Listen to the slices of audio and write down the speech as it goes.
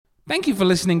Thank you for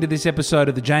listening to this episode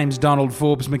of the James Donald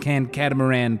Forbes McCann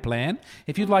Catamaran Plan.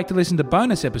 If you'd like to listen to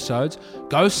bonus episodes,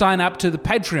 go sign up to the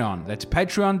Patreon. That's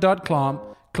patreon.com.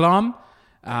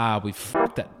 We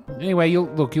fucked that. Anyway,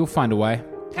 you'll find a way.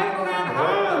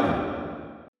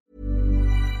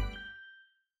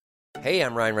 Hey,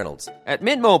 I'm Ryan Reynolds. At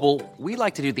Mint Mobile, we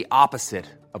like to do the opposite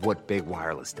of what Big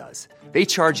Wireless does. They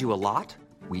charge you a lot.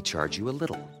 We charge you a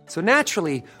little. So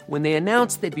naturally, when they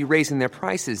announced they'd be raising their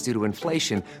prices due to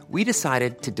inflation, we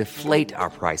decided to deflate our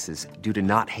prices due to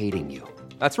not hating you.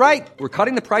 That's right. We're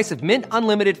cutting the price of Mint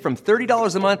Unlimited from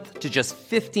 $30 a month to just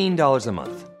 $15 a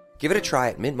month. Give it a try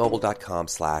at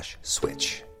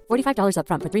mintmobile.com/switch. $45 up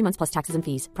front for 3 months plus taxes and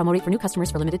fees. Promo rate for new customers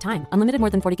for limited time. Unlimited more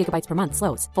than 40 gigabytes per month.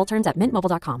 Slows full terms at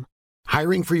mintmobile.com.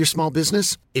 Hiring for your small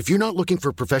business? If you're not looking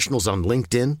for professionals on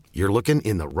LinkedIn, you're looking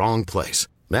in the wrong place.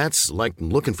 That's like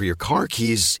looking for your car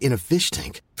keys in a fish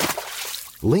tank.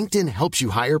 LinkedIn helps you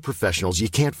hire professionals you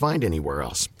can't find anywhere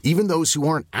else, even those who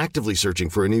aren't actively searching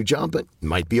for a new job but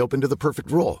might be open to the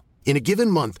perfect role. In a given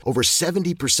month, over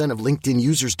 70% of LinkedIn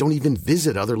users don't even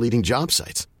visit other leading job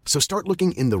sites. So start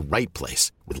looking in the right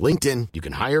place. With LinkedIn, you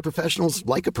can hire professionals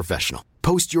like a professional.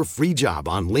 Post your free job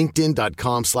on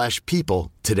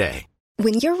linkedin.com/people today.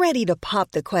 When you're ready to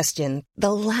pop the question,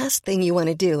 the last thing you want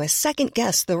to do is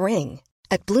second-guess the ring.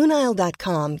 At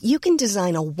BlueNile.com, you can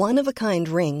design a one-of-a-kind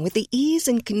ring with the ease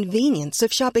and convenience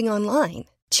of shopping online.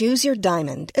 Choose your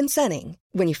diamond and setting.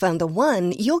 When you find the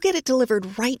one, you'll get it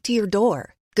delivered right to your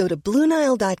door. Go to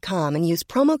BlueNile.com and use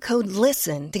promo code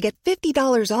LISTEN to get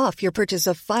 $50 off your purchase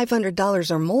of $500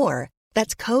 or more.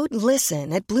 That's code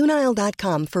LISTEN at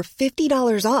BlueNile.com for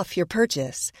 $50 off your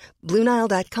purchase.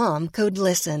 BlueNile.com, code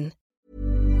LISTEN.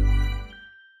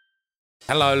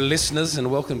 Hello, listeners,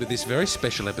 and welcome to this very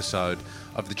special episode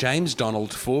of the James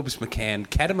Donald Forbes McCann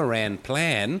Catamaran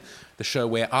Plan, the show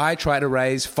where I try to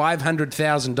raise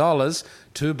 $500,000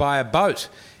 to buy a boat.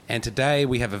 And today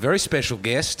we have a very special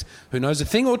guest who knows a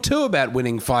thing or two about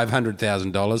winning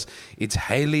 $500,000. It's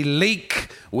Hayley Leake,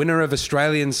 winner of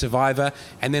Australian Survivor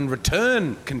and then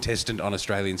return contestant on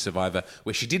Australian Survivor,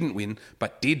 where she didn't win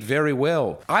but did very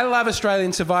well. I love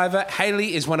Australian Survivor.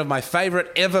 Hayley is one of my favourite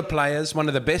ever players, one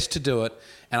of the best to do it,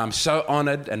 and I'm so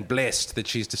honoured and blessed that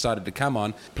she's decided to come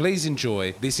on. Please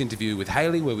enjoy this interview with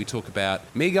Hayley, where we talk about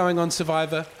me going on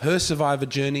Survivor, her Survivor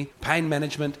journey, pain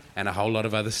management, and a whole lot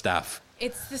of other stuff.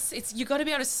 It's you got to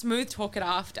be able to smooth talk it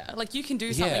after. Like, you can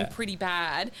do something pretty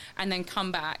bad and then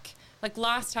come back. Like,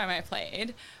 last time I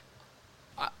played,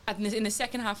 in the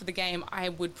second half of the game, I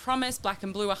would promise black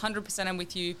and blue 100% I'm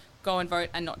with you, go and vote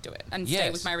and not do it and stay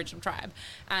with my original tribe.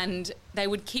 And they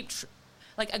would keep,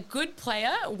 like, a good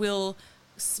player will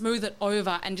smooth it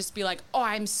over and just be like, oh,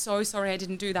 I'm so sorry I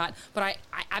didn't do that, but I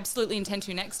absolutely intend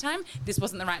to next time. This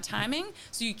wasn't the right timing.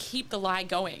 So you keep the lie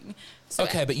going. So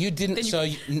okay, but you didn't.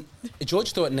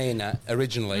 George thought Nina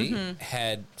originally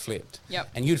had flipped.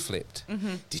 Yep. And you'd flipped.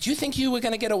 Did you think you were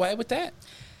going to get away with that?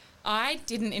 I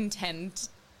didn't intend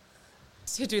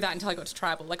to do that until I got to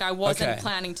tribal. Like, I wasn't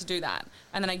planning to do that.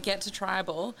 And then I get to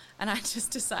tribal and I just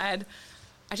decide,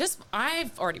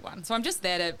 I've already won. So I'm just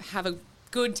there to have a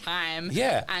good time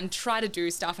and try to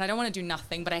do stuff. And I don't want to do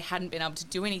nothing, but I hadn't been able to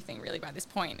do anything really by this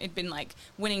point. It'd been like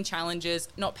winning challenges,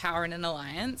 not power in an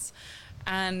alliance.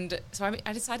 And so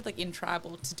I decided, like, in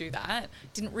tribal to do that.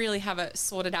 Didn't really have a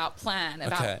sorted out plan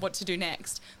about what to do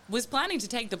next. Was planning to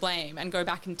take the blame and go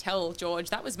back and tell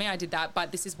George, that was me, I did that,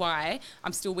 but this is why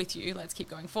I'm still with you. Let's keep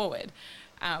going forward.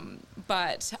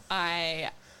 But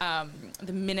the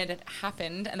minute it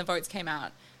happened and the votes came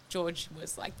out, George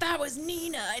was like, that was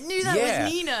Nina. I knew that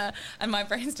was Nina. And my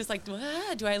brain's just like,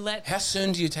 do I let... How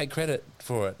soon do you take credit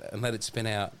for it and let it spin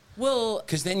out? Well...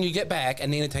 Because then you get back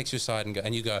and Nina takes your side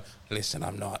and you go, listen,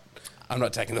 I'm not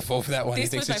taking the fall for that one. He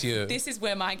thinks it's you. This is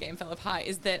where my game fell apart,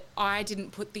 is that I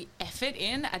didn't put the effort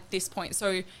in at this point.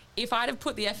 So if I'd have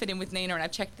put the effort in with Nina, and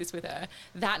I've checked this with her,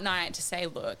 that night to say,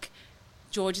 look,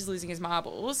 George is losing his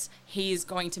marbles. He is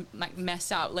going to, like,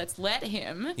 mess up. Let's let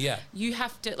him. Yeah. You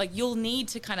have to, like, you'll need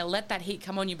to kind of let that heat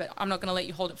come on you, but I'm not going to let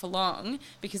you hold it for long,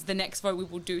 because the next vote we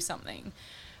will do something.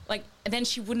 Like, and then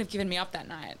she wouldn't have given me up that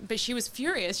night. But she was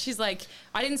furious. She's like,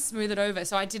 I didn't smooth it over,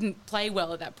 so I didn't play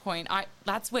well at that point.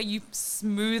 That's where you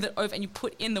smooth it over and you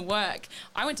put in the work.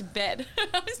 I went to bed.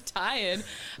 I was tired.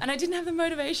 And I didn't have the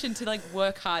motivation to, like,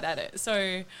 work hard at it.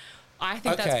 So I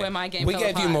think that's where my game fell apart.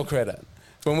 We gave you more credit.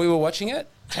 When we were watching it,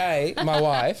 Tay, my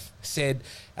wife, said,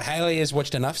 Hayley has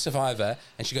watched enough Survivor,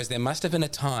 and she goes, there must have been a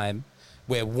time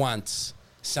where once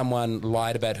someone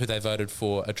lied about who they voted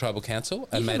for a tribal council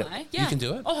and made it. Yeah. You can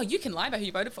do it. Oh, you can lie about who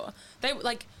you voted for. They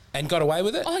like and got away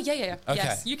with it. Oh yeah. Okay.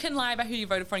 Yes, you can lie about who you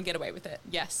voted for and get away with it.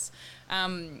 Yes.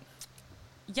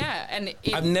 Yeah, and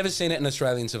I've never seen it in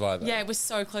Australian Survivor. Yeah, it was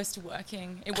so close to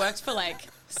working. It worked for like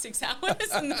 6 hours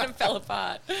and then it fell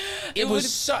apart. It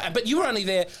was so... But you were only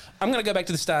there... I'm going to go back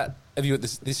to the start of you at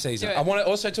this season. I want to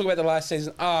also talk about the last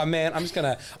season. Oh, man, I'm just going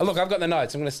to... Oh, look, I've got the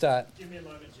notes. I'm going to start. Give me a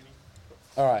moment, Jimmy.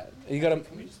 All right. You got to...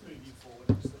 Can we just move you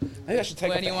forward? Maybe I should take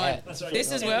Where off do you the want? hat. That's right, This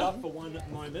I'll as stand well? up for one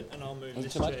moment and I'll move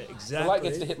this Too much? chair The exactly. light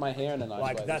gets to hit my hair in a nice way.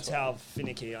 Like, that's this way. how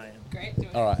finicky I am. Great. Do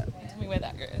it. All right. Tell me where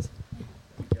that goes.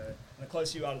 Go. And the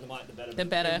closer you are to the mic, the better. The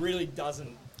better. It really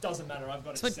doesn't matter. I've got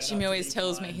That's it what set Jimmy up to always be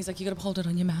tells me. fine. He's like, you got to hold it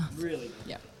on your mouth. Really?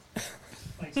 Yeah.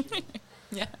 Thanks, Jimmy.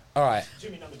 Yeah. All right.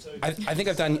 Jimmy number 2. I think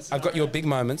I've got your big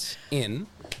moments in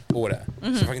order. So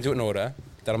if I can do it in order,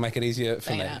 that'll make it easier for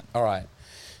Bang me. it out. All right.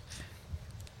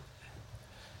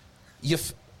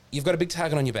 You've got a big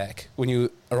target on your back when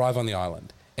you arrive on the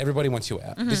island. Everybody wants you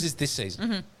out. This is this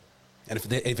season. And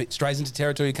if it strays into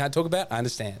territory you can't talk about, I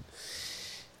understand.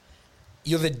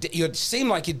 You seem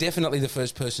like you're definitely the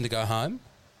first person to go home.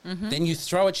 Then you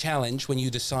throw a challenge when you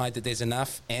decide that there's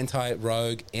enough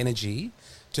anti-rogue energy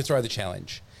to throw the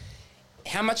challenge.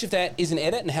 How much of that is an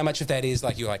edit and how much of that is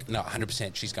like you're like, no,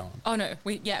 100% she's gone? Oh, no.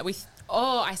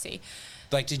 I see.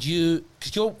 Like,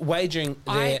 because you're wagering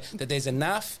there that there's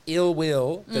enough ill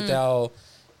will that they'll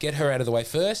get her out of the way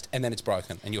first and then it's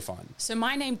broken and you're fine. So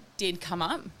my name did come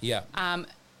up. Yeah.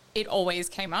 It always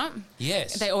came up.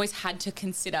 Yes. They always had to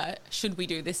consider, should we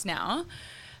do this now?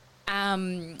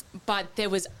 But there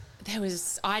was,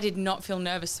 I did not feel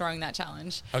nervous throwing that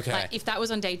challenge. Okay. Like if that was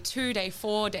on day 2, day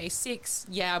 4, day 6,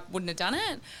 yeah, I wouldn't have done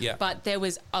it. Yeah. But there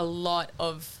was a lot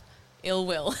of ill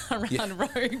will around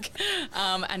Rogue.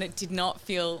 And it did not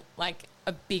feel like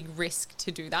a big risk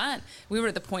to do that. We were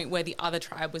at the point where the other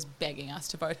tribe was begging us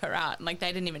to vote her out. And like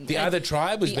they didn't even... The other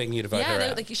tribe was begging you to vote her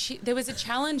out? Yeah, there was a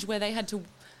challenge where they had to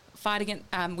fight against...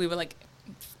 we were like...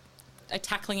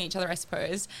 tackling each other, I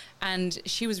suppose, and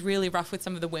she was really rough with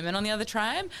some of the women on the other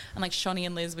tribe, and like Shani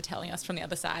and Liz were telling us from the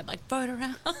other side, like, vote her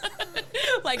out.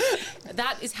 Like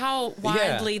that is how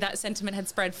widely that sentiment had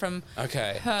spread from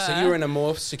her. So you were in a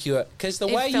more secure, because the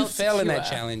way you fell in that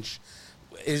challenge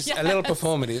is a little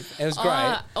performative. It was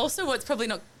great. Also,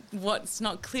 what's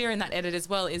not clear in that edit as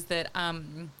well is that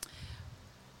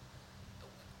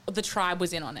the tribe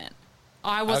was in on it.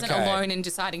 I wasn't alone in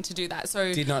deciding to do that.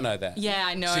 So did not know that. Yeah,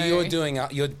 I know. So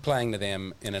you're playing to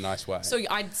them in a nice way. So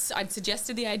I'd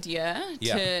suggested the idea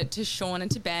to Sean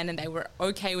and to Ben, and they were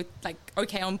okay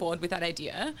on board with that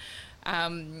idea.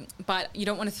 But you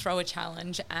don't want to throw a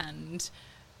challenge and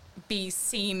be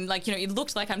seen like, you know, it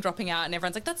looked like I'm dropping out and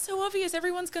everyone's like, that's so obvious,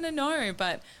 everyone's going to know.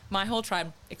 But my whole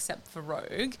tribe, except for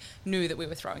Rogue, knew that we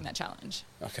were throwing that challenge.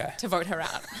 Okay. To vote her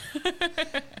out.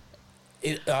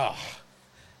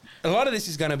 A lot of this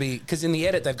is going to be, because in the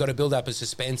edit they've got to build up a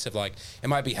suspense of like, it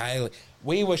might be Hayley.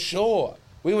 We were sure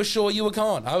you were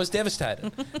gone. I was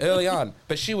devastated early on.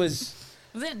 But she was...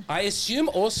 Then. I assume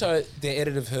also the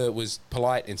edit of her was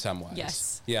polite in some ways.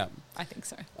 Yes. Yeah. I think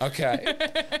so. Okay.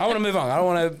 I want to move on. I don't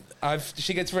want to...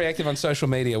 She gets very active on social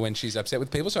media when she's upset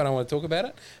with people, so I don't want to talk about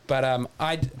it. But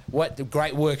what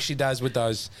great work she does with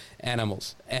those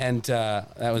animals. And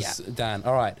that was done.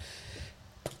 All right.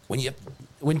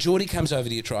 When Geordie comes over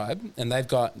to your tribe and they've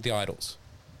got the idols,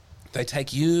 they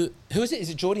take you... Who is it? Is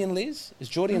it Geordie and Liz? It's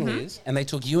Geordie and Liz. And they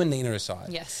took you and Nina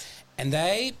aside. Yes. And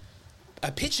they are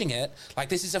pitching it like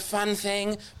this is a fun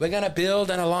thing. We're going to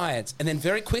build an alliance. And then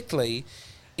very quickly,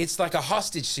 it's like a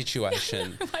hostage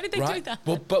situation. Why did they do that?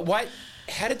 Well, but why?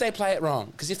 How did they play it wrong?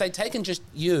 Because if they'd taken just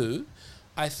you,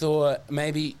 I thought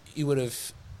maybe you would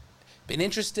have... been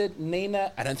interested.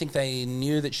 Nina, I don't think they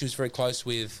knew that she was very close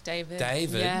with David.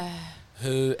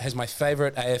 Who has my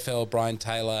favourite AFL Brian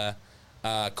Taylor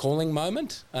calling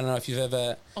moment. I don't know if you've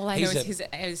ever... All I know is his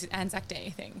Anzac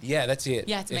Day thing. Yeah, that's it.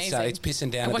 Yeah, it's amazing. It's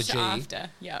pissing down at the G. I watched it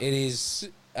after. Yep. It is...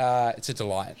 it's a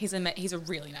delight. He's a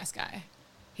really nice guy.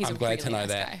 I'm glad to know nice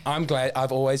that. Guy. I'm glad.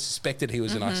 I've always suspected he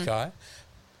was a nice guy.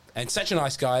 And such a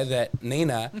nice guy that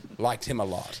Nina liked him a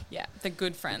lot. Yeah, they're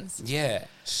good friends. Yeah.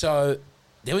 So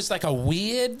there was like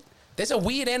there's a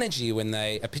weird energy when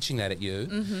they are pitching that at you.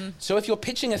 Mm-hmm. So if you're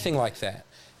pitching a thing like that,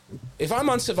 if I'm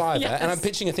on Survivor and I'm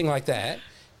pitching a thing like that,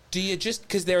 do you just,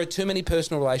 because there are too many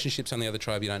personal relationships on the other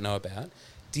tribe you don't know about,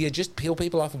 do you just peel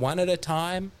people off one at a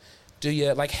time? Do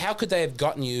you, like, how could they have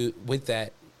gotten you with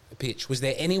that pitch? Was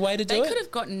there any way to do it? They could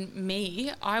have gotten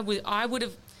me. I would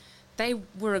have, they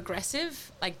were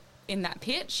aggressive, like, in that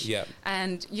pitch. Yeah.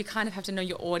 And you kind of have to know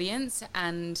your audience,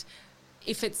 and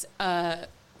if it's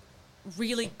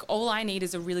really, all I need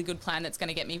is a really good plan that's going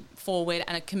to get me forward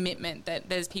and a commitment that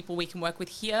there's people we can work with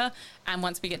here. And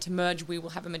once we get to merge, we will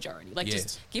have a majority. Like,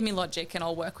 just give me logic and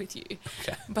I'll work with you.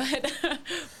 Okay.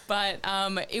 But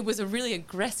it was a really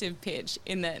aggressive pitch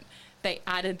in that they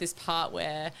added this part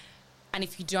where, and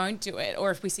if you don't do it,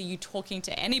 or if we see you talking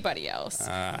to anybody else,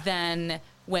 then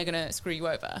we're going to screw you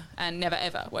over and never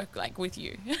ever work like with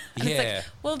you. And it's like,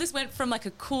 well, this went from like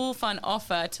a cool, fun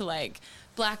offer to like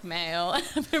blackmail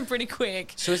pretty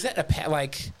quick. So is that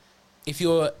like, if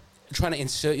you're trying to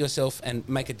insert yourself and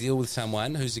make a deal with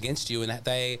someone who's against you and that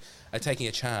they are taking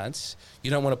a chance,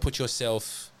 you don't want to put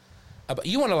yourself...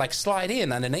 You want to like slide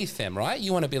in underneath them, right?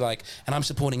 You want to be like, and I'm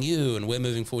supporting you and we're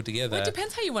moving forward together. Well, it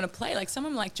depends how you want to play. Like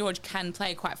someone like George can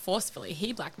play quite forcefully.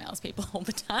 He blackmails people all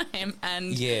the time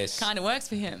and kind of works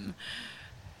for him.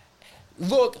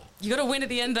 Look, you got to win at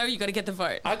the end though. You got to get the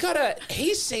vote.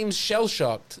 He seems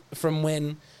shell-shocked from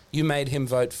when you made him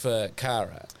vote for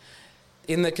Cara.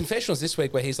 In the confessionals this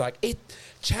week where he's like, it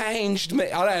changed me.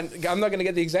 I'm not going to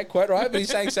get the exact quote right, but he's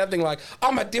saying something like,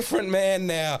 I'm a different man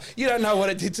now. You don't know what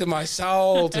it did to my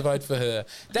soul to vote for her.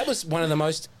 That was one of the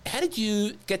most... How did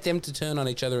you get them to turn on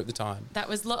each other at the time? That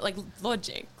was like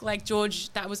logic. Like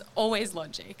George, that was always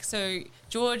logic. So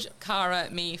George, Cara,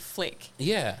 me, Flick.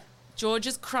 Yeah.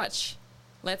 George's crutch,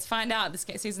 let's find out, this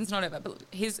season's not over, but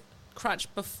his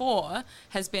crutch before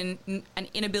has been an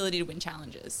inability to win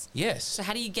challenges. Yes. So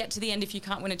how do you get to the end if you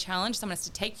can't win a challenge? Someone has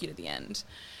to take you to the end.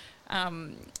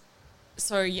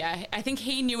 So yeah, I think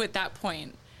he knew at that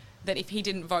point that if he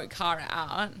didn't vote Cara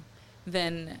out,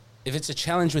 then... If it's a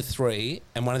challenge with 3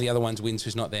 and one of the other ones wins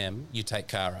who's not them, you take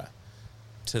Cara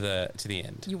to the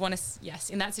end. You want to... Yes,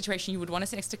 in that situation, you would want to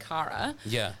sit next to Cara.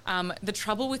 Yeah. The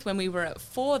trouble with when we were at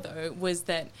 4, though, was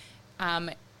that...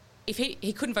 if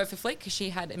he couldn't vote for Flick because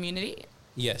she had immunity.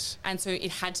 Yes. And so it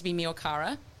had to be me or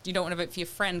Cara. You don't want to vote for your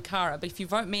friend Cara, but if you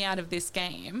vote me out of this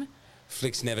game...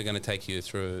 Flick's never going to take you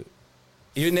through...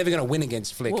 You're never going to win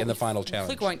against Flick in the final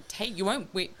challenge. Flick you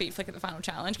won't beat Flick at the final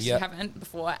challenge because you haven't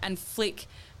before, and Flick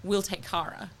will take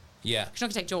Cara. Yeah. She's not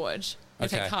going to take George. He'll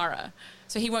take Cara.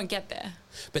 So he won't get there.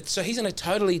 But so he's in a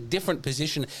totally different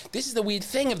position. This is the weird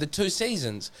thing of the 2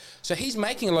 seasons. So he's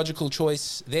making a logical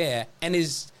choice there and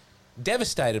is...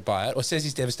 devastated by it, or says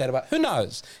he's devastated by it. Who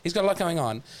knows? He's got a lot going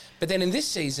on. But then in this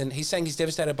season, he's saying he's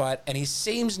devastated by it, and he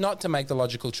seems not to make the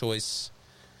logical choice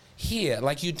here.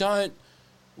 Like, you don't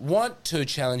want 2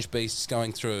 challenge beasts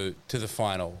going through to the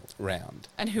final round.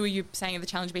 And who are you saying are the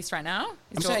challenge beasts right now?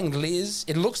 I'm saying Liz.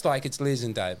 It looks like it's Liz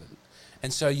and David.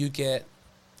 And so you get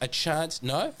a chance...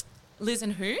 No? Liz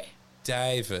and who?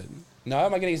 David. No,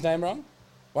 am I getting his name wrong?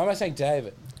 Why am I saying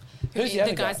David? Who's the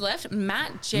other guys guy? left?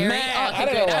 Matt, Jerry. Matt, I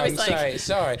don't know why I'm saying.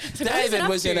 Sorry. David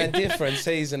was in a different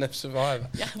season of Survivor.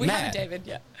 Yeah, we have David,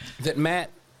 yeah. That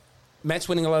Matt's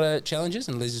winning a lot of challenges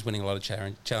and Liz is winning a lot of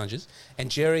challenges. And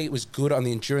Jerry was good on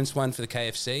the endurance one for the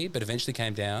KFC, but eventually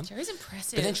came down. Jerry's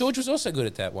impressive. But then George was also good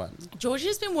at that one. George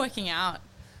has been working out.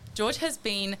 George has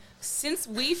been, since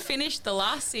we finished the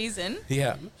last season,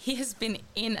 he has been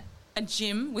in a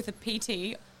gym with a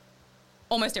PT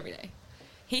almost every day.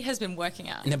 He has been working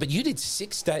out. No, but you did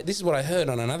 6 days. This is what I heard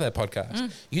on another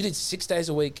podcast. You did 6 days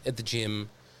a week at the gym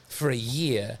for a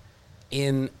year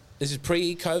this is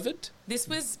pre-COVID? This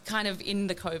was kind of in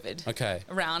the COVID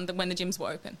around when the gyms were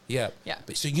open. Yeah. Yeah.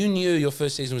 So you knew your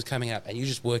first season was coming up and you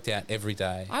just worked out every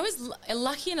day. I was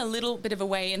lucky in a little bit of a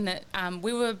way in that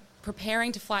we were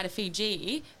preparing to fly to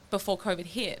Fiji before COVID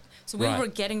hit. So we were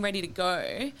getting ready to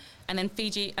go and then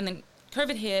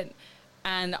COVID hit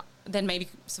and then maybe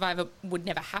Survivor would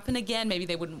never happen again. Maybe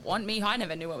they wouldn't want me. I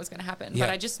never knew what was going to happen. But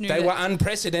I just knew they were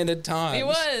unprecedented times. It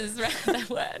was, that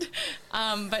word.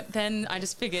 But then I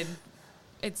just figured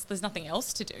there's nothing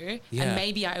else to do. Yeah. And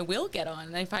maybe I will get on.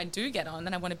 And if I do get on,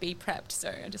 then I want to be prepped.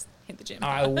 So I just hit the gym.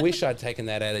 I wish I'd taken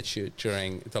that attitude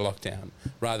during the lockdown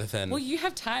rather than... Well, you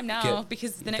have time now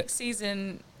because the next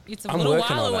season, it's a little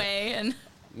while away. And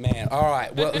Man, all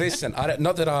right. Well, listen,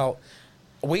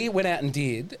 we went out and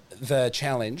did the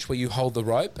challenge where you hold the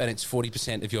rope and it's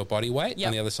 40% of your body weight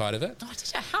on the other side of it. Oh,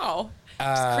 did you? How?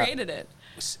 Just created it.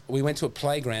 We went to a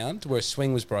playground where a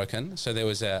swing was broken, so there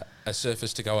was a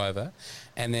surface to go over,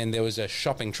 and then there was a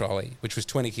shopping trolley, which was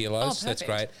 20 kilos. So that's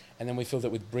great. And then we filled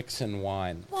it with bricks and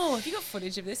wine. Whoa, have you got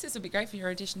footage of this? This would be great for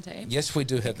your audition tape. Yes, we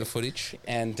do have the footage.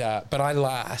 And but I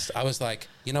was like,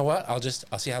 you know what?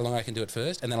 I'll see how long I can do it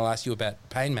first, and then I'll ask you about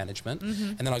pain management,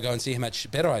 and then I'll go and see how much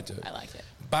better I do. I like it.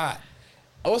 But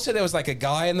also there was like a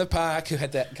guy in the park who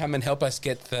had to come and help us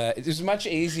get it was much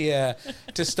easier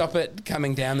to stop it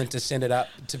coming down than to send it up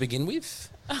to begin with.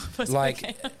 Like,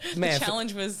 man, the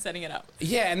challenge was setting it up.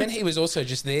 Yeah, and then he was also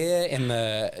just there in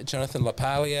the Jonathan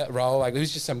LaPaglia role. Like, he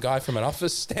was just some guy from an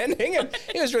office standing. And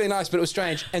it was really nice, but it was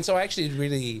strange. And so I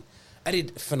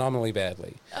did phenomenally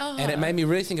badly. And it made me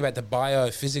really think about the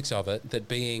biophysics of it, that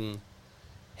being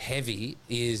heavy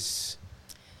is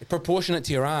proportionate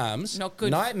to your arms. Not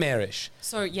good. Nightmarish.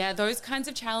 So, yeah, those kinds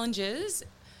of challenges,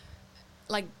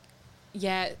 like,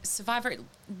 yeah, Survivor, it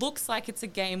looks like it's a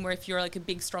game where if you're like a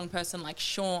big, strong person like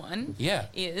Sean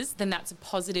then that's a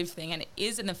positive thing. And it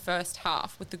is in the first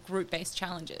half with the group-based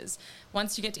challenges.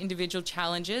 Once you get to individual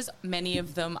challenges, many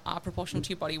of them are proportional to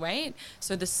your body weight.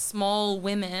 So the small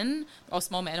women or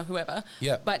small men or whoever,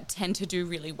 but tend to do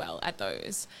really well at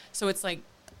those. So it's like,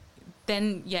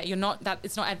 then, yeah,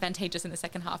 it's not advantageous in the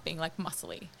second half being like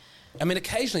muscly. I mean,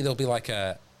 occasionally there'll be like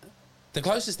the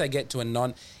closest they get to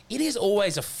it is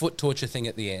always a foot torture thing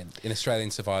at the end in Australian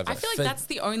Survivor. I feel like that's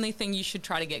the only thing you should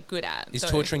try to get good at. Is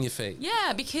torturing your feet.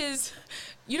 Yeah, because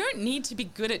you don't need to be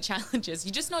good at challenges.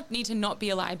 You just need to not be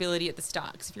a liability at the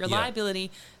start. Because if you're a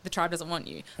liability, the tribe doesn't want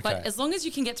you. Okay. But as long as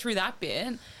you can get through that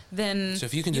bit, then so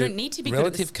if you can don't need to be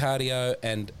relative good at cardio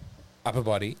and upper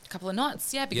body. A couple of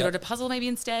knots, yeah. Be good at a puzzle maybe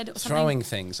instead or something. Throwing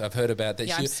things, I've heard about that.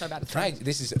 Yeah, I'm so bad at throwing.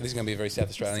 This is going to be a very South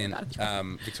Australian,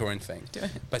 Victorian thing. Do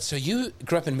it. But so you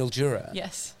grew up in Mildura.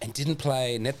 Yes. And didn't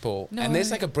play netball. No. And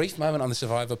there's like a brief moment on the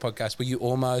Survivor podcast where you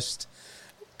almost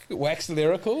waxed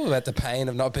lyrical about the pain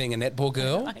of not being a netball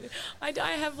girl. I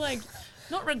have like...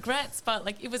 not regrets, but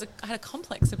like I had a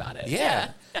complex about it.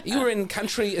 Yeah. You were in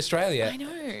country Australia. I know.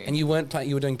 And you weren't playing,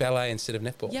 you were doing ballet instead of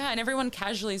netball. Yeah, and everyone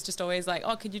casually is just always like,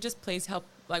 oh, could you just please help,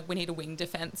 like we need a wing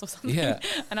defence or something. Yeah.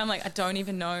 And I'm like, I don't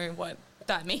even know what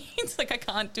that means. Like I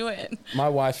can't do it. My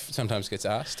wife sometimes gets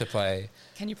asked to play.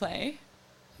 Can you play?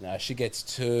 No, she gets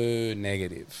too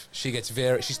negative. She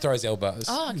throws elbows.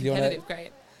 Oh, competitive,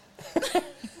 great.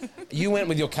 You went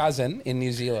with your cousin in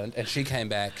New Zealand and she came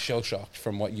back shell-shocked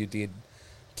from what you did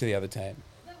to the other team.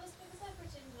 That was because I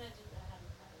pretended I didn't know how to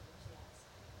play when she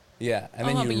asked. Yeah, and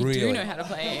then but you really do know how to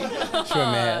play.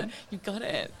 Sure, man. You got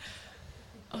it.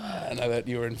 I know that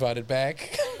you were invited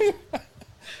back. I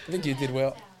think you did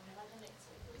well.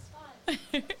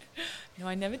 No,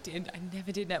 I never did. I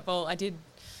never did netball. I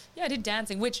did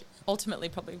dancing, which ultimately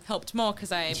probably helped more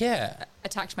because I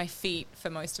attacked my feet for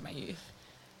most of my youth.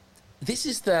 This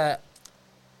is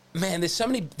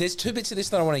there's two bits of this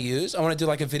that I want to use. I want to do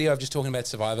like a video of just talking about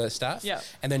Survivor stuff. Yeah.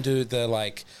 And then do the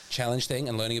like challenge thing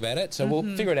and learning about it. So we'll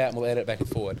figure it out and we'll edit it back and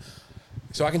forward.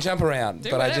 So I can jump around.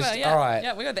 Do but whatever, all right.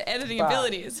 Yeah, we got the editing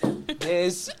abilities.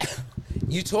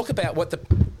 You talk about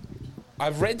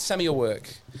I've read some of your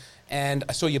work and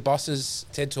I saw your boss's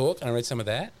TED Talk and I read some of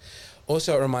that.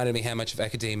 Also, it reminded me how much of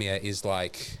academia is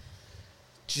like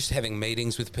just having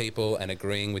meetings with people and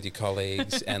agreeing with your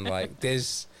colleagues and like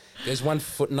there's one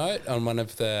footnote on one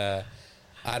of the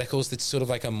articles that's sort of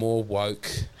like a more woke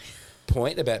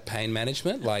point about pain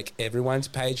management. Like everyone's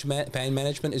pain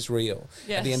management is real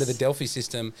at the end of the Delphi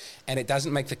system, and it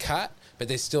doesn't make the cut, but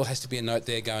there still has to be a note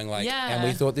there going like, and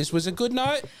we thought this was a good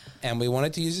note, and we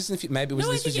wanted to use this in the future. Maybe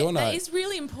this was your note. That is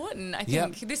really important. I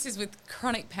think this is with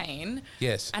chronic pain.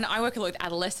 Yes. And I work a lot with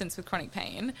adolescents with chronic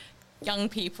pain, young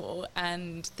people,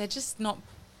 and they're just not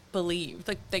believed.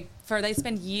 Like they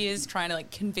spend years trying to like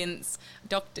convince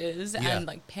doctors and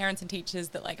like parents and teachers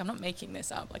that like I'm not making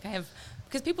this up. Like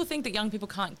because people think that young people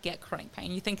can't get chronic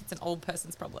pain. You think it's an old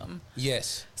person's problem.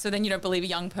 Yes. So then you don't believe a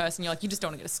young person. You're like, you just don't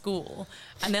want to go to school.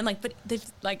 And then like, but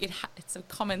it's a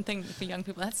common thing for young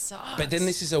people. That sucks. But then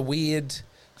this is a weird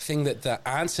thing that the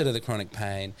answer to the chronic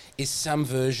pain is some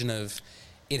version of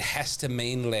it has to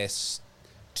mean less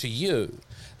to you.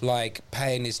 Like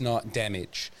pain is not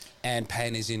damage. And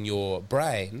pain is in your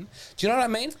brain. Do you know what I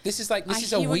mean? This is a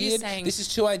weird. This is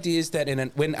two ideas that in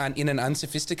an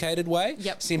unsophisticated way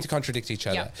seem to contradict each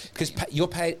other. Because your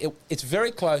pain, it's very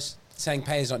close. Saying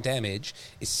pain is not damage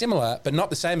is similar, but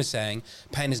not the same as saying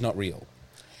pain is not real.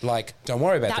 Like, don't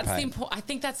worry about the pain. I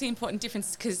think that's the important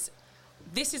difference because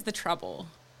this is the trouble.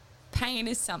 Pain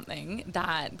is something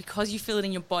that because you feel it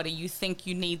in your body, you think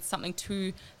you need something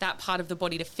to that part of the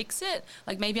body to fix it.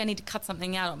 Like maybe I need to cut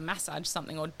something out or massage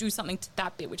something or do something to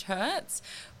that bit which hurts.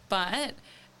 But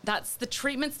that's the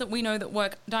treatments that we know that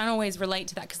work don't always relate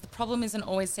to that because the problem isn't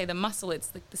always, say, the muscle.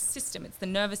 It's like the system. It's the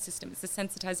nervous system. It's the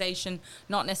sensitization,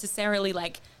 not necessarily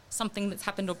like something that's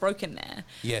happened or broken there.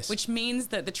 Yes. Which means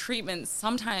that the treatments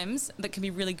sometimes that can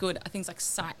be really good are things like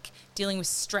psych, dealing with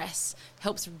stress,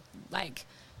 helps like...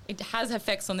 It has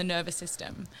effects on the nervous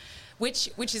system, which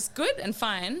is good and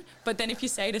fine. But then if you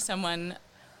say to someone,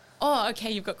 oh, okay,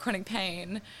 you've got chronic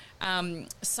pain,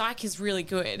 psych is really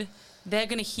good, they're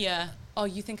going to hear oh,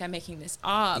 you think I'm making this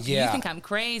up. Yeah. You think I'm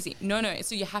crazy. No.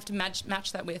 So you have to match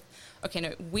that with, okay,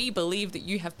 no, we believe that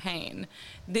you have pain.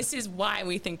 This is why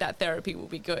we think that therapy will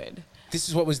be good. This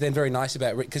is what was then very nice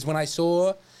about it, because when I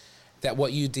saw that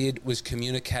what you did was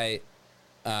communicate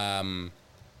the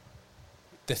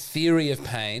theory of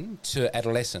pain to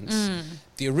adolescents,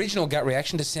 the original gut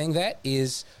reaction to seeing that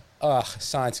is,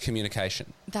 science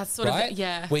communication. That's sort right? of,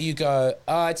 yeah. Where you go,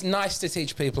 it's nice to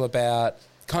teach people about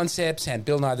concepts and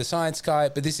Bill Nye the Science Guy,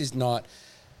 but this is not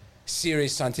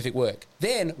serious scientific work.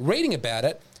 Then reading about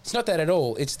it, it's not that at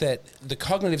all. It's that the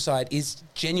cognitive side is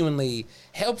genuinely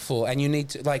helpful, and you need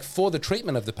to, like, for the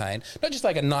treatment of the pain, not just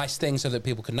like a nice thing so that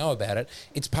people can know about it.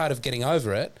 It's part of getting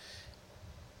over it.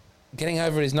 Getting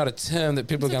over it is not a term that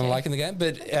people are going to like in the game,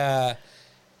 but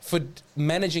for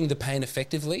managing the pain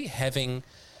effectively, having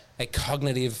a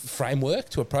cognitive framework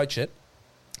to approach it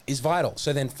is vital.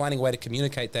 So then finding a way to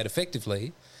communicate that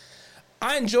effectively,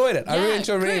 I enjoyed it. I really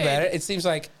enjoyed reading about it. It seems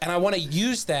like, and I want to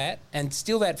use that and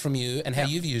steal that from you and how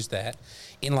you've used that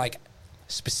in like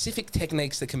specific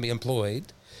techniques that can be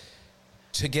employed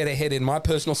to get ahead in my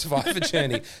personal survivor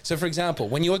journey. So for example,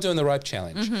 when you're doing the rope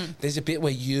challenge, there's a bit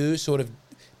where you sort of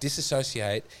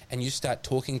disassociate and you start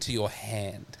talking to your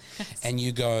hand and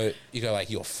you go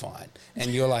like, you're fine. And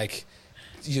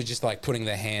you're just like putting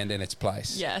the hand in its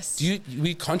place. Yes. Were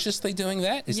you consciously doing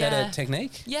that? Is that a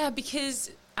technique? Yeah,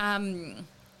 because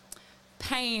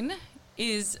pain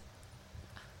is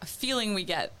a feeling we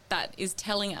get that is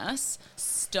telling us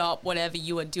stop whatever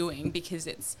you are doing because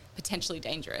it's potentially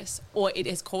dangerous, or it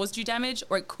has caused you damage,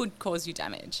 or it could cause you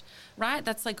damage, right?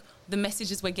 That's like the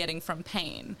messages we're getting from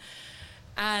pain.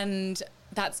 And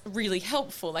that's really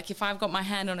helpful. Like if I've got my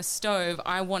hand on a stove,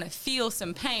 I want to feel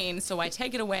some pain, so I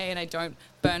take it away and I don't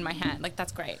burn my hand. Like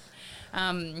that's great.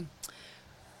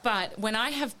 But when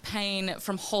I have pain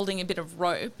from holding a bit of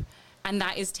rope, and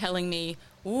that is telling me,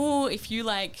 ooh, if you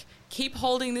like keep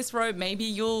holding this rope, maybe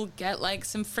you'll get like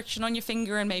some friction on your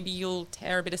finger and maybe you'll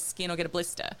tear a bit of skin or get a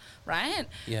blister, right?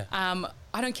 Yeah.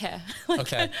 I don't care.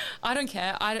 Okay. I don't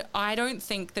care. I don't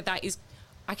think that is,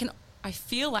 I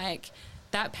feel like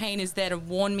that pain is there to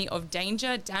warn me of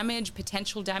danger, damage,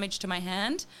 potential damage to my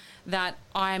hand that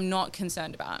I'm not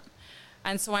concerned about.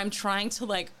 And so I'm trying to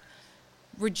like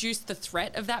reduce the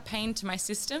threat of that pain to my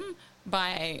system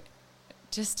by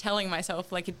just telling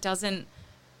myself like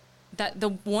that the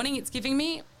warning it's giving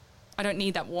me, I don't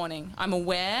need that warning. I'm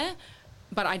aware,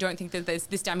 but I don't think that this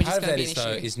damage is going to be an issue. Part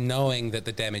of that is knowing that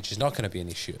the damage is not going to be an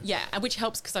issue. Yeah, which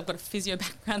helps because I've got a physio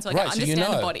background, so I understand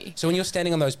the body. So when you're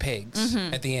standing on those pegs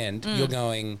at the end, you're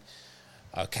going,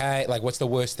 okay, like what's the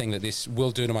worst thing that this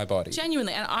will do to my body?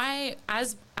 Genuinely, and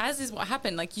as is what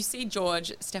happened, like you see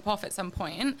George step off at some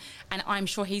point, and I'm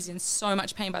sure he's in so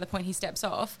much pain by the point he steps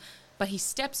off, but he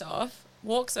steps off,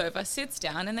 walks over, sits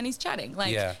down, and then he's chatting.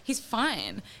 Like he's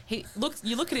fine. You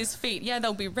look at his feet. Yeah,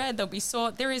 they'll be red, they'll be sore.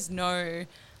 There is no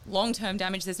long-term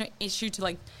damage. There's no issue to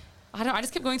like. I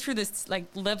just kept going through this like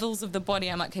levels of the body.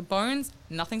 I'm like, okay, bones,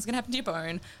 nothing's gonna happen to your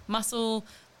bone. Muscle,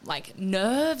 like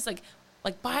nerves, like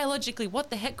biologically, what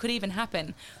the heck could even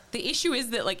happen? The issue is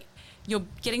that like you're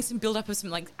getting some buildup of some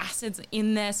like acids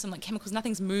in there, some like chemicals,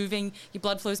 nothing's moving, your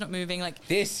blood flow's not moving. Like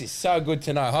this is so good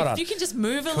to know. Hold on. If you can just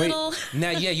move a little.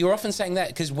 Now, yeah, you're often saying that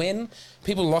because when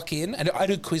people lock in, and I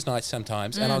do quiz nights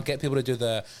sometimes, and I'll get people to do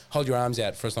the hold your arms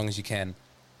out for as long as you can.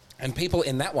 And people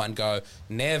in that one go,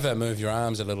 never move your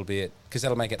arms a little bit because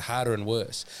that'll make it harder and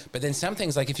worse. But then some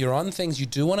things, like if you're on things you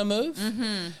do want to move,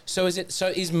 so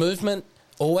is movement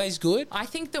always good? I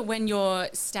think that when you're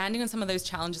standing on some of those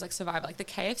challenges like Survivor, like the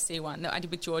KFC one that I did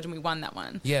with George and we won that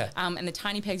one. Yeah. And the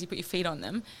tiny pegs, you put your feet on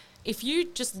them. If you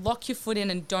just lock your foot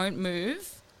in and don't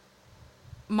move,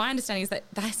 my understanding is that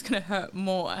that's going to hurt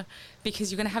more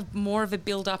because you're going to have more of a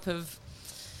build-up of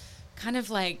kind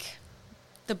of like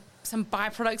some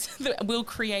byproducts that will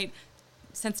create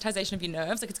sensitization of your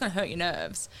nerves. Like it's going to hurt your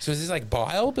nerves. So is this like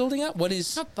bile building up? What is?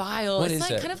 It's not bile. What it's is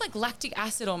like it? kind of like lactic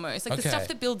acid almost. Like the stuff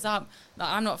that builds up.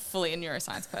 I'm not fully a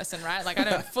neuroscience person, right? Like I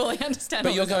don't fully understand.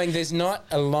 But you're going, there's not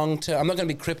a long term. I'm not going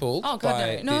to be crippled. Oh God,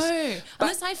 by no. this.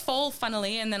 Unless I fall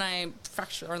funnily and then I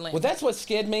fracture a limb. Well, that's what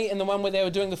scared me in the one where they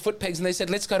were doing the foot pegs and they said,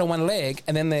 let's go to one leg,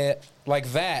 and then they're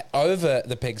like that over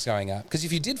the pegs going up. Because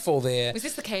if you did fall there... Was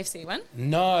this the KFC one?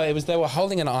 No, it was they were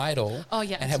holding an idol and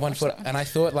had one foot. And I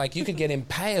thought like you could get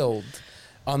impaled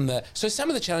on the... So some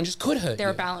of the challenges could hurt There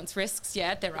you. are balance risks,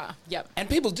 yeah, there are. Yep. And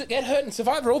people do get hurt in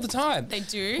Survivor all the time. They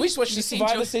do. We just watched the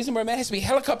Survivor season where a man has to be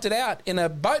helicoptered out in a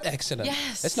boat accident.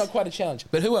 Yes. That's not quite a challenge.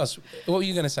 But who else? What were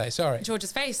you going to say? Sorry.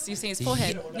 George's face. You see his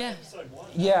forehead. Yeah.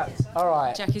 Yeah. All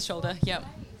right. Jackie's shoulder. Yep.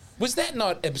 Was that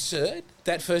not absurd,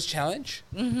 that first challenge?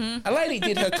 Mm-hmm. A lady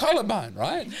did her collarbone,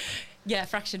 right? Yeah,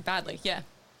 fractured badly. Yeah.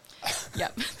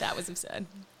 Yep, that was absurd.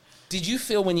 Did you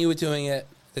feel when you were doing it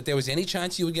that there was any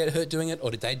chance you would get hurt doing it,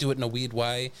 or did they do it in a weird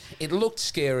way? It looked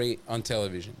scary on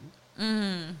television.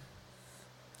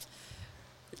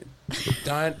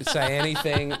 Don't say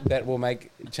anything that will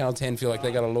make Channel 10 feel like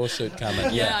they got a lawsuit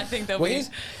coming. Yeah, I think they'll be.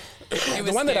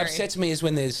 The one that upsets me is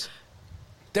when there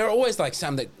are always like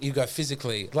some that you go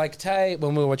physically. Like Tay,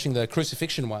 when we were watching the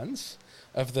crucifixion ones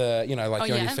of the, you're on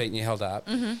your feet and you're held up.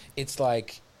 Mm-hmm. It's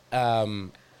like, we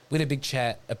had a big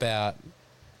chat about,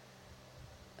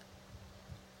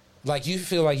 like, you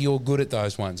feel like you're good at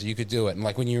those ones, you could do it. And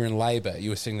like when you were in labour, you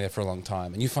were sitting there for a long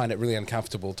time and you find it really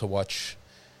uncomfortable to watch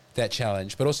that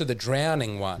challenge, but also the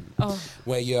drowning one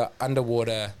where you're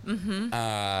underwater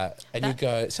and you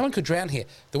go, someone could drown here.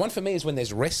 The one for me is when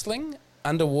there's wrestling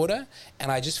underwater,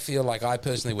 and I just feel like I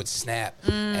personally would snap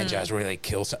and just really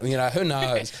kill something. Who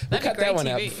knows? We'll cut that one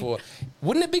out before.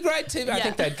 Wouldn't it be great TV? Yeah. I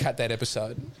think they'd cut that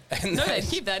episode. No, they'd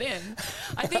keep that in.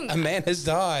 I think a man has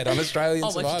died on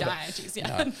Australian Survivor. Jeez,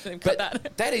 yeah. No.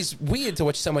 But that is weird to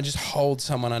watch someone just hold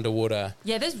someone underwater.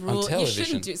 Yeah, there's rules. You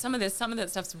shouldn't do some of that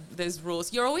stuff's. There's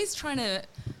rules. You're always trying to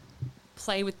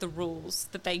play with the rules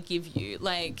that they give you,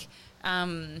 like.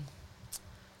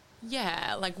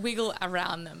 Yeah, like wiggle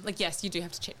around them. Like, yes, you do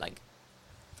have to check, like,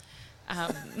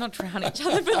 not drown each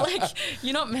other, but like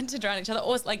you're not meant to drown each other.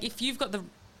 Or like if you've got the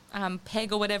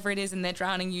peg or whatever it is and they're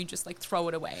drowning you, just like throw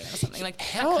it away or something. Like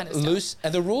how that kind of loose stuff.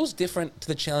 Are the rules different to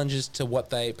the challenges to what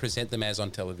they present them as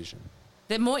on television?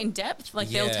 They're more in depth. Like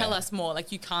they'll tell us more.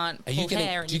 Like you can't pull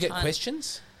hair. Do you get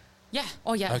questions? Yeah.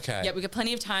 Oh yeah. Okay. Yeah, we get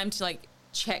plenty of time to like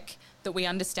check that we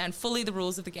understand fully the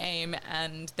rules of the game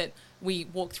and that we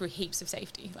walk through heaps of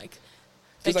safety. Like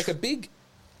there's like a big,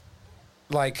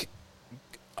 like,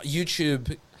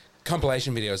 YouTube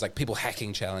compilation videos, like people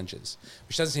hacking challenges,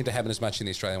 which doesn't seem to happen as much in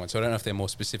the Australian one. So I don't know if they're more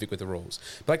specific with the rules.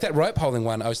 But like that rope holding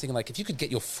one, I was thinking like if you could get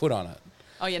your foot on it.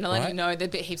 Oh yeah, no, right? No, there'd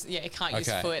be heaps. Yeah, you can't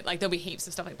use foot. Like there'll be heaps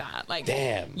of stuff like that. Like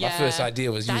damn, my first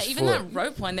idea was use even foot. That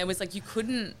rope one, there was like you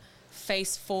couldn't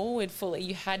face forward fully.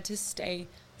 You had to stay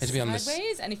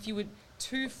sideways, and if you were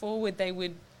too forward, they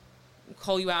would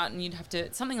call you out, and you'd have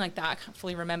to something like that. I can't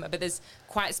fully remember, but there's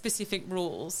quite specific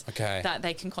rules that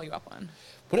they can call you up on.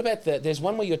 What about there's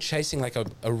one where you're chasing like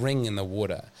a ring in the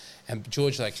water and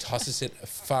George like tosses it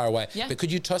far away. Yeah. But could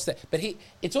you toss that? But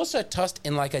it's also tossed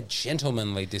in like a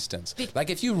gentlemanly distance. Like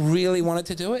if you really wanted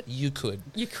to do it, you could.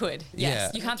 You could,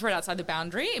 yes. Yeah. You can't throw it outside the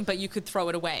boundary, but you could throw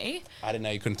it away. I didn't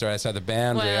know you couldn't throw it outside the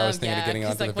boundary. I was thinking of getting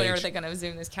onto the beach. Where are they going to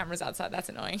zoom those cameras outside? That's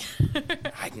annoying.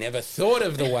 I'd never thought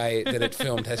of the way that it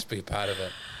filmed has to be part of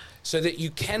it. So that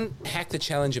you can hack the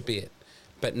challenge a bit,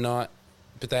 but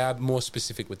they are more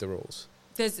specific with the rules.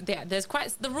 There's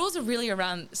quite the rules are really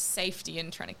around safety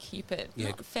and trying to keep it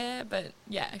not fair, but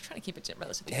trying to keep it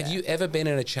relatively fair. Have you ever been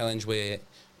in a challenge where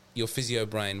your physio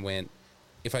brain went,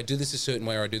 if I do this a certain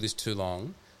way or I do this too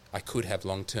long, I could have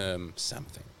long-term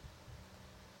something?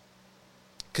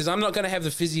 Because I'm not going to have the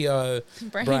physio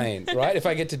brain, right? If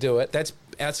I get to do it, that's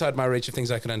outside my reach of things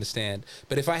I can understand.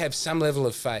 But if I have some level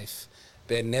of faith,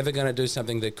 they're never going to do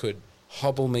something that could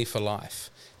hobble me for life,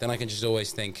 then I can just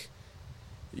always think,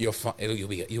 you'll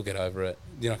get over it.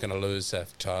 You're not going to lose a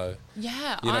toe.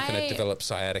 Yeah, you're not going to develop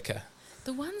sciatica.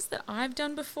 The ones that I've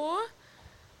done before,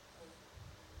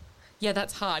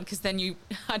 that's hard because then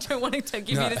I don't want to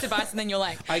give you this advice and then you're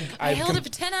like, I held it for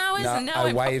 10 hours and now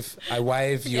I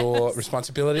waive your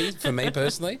responsibility for me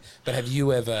personally. But have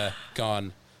you ever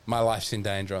gone, my life's in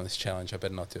danger on this challenge, I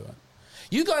better not do it?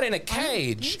 You got in a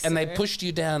cage and they pushed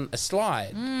you down a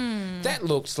slide. That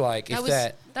looks like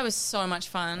that was so much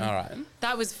fun. All right.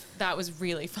 That was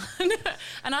really fun.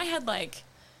 And I had like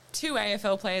 2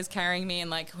 AFL players carrying me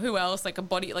and like who else? Like a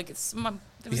body like it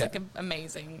was like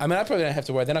amazing. I mean, I probably don't have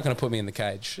to worry. They're not going to put me in the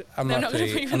cage. I'm not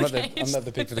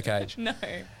the pick for the cage. No.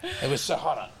 It was so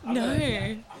hot.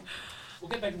 No. We'll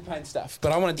get back to paint stuff.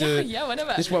 But I want to do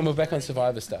whatever. This one we're back on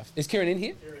Survivor stuff. Is Kieran in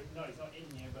here? No, he's not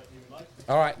in here, but he would like to.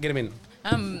 All right, get him in.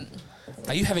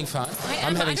 Are you having fun?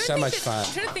 I'm having so much fun.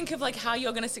 I'm trying to think of like how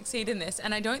you're going to succeed in this,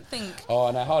 and I don't think. Oh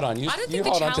no, hold on. You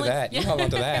hold on to that. You hold on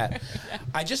to that.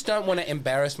 I just don't want to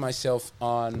embarrass myself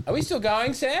on. Are we still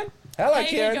going, Sam? Hello,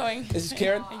 Kieran. How are you going? This is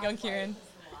Kieran. How you going, Kieran?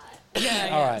 Yeah.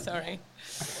 All right. Sorry.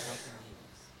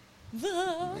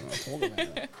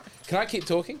 Can I keep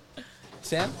talking,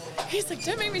 Sam? He's like,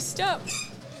 don't make me stop.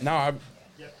 No.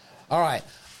 All right.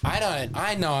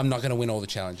 I know I'm not going to win all the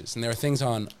challenges, and there are things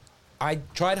on. I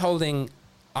tried holding.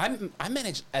 I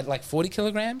managed at like 40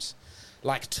 kilograms,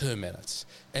 like 2 minutes,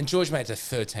 and George made it to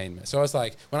 13 minutes. So I was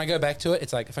like, when I go back to it,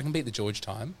 it's like if I can beat the George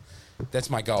time, That's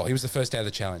my goal. He was the first day of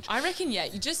the challenge. I reckon,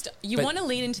 you want to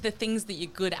lean into the things that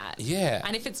you're good at. Yeah.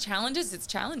 And if it's challenges, it's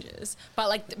challenges. But,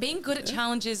 like, being good at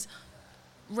challenges,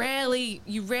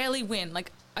 you rarely win.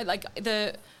 Like,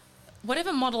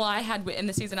 whatever model I had in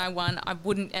the season I won, I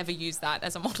wouldn't ever use that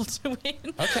as a model to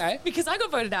win. Okay. Because I got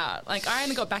voted out. Like, I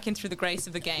only got back in through the grace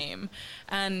of the game.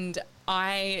 And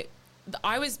I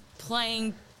was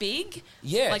playing big.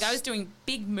 Yes. Like, I was doing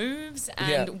big moves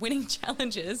and winning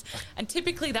challenges. And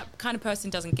typically that kind of person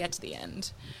doesn't get to the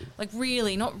end. Like,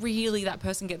 really, not really that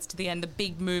person gets to the end, the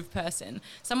big move person.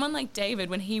 Someone like David,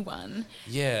 when he won,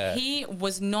 he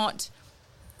was not...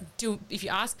 if you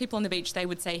ask people on the beach, they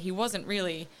would say he wasn't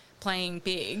really playing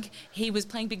big. He was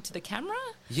playing big to the camera,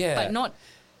 but not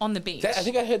on the beach. I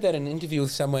think I heard that in an interview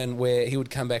with someone where he would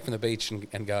come back from the beach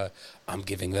and go, I'm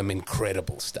giving them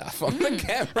incredible stuff on the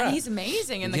camera. And he's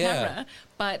amazing in the camera.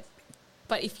 But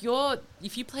if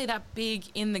you play that big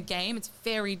in the game, it's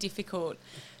very difficult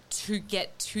to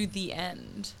get to the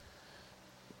end.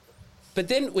 But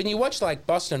then when you watch like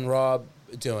Boston Rob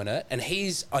doing it, and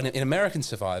he's in American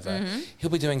Survivor, he'll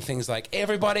be doing things like,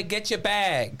 everybody get your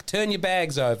bag, turn your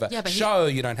bags over, show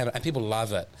you don't have it, and people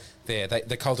love it.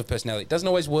 The cult of personality. It doesn't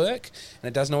always work, and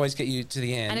it doesn't always get you to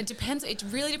the end. And it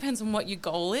really depends on what your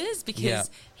goal is, because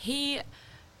it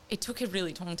took a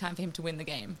really long time for him to win the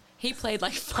game. He played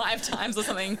like 5 times or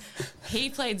something. He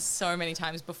played so many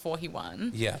times before he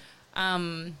won.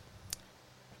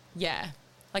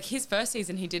 Like his first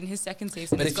season, he did in his second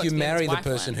season. But if you marry the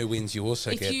person who wins, you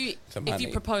also get the money. If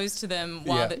you propose to them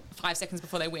 5 seconds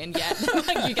before they win,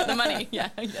 like you get the money. Yeah,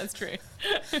 that's true.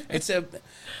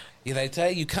 They tell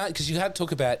you can't, because you had to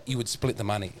talk about you would split the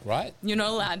money, right? You're not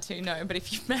allowed to, no. But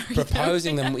if you marry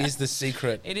proposing them is the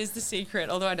secret. It is the secret.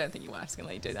 Although I don't think your wife's going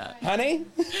to let you do that, honey.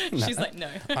 She's like, no.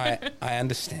 I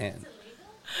understand.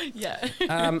 Yeah.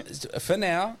 For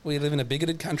now, we live in a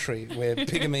bigoted country where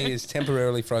bigamy is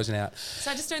temporarily frozen out. So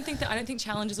I just don't think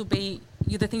challenges will be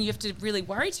the thing you have to really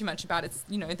worry too much about. It's,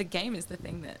 the game is the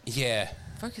thing that... Yeah.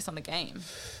 Focus on the game.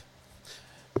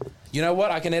 You know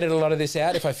what? I can edit a lot of this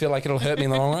out if I feel like it'll hurt me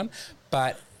in the long run.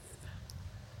 But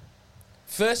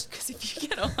first... Because if you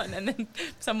get on and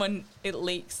then it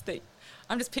leaks that...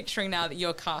 I'm just picturing now that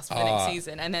you're cast for the next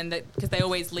season, and then because they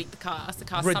always leak the cast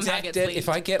somehow gets leaked. If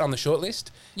I get on the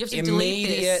shortlist, you have to delete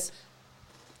this.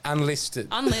 Unlisted.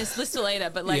 List it later,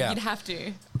 but you'd have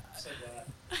to.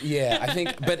 Yeah, I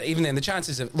think, but even then, the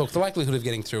chances of the likelihood of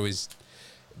getting through is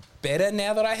better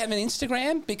now that I have an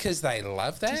Instagram, because they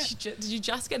love that. Did you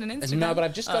just get an Instagram? No, but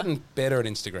I've just gotten better at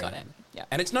Instagram. Got it. Yeah,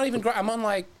 and it's not even great. I'm on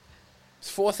like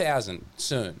 4,000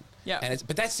 soon. Yeah,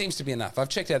 but that seems to be enough. I've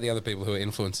checked out the other people who are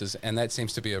influencers, and that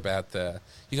seems to be about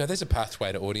there's a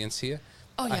pathway to audience here.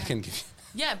 Oh yeah, I can give you.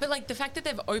 Yeah, but like the fact that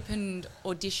they've opened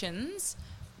auditions,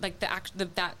 like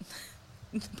that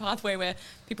pathway where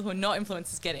people who are not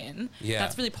influencers get in. Yeah,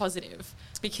 that's really positive,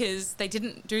 because they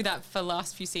didn't do that for the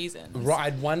last few seasons.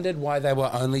 Right, I'd wondered why they were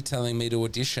only telling me to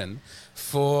audition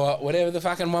for whatever the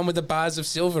fucking one with the bars of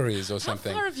silver is or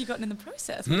something. How far have you gotten in the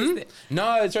process? What is it?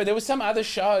 No, sorry, there was some other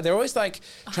show. They're always like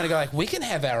trying to go like, we can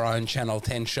have our own Channel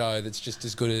 10 show that's just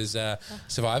as good as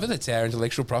Survivor, that's our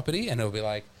intellectual property, and it'll be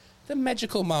like, The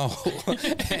Magical Mole,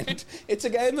 and it's a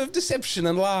game of deception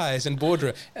and lies and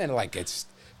boardroom, and it gets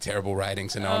terrible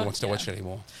ratings and no one wants to watch it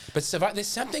anymore. But there's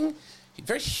something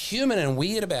very human and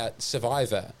weird about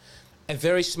Survivor. A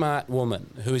very smart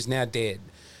woman who is now dead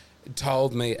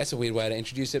told me, that's a weird way to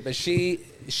introduce it, but she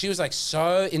was like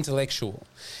so intellectual,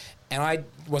 and I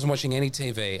wasn't watching any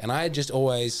TV, and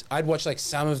I'd watch like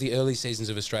some of the early seasons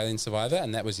of Australian Survivor,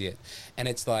 and that was it. And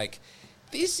it's like,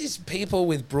 this is people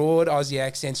with broad Aussie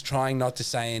accents trying not to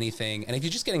say anything. And if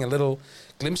you're just getting a little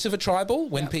glimpse of a tribal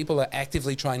when people are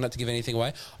actively trying not to give anything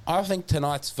away, I think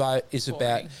tonight's vote is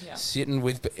about sitting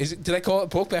with... do they call it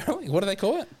pork barreling? What do they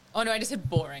call it? Oh, no, I just said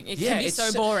boring. It can be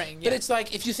so boring. But it's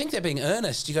like, if you think they're being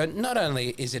earnest, you go, not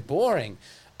only is it boring,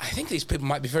 I think these people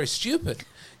might be very stupid.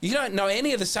 You don't know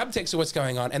any of the subtext of what's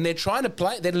going on, and they're trying to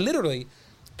play... They're literally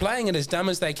playing it as dumb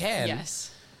as they can. Yes.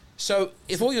 So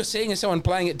if all you're seeing is someone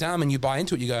playing it dumb and you buy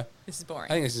into it, you go, this is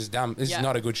boring. I think this is dumb. This is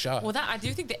not a good show. Well, I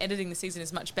do think the editing the season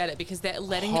is much better, because they're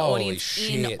letting the audience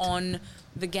in on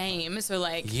the game. So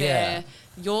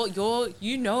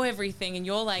you know everything, and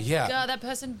you're like, God, that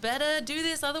person better do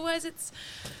this, otherwise it's...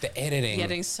 The editing.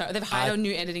 They've hired a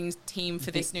new editing team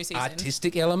for this new season.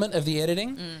 Artistic element of the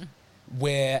editing,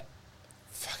 where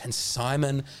fucking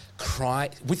Simon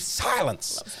with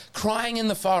silence, crying in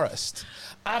the forest.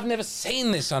 I've never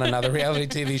seen this on another reality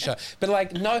TV show. But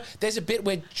like, no, there's a bit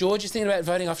where George is thinking about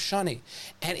voting off Shani,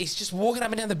 and he's just walking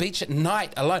up and down the beach at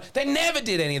night alone. They never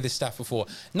did any of this stuff before.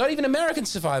 Not even American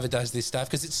Survivor does this stuff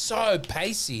because it's so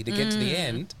pacey to get to the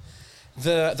end.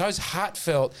 Those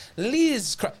heartfelt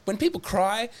Liz when people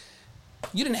cry.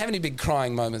 You didn't have any big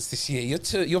crying moments this year.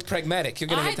 You're pragmatic. You're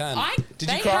going to get done.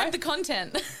 Did you cry? They had the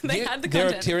content. They had the content.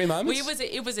 There are teary moments?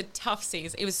 It was a tough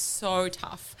season. It was so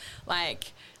tough.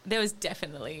 Like, there was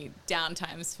definitely down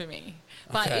times for me.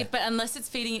 But Okay. but unless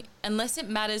it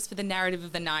matters for the narrative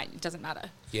of the night, it doesn't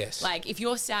matter. Yes. Like, if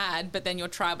you're sad, but then your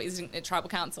tribe isn't a tribal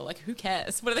council, like, who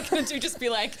cares? What are they going to do? Just be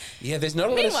like... Yeah, there's not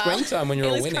a lot of screen time when you're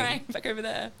all Hayley's winning. crying back over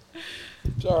there.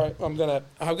 Sorry,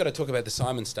 I've got to talk about the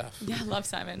Simon stuff. Yeah, I love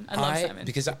Simon. I love Simon.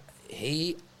 Because I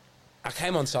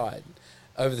came on side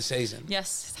over the season.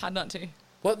 Yes, it's hard not to.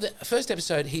 Well, the first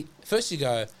episode, he burns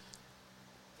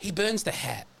the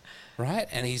hat, right?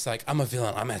 And he's like, I'm a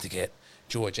villain. I'm out to get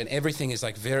George. And everything is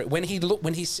like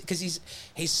because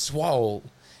he's swole.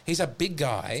 He's a big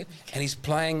guy and he's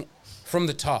playing from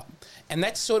the top. And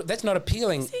that's not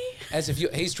appealing as if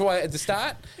he's trying at the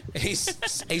start. He's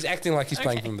acting like he's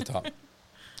playing from the top.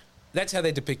 That's how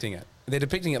they're depicting it. They're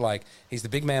depicting it like he's the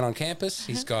big man on campus.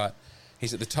 He's at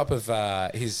the top of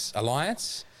his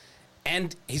alliance,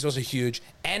 and he's also huge,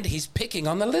 and he's picking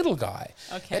on the little guy.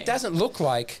 Okay. It doesn't look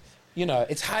like,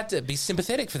 it's hard to be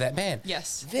sympathetic for that man.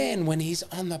 Yes. Then when he's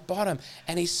on the bottom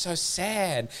and he's so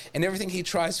sad and everything he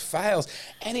tries fails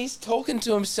and he's talking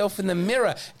to himself in the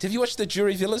mirror. Have you watched the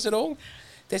Jury Villas at all?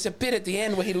 There's a bit at the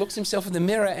end where he looks himself in the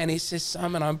mirror and he says,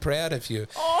 Simon, I'm proud of you.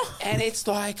 Oh. And it's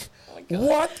like,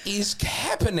 what is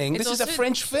happening? This is a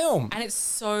French film. And it's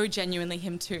so genuinely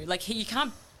him too. Like, you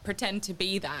can't pretend to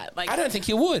be that. Like, I don't think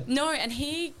you would. No, and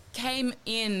he came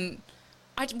in...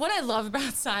 what I love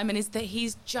about Simon is that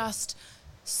he's just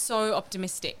so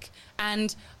optimistic.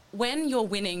 And when you're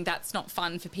winning, that's not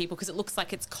fun for people because it looks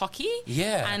like it's cocky.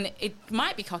 Yeah. And it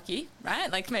might be cocky,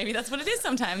 right? Like, maybe that's what it is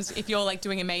sometimes. If you're, like,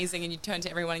 doing amazing and you turn to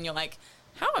everyone and you're like,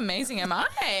 how amazing am I?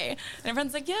 And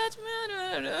everyone's like, yeah.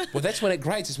 Well, that's when it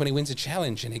grates, is when he wins a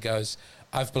challenge and he goes,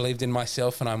 I've believed in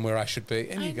myself and I'm where I should be.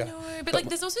 And you go, know, but like,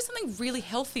 there's also something really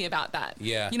healthy about that.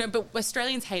 Yeah. But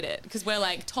Australians hate it because we're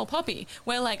like, tall poppy.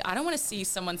 We're like, I don't want to see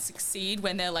someone succeed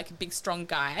when they're like a big, strong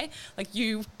guy. Like,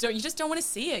 you just don't want to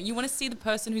see it. You want to see the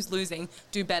person who's losing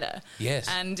do better. Yes.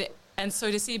 And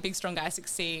so to see a big, strong guy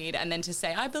succeed and then to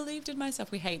say, I believed in myself,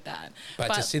 we hate that.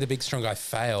 But to see the big, strong guy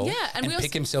fail and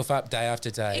pick himself up day after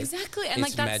day. Exactly. And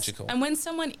it's magical. And when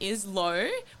someone is low,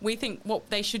 we think what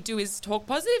they should do is talk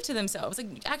positive to themselves.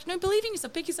 Like, believe in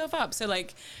yourself, pick yourself up. So,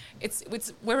 like,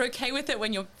 we're okay with it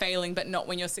when you're failing, but not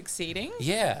when you're succeeding.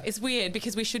 Yeah. It's weird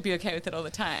because we should be okay with it all the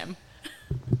time.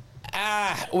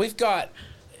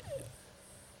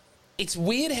 It's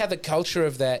weird how the culture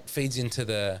of that feeds into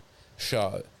the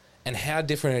show and how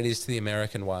different it is to the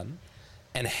American one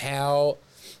and how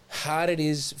hard it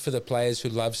is for the players who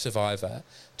love Survivor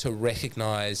to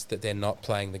recognise that they're not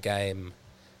playing the game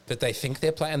that they think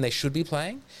they're playing and they should be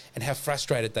playing, and how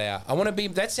frustrated they are.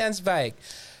 That sounds vague.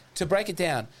 To break it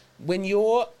down,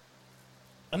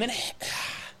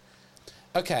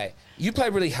 okay, you play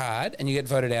really hard and you get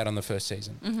voted out on the first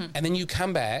season. Mm-hmm. And then you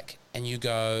come back and you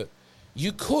go,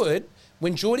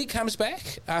 when Geordie comes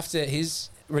back after his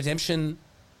redemption...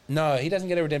 No, he doesn't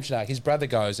get a redemption arc. His brother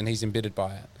goes and he's embittered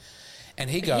by it. And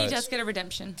he goes... He does get a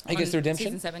redemption. He gets the redemption?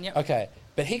 Season 7, yep. Okay.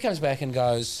 But he comes back and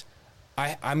goes,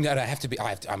 I'm going to have to be...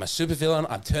 I'm a supervillain.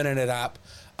 I'm turning it up.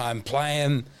 I'm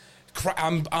playing...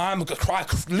 I'm a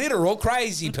literal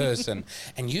crazy person.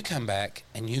 And you come back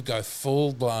and you go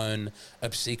full-blown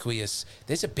obsequious.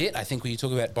 There's a bit, I think, where you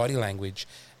talk about body language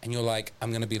and you're like,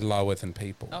 I'm going to be lower than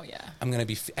people. Oh, yeah. I'm going to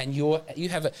be... And you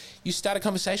start a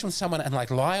conversation with someone and, like,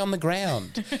 lie on the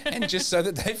ground and just so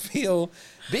that they feel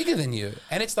bigger than you.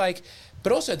 And it's like...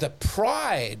 But also the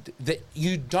pride that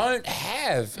you don't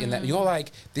have in that. You're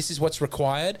like, this is what's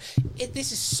required.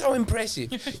 This is so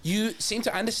impressive. You seem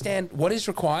to understand what is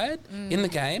required in the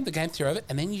game theory of it,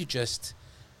 and then you just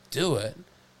do it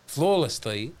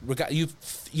flawlessly.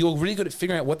 You're really good at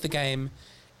figuring out what the game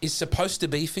is supposed to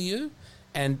be for you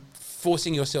and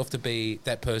forcing yourself to be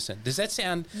that person. Does that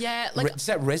sound... Yeah. Does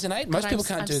that resonate? Most people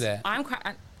can't do that.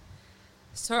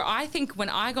 So I think when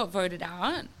I got voted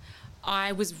out...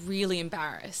 I was really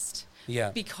embarrassed.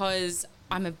 Yeah. Because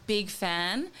I'm a big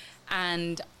fan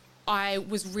and I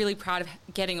was really proud of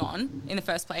getting on in the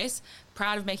first place,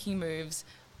 proud of making moves,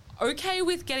 okay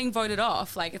with getting voted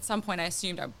off. Like at some point I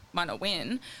assumed I might not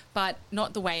win, but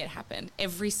not the way it happened.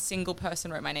 Every single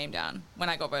person wrote my name down when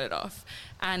I got voted off.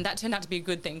 And that turned out to be a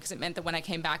good thing because it meant that when I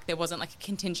came back, there wasn't like a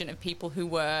contingent of people who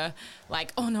were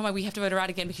like, oh no, we have to vote her out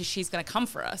again because she's going to come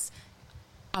for us.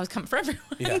 I was coming for everyone.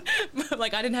 Yeah. But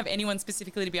like I didn't have anyone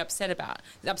specifically to be upset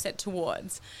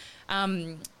towards.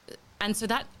 And so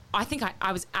that, I think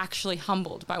I was actually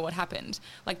humbled by what happened.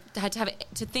 Like I had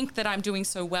to think that I'm doing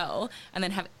so well and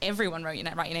then have everyone write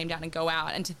your name down and go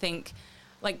out, and to think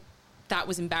like that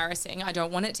was embarrassing. I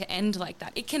don't want it to end like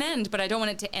that. It can end, but I don't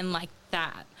want it to end like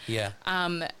that. Yeah.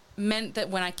 Meant that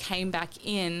when I came back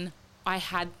in,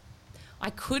 I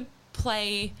could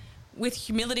play with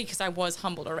humility because I was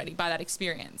humbled already by that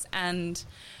experience. And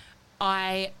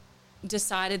I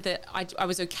decided that I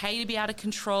was okay to be out of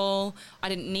control. I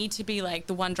didn't need to be like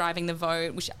the one driving the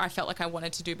vote, which I felt like I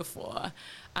wanted to do before.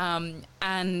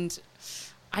 And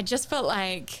I just felt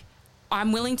like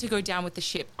I'm willing to go down with the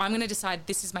ship. I'm going to decide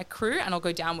this is my crew and I'll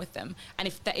go down with them.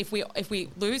 And if we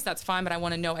lose, that's fine, but I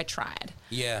want to know I tried.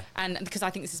 Yeah. And because I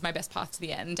think this is my best path to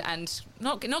the end. And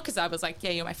not because I was like,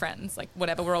 yeah, you're my friends, like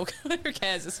whatever, we're all, who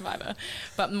cares, a survivor.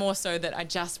 But more so that I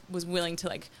just was willing to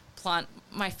like plant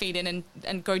my feet in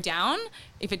and go down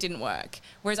if it didn't work.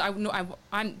 Whereas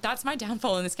I'm that's my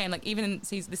downfall in this game. Like even in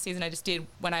this season I just did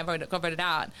when I got voted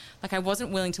out, like I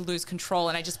wasn't willing to lose control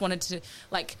and I just wanted to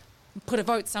like put a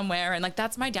vote somewhere, and like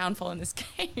that's my downfall in this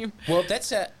game. Well, you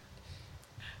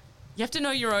have to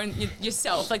know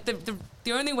yourself. Like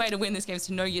the only way to win this game is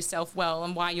to know yourself well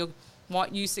and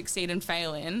what you succeed and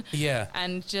fail in. Yeah.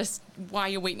 And just why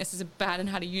your weaknesses are bad and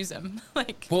how to use them.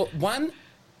 Like, well,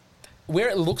 where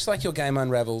it looks like your game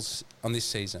unravels on this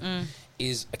season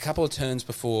is a couple of turns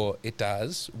before it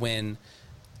does, when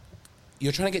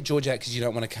you're trying to get George out because you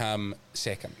don't want to come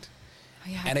second. Oh,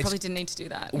 yeah, I probably didn't need to do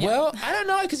that. Well, I don't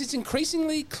know, because it's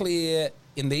increasingly clear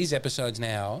in these episodes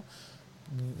now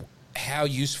how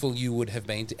useful you would have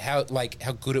been, how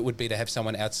good it would be to have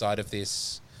someone outside of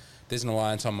this. There's an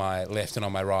alliance on my left and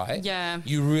on my right. Yeah.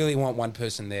 You really want one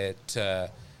person there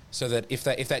so that if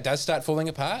that does start falling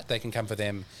apart, they can come for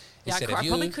them. Yeah, I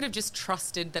probably could have just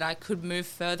trusted that I could move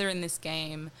further in this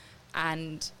game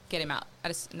and get him out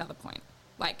at another point.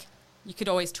 Like, you could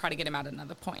always try to get him out at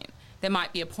another point. There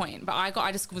might be a point, but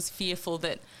I just was fearful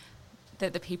that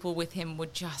the people with him were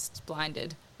just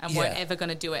blinded and weren't ever going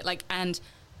to do it. Like, and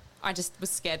I just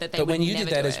was scared that they would never do it. But when you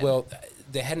did that as well,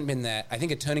 there hadn't been that. I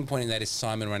think a turning point in that is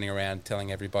Simon running around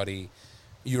telling everybody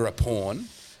you're a pawn,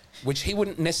 which he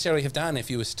wouldn't necessarily have done if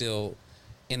you were still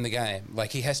in the game.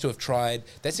 Like, he has to have tried.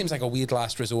 That seems like a weird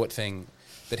last resort thing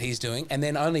that he's doing. And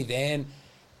then only then,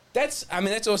 that's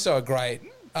also a great,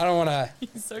 I don't want to.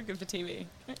 He's so good for TV.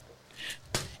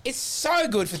 It's so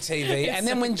good for TV. And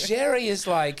then when Jerry is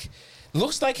like,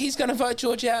 looks like he's going to vote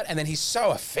George out, and then he's so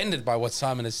offended by what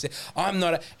Simon has said. And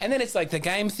then it's like the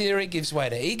game theory gives way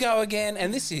to ego again,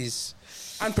 and this is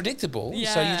unpredictable.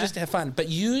 Yeah. So you just have fun. But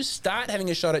you start having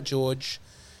a shot at George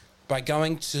by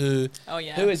going to,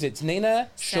 who is it? It's Nina,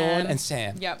 Sean, and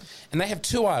Sam. Yep. And they have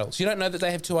two idols. You don't know that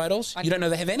they have two idols? You don't know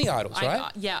they have any idols, right?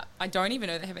 Yeah, I don't even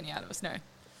know they have any idols, no.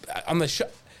 On the show,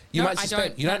 you might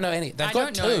suspect. You don't know any. They've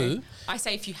got two. I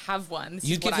say if you have one,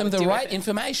 you give them the right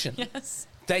information. Yes.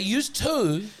 They use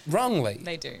two wrongly.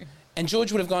 They do. And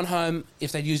George would have gone home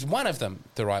if they'd used one of them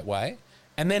the right way,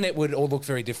 and then it would all look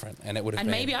very different, and it would have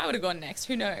been... maybe I would have gone next.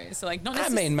 Who knows? So, like, not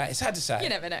necessarily... I mean, mate, it's hard to say. You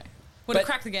never know. Would have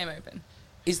cracked the game open.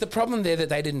 Is the problem there that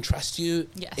they didn't trust you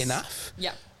enough?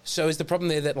 Yeah. So is the problem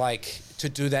there that, like, to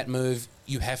do that move,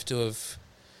 you have to have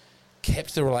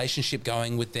kept the relationship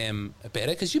going with them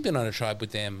better? Because you've been on a tribe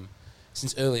with them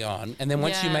since early on. And then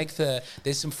once you make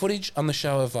there's some footage on the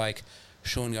show of, like,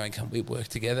 Sean going, can we work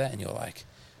together? And you're like,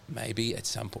 maybe at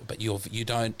some point. But you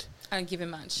don't... I don't give him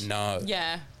much. No.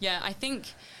 Yeah. I think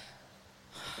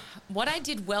what I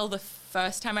did well the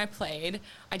first time I played,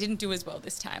 I didn't do as well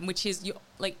this time, which is you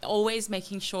like always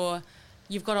making sure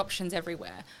you've got options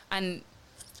everywhere. And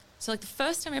so like the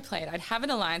first time I played, I'd have an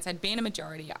alliance, I'd be in a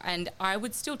majority, and I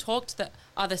would still talk to the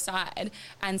other side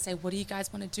and say, what do you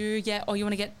guys want to do? Yeah, or you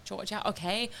want to get George out?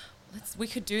 Okay, we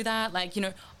could do that. Like, you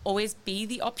know, always be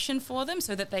the option for them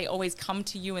so that they always come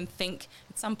to you and think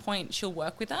at some point she'll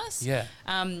work with us. Yeah.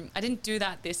 I didn't do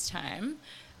that this time.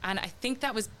 And I think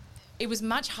it was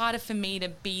much harder for me to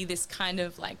be this kind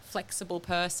of like flexible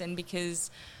person because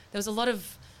there was a lot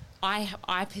of,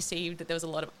 I perceived that there was a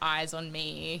lot of eyes on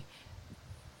me,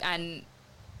 and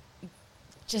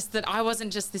just that I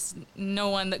wasn't just this no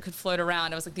one that could float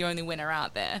around. I was like the only winner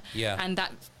out there. Yeah. And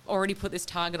that already put this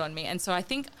target on me. And so I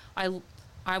think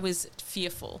I was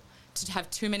fearful to have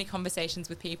too many conversations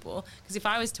with people. Because if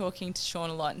I was talking to Sean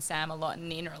a lot and Sam a lot and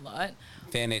Nina a lot,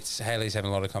 then it's Hayley's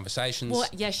having a lot of conversations. Well,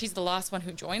 yeah, she's the last one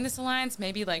who joined this alliance.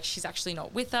 Maybe like she's actually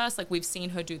not with us. Like we've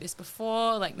seen her do this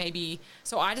before. Like maybe,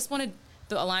 so I just wanted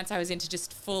the alliance I was in to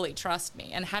just fully trust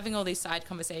me. And having all these side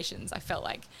conversations, I felt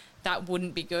like that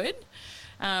wouldn't be good.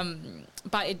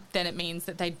 But then it means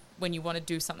that when you want to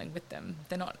do something with them,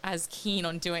 they're not as keen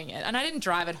on doing it. And I didn't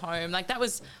drive it home. Like that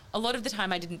was a lot of the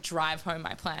time I didn't drive home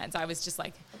my plans. I was just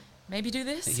like, maybe do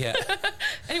this. Yeah.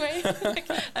 Anyway,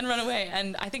 and run away.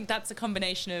 And I think that's a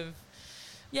combination of,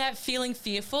 feeling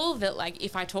fearful that like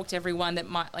if I talk to everyone that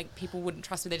might like people wouldn't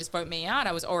trust me, they just vote me out.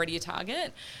 I was already a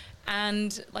target.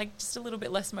 And like just a little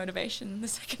bit less motivation the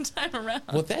second time around.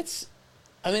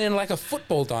 Well, in like a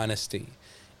football dynasty,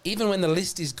 even when the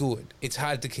list is good, it's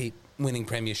hard to keep winning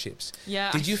premierships.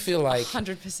 Yeah. Did you feel like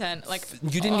 100%? Like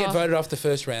you didn't get voted off the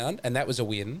first round, and that was a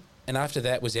win. And after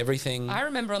that was everything. I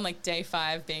remember on like day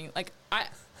 5 being like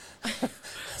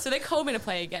so they called me to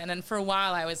play again, and for a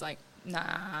while I was like,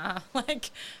 nah,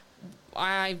 like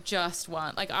I just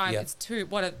want like it's too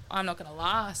I'm not gonna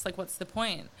last. Like what's the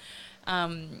point?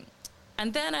 And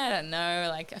then I don't know,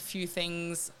 like a few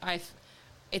things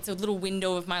it's a little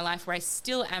window of my life where I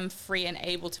still am free and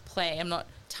able to play. I'm not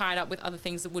tied up with other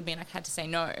things that would mean I had to say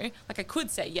no. Like I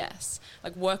could say yes.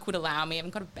 Like work would allow me. I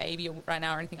haven't got a baby right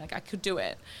now or anything. Like I could do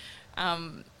it.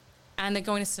 And they're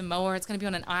going to Samoa. It's going to be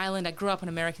on an island. I grew up on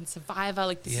American Survivor.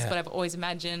 Like this is what I've always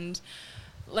imagined.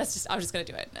 I was just going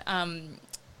to do it.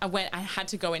 I had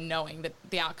to go in knowing that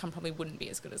the outcome probably wouldn't be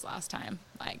as good as last time.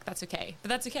 Like that's okay. But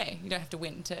that's okay. You don't have to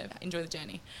win to enjoy the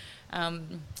journey.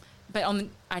 But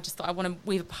I just thought I want to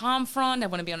weave a palm frond. I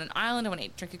want to be on an island. I want to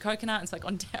drink a coconut. And it's like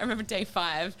I remember day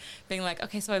 5 being like,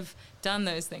 okay, so I've done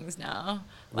those things now.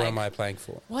 What am I playing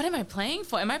for? What am I playing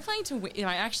for? Am I playing to win? Am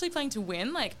I actually playing to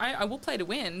win? Like I will play to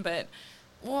win, but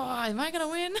am I going to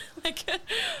win? Like,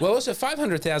 well, also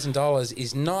 $500,000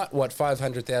 is not what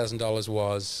 $500,000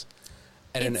 was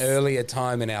at an earlier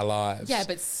time in our lives. Yeah,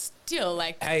 but still,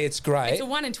 like... Hey, it's great. It's a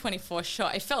 1 in 24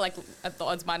 shot. It felt like the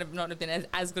odds might have not have been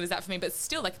as good as that for me, but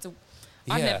still, like,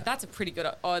 that's a pretty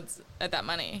good odds at that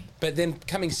money. But then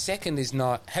coming second is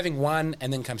not... Having won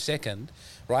and then come second,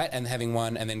 right? And having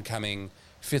won and then coming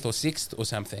 5th or 6th or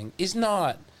something is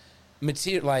not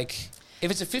material... Like, if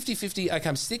it's a 50-50, I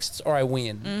come 6th or I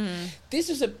win. Mm-hmm. This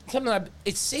is something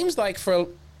it seems like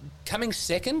coming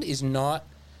second is not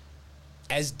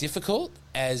as difficult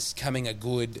as coming a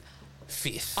good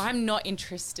 5th. I'm not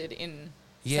interested in...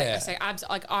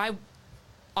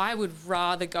 I would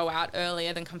rather go out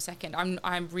earlier than come second.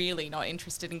 I'm really not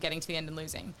interested in getting to the end and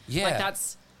losing. Yeah. Like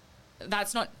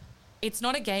that's not... It's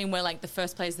not a game where like the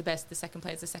first player is the best, the second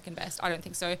player is the second best. I don't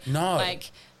think so. No.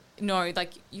 Like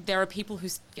there are people who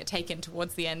get taken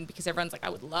towards the end because everyone's like, I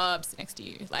would love to sit next to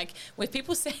you. Like when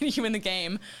people say to you in the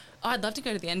game, oh, I'd love to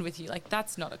go to the end with you. Like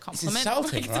that's not a compliment. It's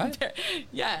insulting, right?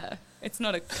 It's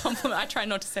not a compliment. I try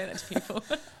not to say that to people.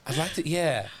 I'd like to,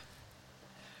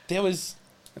 There was,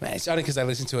 it's only because I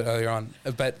listened to it earlier on,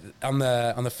 but on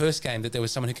the first game that there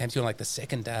was someone who came to you on like the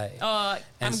second day. Oh,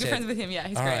 I'm good friends with him. Yeah,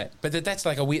 he's great. Right. But that's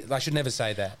like a weird, I should never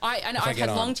say that. I know I've had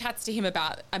long chats to him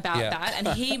about that, and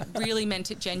he really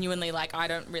meant it genuinely. Like I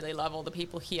don't really love all the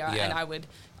people here, and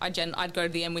I'd go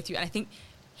to the end with you. And I think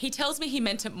he tells me he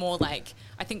meant it more like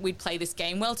I think we'd play this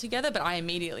game well together, but I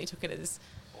immediately took it as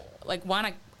like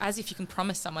as if you can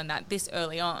promise someone that this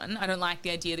early on. I don't like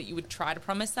the idea that you would try to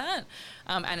promise that,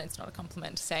 and it's not a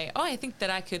compliment to say, oh, I think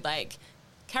that I could like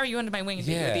carry you under my wing and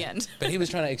beat you at the end. But he was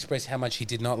trying to express how much he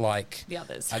did not like the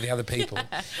others, the other people.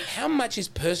 Yeah. How much is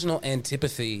personal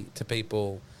antipathy to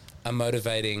people are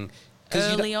motivating?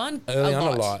 Early on a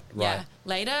lot, right? Yeah.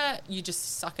 Later, you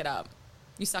just suck it up.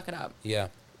 You suck it up. Yeah.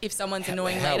 If someone's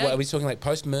annoying later, are we talking like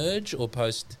post merge or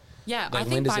post? Yeah, like I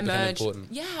think by merge. Important?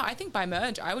 Yeah, I think by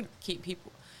merge, I would keep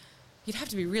people. You'd have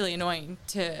to be really annoying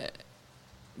to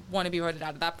want to be voted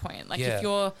out at that point. Like if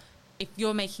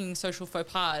you're making social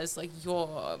faux pas, like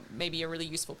you're maybe a really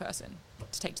useful person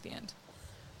to take to the end.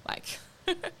 Like.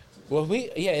 Well,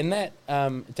 in that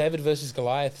David versus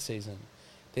Goliath season,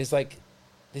 there's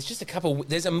just a couple.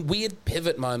 There's a weird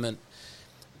pivot moment.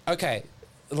 Okay,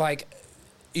 like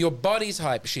your body's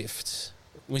hype shifts.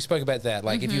 We spoke about that.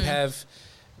 Like if you have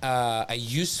a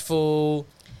useful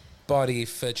body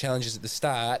for challenges at the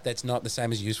start, that's not the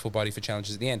same as a useful body for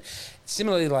challenges at the end.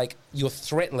 Similarly, like your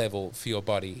threat level for your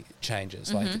body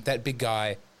changes. Like that big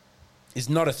guy is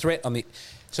not a threat on the...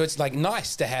 So it's like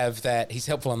nice to have that he's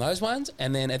helpful on those ones,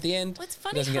 and then at the end, it's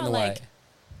funny he doesn't get in the way.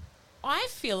 I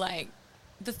feel like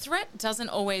the threat doesn't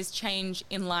always change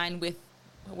in line with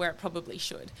where it probably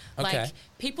should. Okay. Like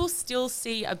people still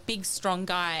see a big, strong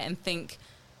guy and think,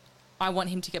 I want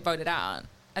him to get voted out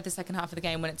at the second half of the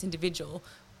game when it's individual,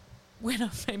 when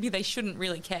maybe they shouldn't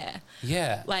really care.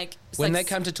 Yeah. Like when they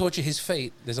come to torture his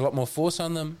feet, there's a lot more force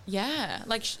on them. Yeah.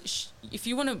 Like if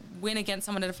you want to win against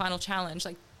someone at a final challenge,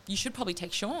 like you should probably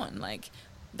take Sean. Like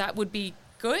that would be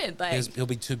good. Like He'll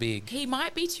be too big. He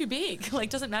might be too big. Like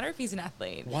doesn't matter if he's an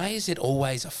athlete. Why is it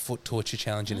always a foot torture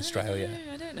challenge in Australia?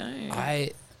 I don't know.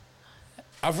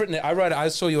 I've written it. I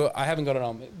saw your. I haven't got it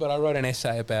on me, but I wrote an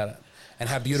essay about it and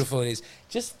how beautiful it is.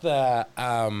 Just the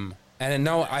and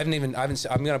no, I haven't.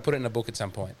 I'm going to put it in a book at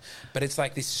some point. But it's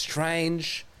like this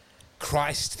strange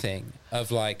Christ thing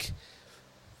of like,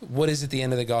 what is at the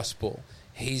end of the gospel?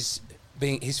 His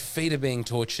feet are being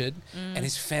tortured, and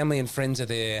his family and friends are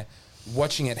there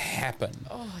watching it happen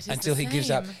until he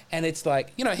gives up. And it's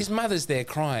like, you know, his mother's there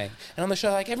crying. And on the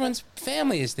show, like, everyone's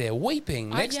family is there weeping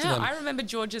next to them. I remember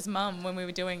George's mum when we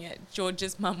were doing it.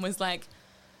 George's mum was like,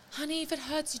 honey, if it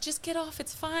hurts, you just get off.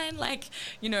 It's fine. Like,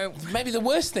 you know. Maybe the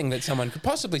worst thing that someone could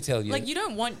possibly tell you. Like, you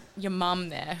don't want your mum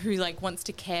there who, like, wants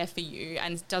to care for you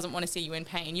and doesn't want to see you in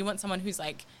pain. You want someone who's,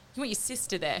 like, you want your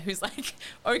sister there who's, like,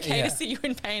 okay to see you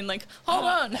in pain. Like, hold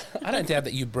on. I don't doubt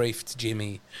that you briefed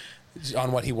Jimmy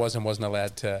on what he was and wasn't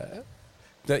allowed to,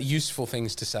 the useful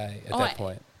things to say at that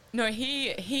point. No,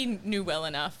 he knew well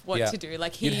enough what to do.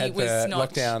 Like he you'd had was the not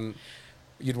lockdown.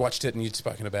 You'd watched it and you'd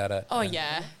spoken about it. Oh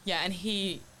yeah, and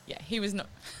he was not.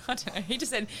 I don't know. He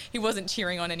just said he wasn't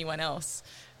cheering on anyone else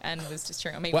and was just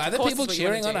cheering on me. Were other people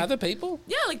cheering on other people?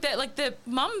 Yeah, like that. Like the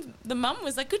mum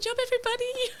was like, "Good job,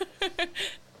 everybody."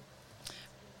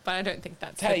 But I don't think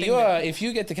that's. Hey, if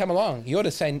you get to come along, you ought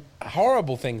to say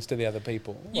horrible things to the other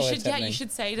people. You should, you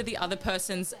should say to the other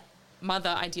person's mother,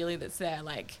 ideally, that's there,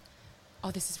 like, "Oh,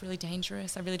 this is really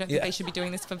dangerous. I really don't think they should be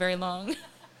doing this for very long."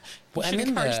 You should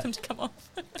encourage them to come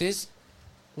off. There's,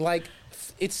 like,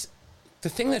 it's the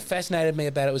thing that fascinated me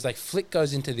about it was like Flick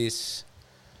goes into this.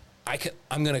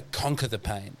 I'm going to conquer the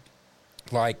pain.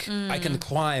 Like I can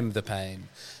climb the pain.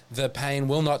 The pain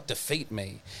will not defeat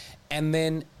me, and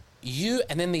then.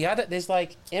 There's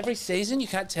like every season, you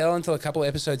can't tell until a couple of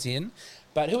episodes in,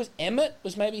 but who was Emmett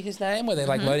was maybe his name, where they're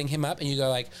like loading him up and you go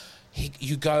like, I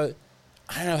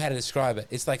don't know how to describe it.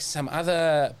 It's like some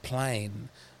other plane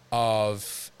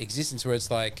of existence where it's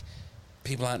like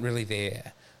people aren't really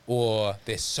there or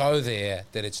they're so there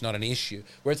that it's not an issue.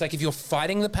 Where it's like if you're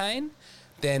fighting the pain,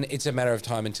 then it's a matter of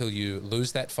time until you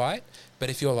lose that fight. But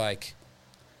if you're like,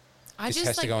 this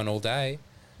has to go on all day.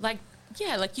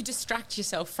 Yeah, like you distract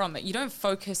yourself from it. You don't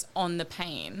focus on the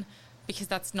pain because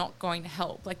that's not going to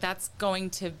help. Like that's going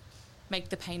to make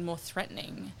the pain more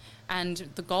threatening. And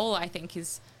the goal, I think,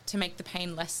 is to make the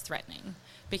pain less threatening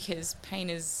because pain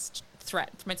is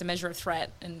threat. It's a measure of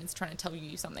threat and it's trying to tell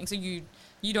you something. So you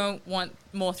don't want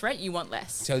more threat, you want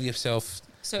less. Tell yourself.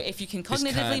 So if you can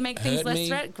cognitively make things less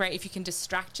threat, great. If you can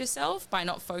distract yourself by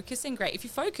not focusing, great. If you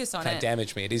focus on it. Can't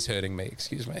damage me. It is hurting me.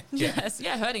 Excuse me. Yes.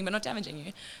 Yeah, hurting but not damaging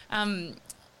you.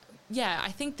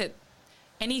 I think that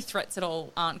any threats at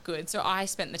all aren't good. So I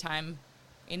spent the time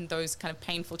in those kind of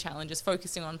painful challenges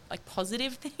focusing on like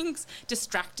positive things,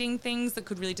 distracting things that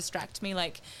could really distract me.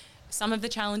 Like some of the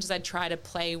challenges I'd try to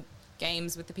play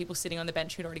games with the people sitting on the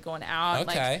bench who'd already gone out.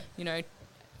 Okay. Like, you know,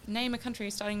 name a country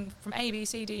starting from A, B,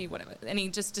 C, D, whatever. Any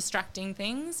just distracting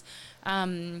things.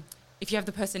 If you have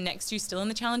the person next to you still in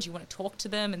the challenge, you want to talk to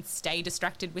them and stay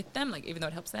distracted with them, like even though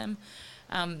it helps them.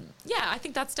 I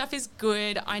think that stuff is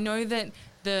good. I know that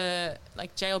the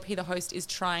JLP, the host, is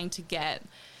trying to get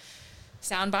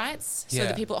sound bites so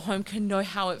that people at home can know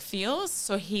how it feels.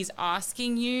 So he's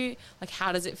asking you, like,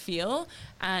 how does it feel?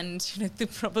 And you know,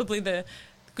 probably the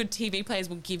good TV players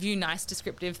will give you nice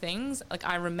descriptive things. Like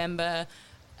I remember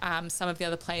some of the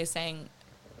other players saying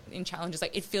in challenges,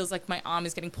 like, it feels like my arm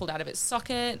is getting pulled out of its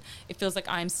socket. It feels like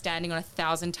I'm standing on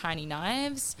 1,000 tiny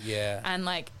knives. Yeah. And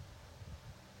like,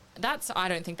 I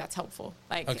don't think that's helpful.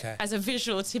 Like as a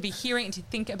visual, to be hearing and to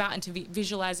think about and to be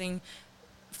visualizing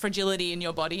fragility in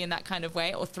your body in that kind of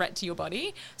way or threat to your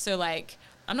body. So like,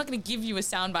 I'm not going to give you a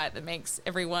soundbite that makes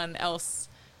everyone else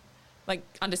like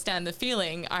understand the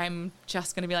feeling. I'm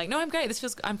just going to be like, no, I'm great.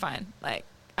 I'm fine. Like,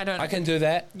 I can do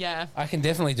that. Yeah. I can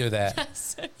definitely do that.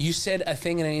 Yes. You said a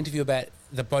thing in an interview about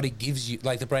the body gives you,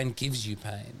 like the brain gives you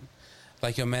pain.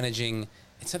 Like you're managing,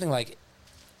 it's something like,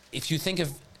 if you think of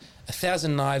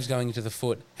 1,000 knives going into the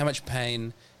foot, how much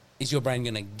pain is your brain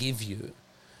going to give you?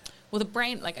 Well, the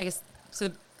brain, like, I guess, so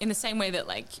in the same way that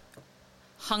like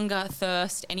hunger,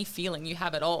 thirst, any feeling you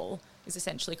have at all is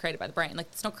essentially created by the brain. Like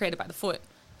it's not created by the foot.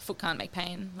 The foot can't make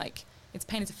pain. Like it's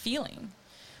pain is a feeling.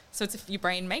 So it's if your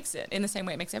brain makes it in the same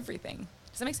way it makes everything.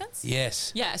 Does that make sense?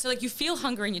 Yes. Yeah. So like you feel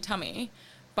hunger in your tummy,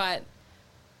 but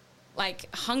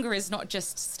like hunger is not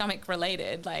just stomach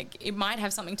related. Like it might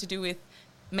have something to do with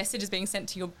messages being sent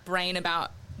to your brain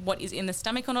about what is in the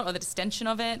stomach or not, or the distension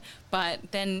of it.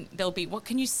 But then there'll be, what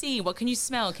can you see? What can you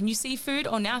smell? Can you see food?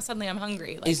 Or now suddenly I'm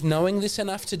hungry. Like, is knowing this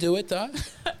enough to do it though?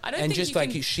 I don't and think just you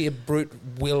like can... sheer brute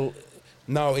will,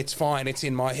 no, it's fine. It's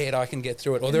in my head. I can get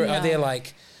through it. Or are there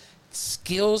like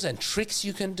skills and tricks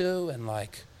you can do? And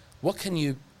like, what can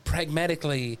you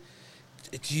pragmatically,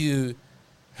 do you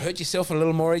hurt yourself a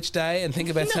little more each day and think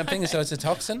about something so it's a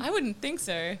toxin? I wouldn't think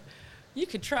so. You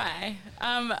could try.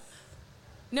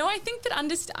 No, I think that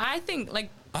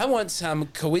I want some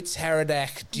Kowitz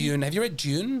Haradak Dune. Have you read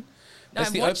Dune? No,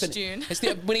 I've watched Dune. It's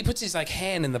when he puts his like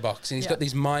hand in the box and he's got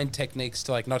these mind techniques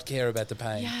to like not care about the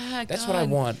pain. Yeah, that's what I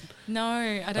want. No,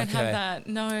 I don't have that.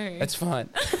 No, that's fine.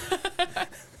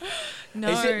 No.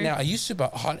 Is it now? Are you super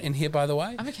hot in here, by the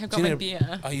way? I'm okay. I've got my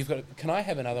beer. Oh, you've got. Can I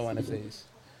have another one of these,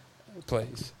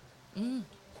 please?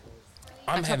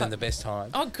 I'm having the best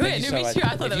time. Oh, good. Me too. I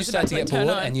thought that was about to get bored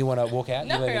and you want to walk out,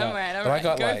 no, you let me know. I'm right. But I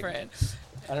got go like, for it.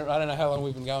 I don't know how long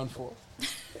we've been going for.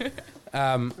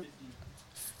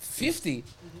 50.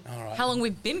 All right. How long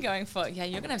we've been going for? Yeah,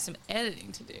 you're gonna have some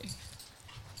editing to do.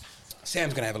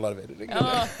 Sam's gonna have a lot of editing.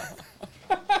 Oh.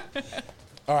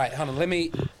 All right, hold on. Let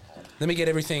me get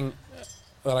everything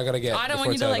that I got to get. I don't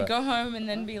want you to like go home and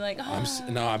then be like, oh.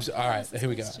 All right, here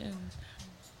we go.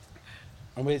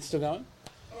 Are we still going?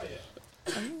 Oh, yeah.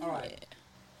 All right.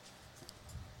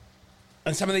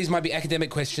 And some of these might be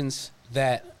academic questions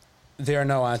that there are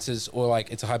no answers, or like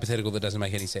it's a hypothetical that doesn't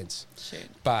make any sense. Shoot.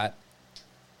 But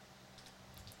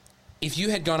if you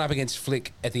had gone up against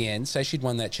Flick at the end, say she'd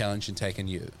won that challenge and taken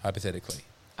you, hypothetically.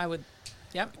 I would,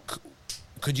 yep.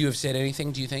 Could you have said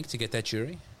anything, do you think, to get that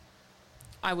jury?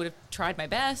 I would have tried my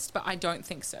best, but I don't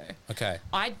think so. Okay.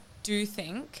 I do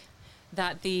think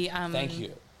that the... Thank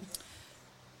you.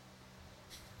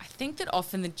 I think that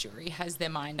often the jury has their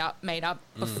mind made up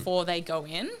before they go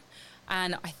in.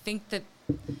 And I think that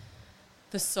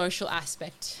the social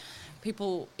aspect,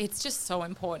 it's just so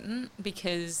important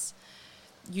because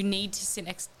you need to sit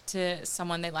next to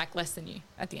someone they like less than you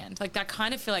at the end. Like, that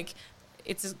kind of feel like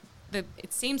it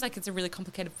seems like it's a really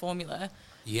complicated formula.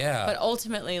 Yeah. But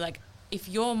ultimately, like, if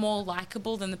you're more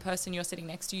likable than the person you're sitting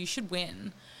next to, you should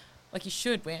win. Like, you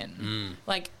should win.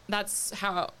 Like, that's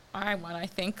how I won, I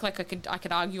think. Like, I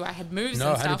could argue I had moves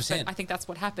and stuff, 100%. but I think that's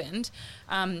what happened.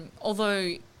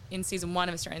 Although in season 1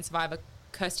 of Australian Survivor,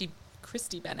 Christy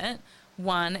Bennett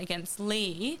won against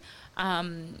Lee.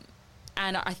 And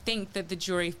I think that the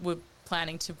jury were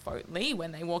planning to vote Lee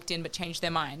when they walked in but changed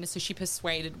their mind. So she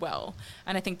persuaded well.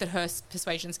 And I think that her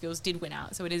persuasion skills did win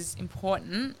out. So it is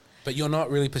important. But you're not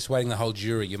really persuading the whole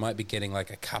jury. You might be getting like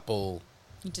a couple,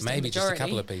 maybe just a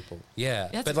couple of people.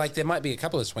 Yeah. But like there might be a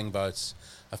couple of swing votes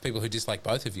of people who dislike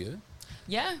both of you.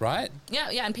 Yeah. Right? Yeah,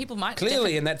 and people might...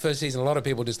 Clearly in that first season, a lot of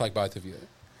people dislike both of you.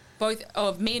 Both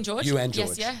of me and George? You and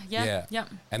George. Yes, yeah.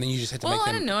 And then you just had to make them...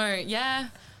 I don't know, yeah.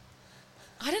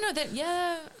 I don't know that,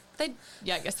 yeah... I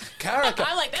guess. Cara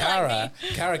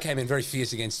like came in very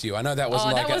fierce against you. I know that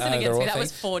wasn't that wasn't against me. That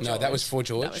was for George. No, that was for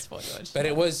George. That was for George. But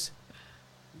it was...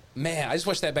 Man, I just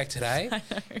watched that back today. I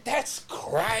know. That's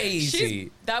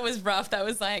crazy. That was rough. That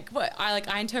was like what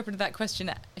I interpreted that question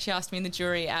she asked me in the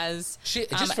jury as she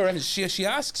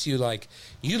asks you like,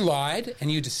 you lied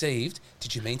and you deceived.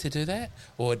 Did you mean to do that,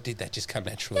 or did that just come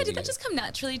naturally? Yeah, did that just come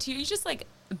naturally to you? You're just like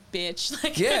a bitch.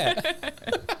 Like yeah.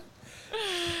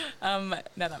 No,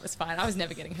 that was fine. I was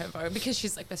never getting her vote because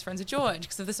she's like best friends with George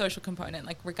because of the social component.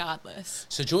 Like regardless.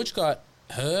 So George got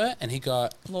her, and he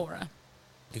got Laura.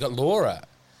 He got Laura.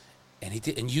 And he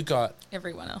did, and you got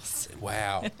everyone else.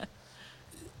 Wow.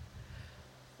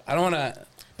 I don't want to.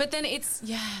 But then it's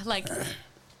like.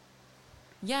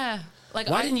 Why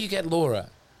didn't you get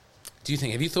Laura? Do you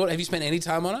think? Have you spent any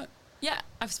time on it? Yeah,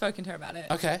 I've spoken to her about it.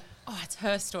 Okay. Oh, it's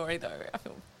her story though. I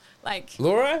feel like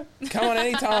Laura, come on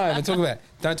any time and talk about it.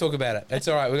 Don't talk about it. It's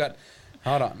all right.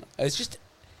 Hold on. It's just.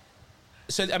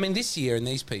 So I mean, this year and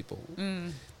these people.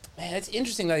 Man, it's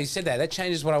interesting that you said that. That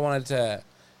changes what I wanted to.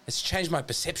 It's changed my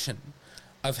perception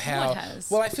of how... it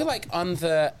has. Well, I feel like on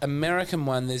the American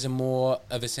one, there's a more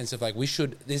of a sense of like we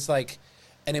should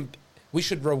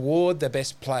reward the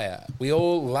best player. We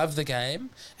all love the game,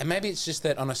 and maybe it's just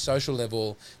that on a social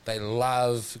level, they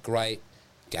love great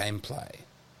gameplay.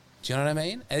 Do you know what I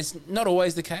mean? And it's not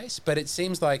always the case, but it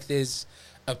seems like there's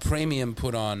a premium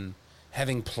put on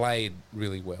having played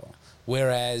really well.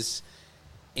 Whereas...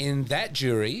 in that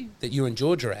jury that you and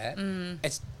George are at,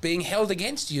 it's being held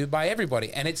against you by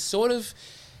everybody. And it's sort of,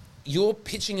 you're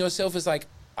pitching yourself as like,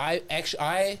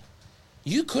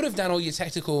 you could have done all your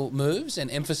tactical moves and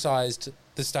emphasised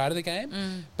the start of the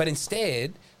game, but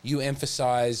instead you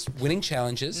emphasize winning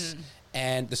challenges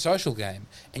and the social game,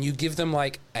 and you give them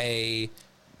like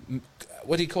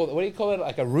what do you call it?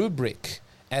 Like a rubric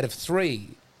out of 3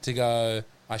 to go,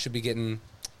 I should be getting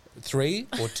 3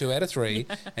 or 2 out of 3,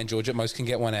 and George at most can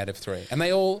get 1 out of 3. And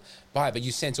they all buy it, but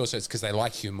you sense also it's because they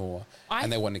like you more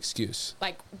and they want an excuse.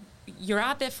 Like, you're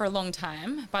out there for a long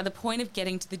time. By the point of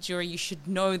getting to the jury, you should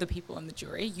know the people on the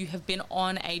jury. You have been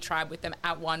on a tribe with them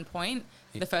at one point.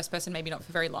 The first person, maybe not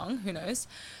for very long, who knows.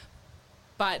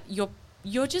 But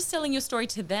you're just selling your story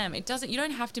to them. You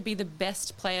don't have to be the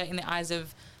best player in the eyes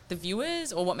of the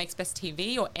viewers or what makes best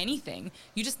TV or anything.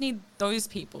 You just need those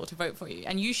people to vote for you,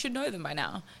 and you should know them by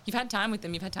now. You've had time with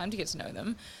them. You've had time to get to know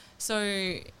them.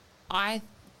 So I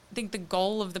think the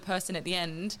goal of the person at the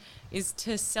end is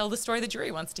to sell the story the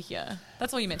jury wants to hear.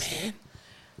 That's all you're meant to do.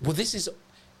 Well,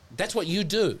 that's what you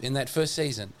do in that first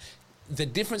season. The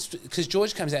difference, because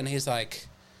George comes out and he's like,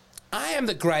 I am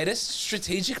the greatest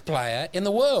strategic player in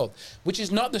the world, which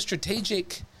is not the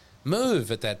strategic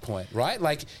move at that point, right?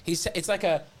 Like it's like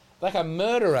a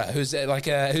murderer who's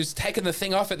taken the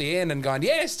thing off at the end and gone,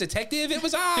 yes, detective, it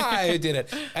was I who did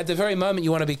it. At the very moment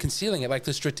you want to be concealing it. Like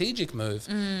the strategic move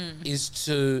is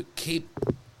to keep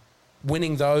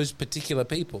winning those particular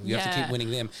people. You have to keep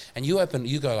winning them. And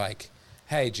you go like,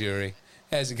 hey, jury,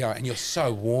 how's it going? And you're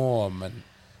so warm. And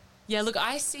yeah, look,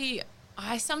 I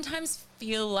sometimes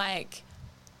feel like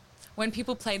when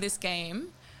people play this game,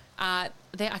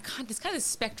 there's kind of this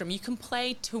spectrum. You can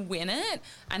play to win it,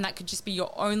 and that could just be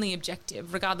your only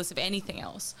objective, regardless of anything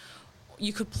else.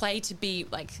 You could play to be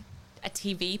like a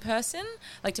TV person,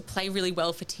 like to play really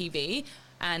well for TV,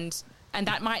 and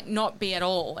that might not be at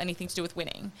all anything to do with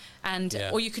winning.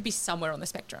 Or you could be somewhere on the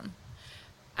spectrum.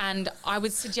 And I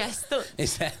would suggest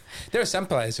that there are some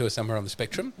players who are somewhere on the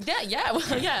spectrum.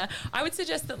 Yeah. I would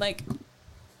suggest that, like,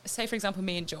 say for example,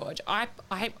 me and George, I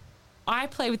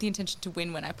play with the intention to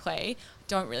win when I play.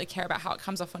 Don't really care about how it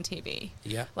comes off on TV.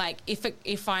 Yeah. Like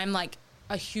if I'm like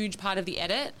a huge part of the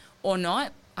edit or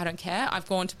not, I don't care. I've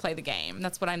gone to play the game.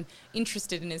 That's what I'm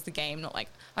interested in, is the game, not like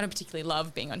I don't particularly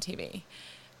love being on TV.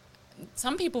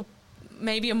 Some people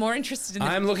maybe are more interested in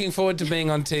I'm looking forward to being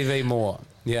on TV more.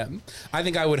 Yeah. I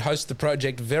think I would host the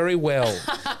project very well,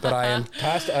 but I am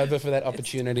passed over for that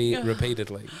opportunity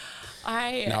repeatedly.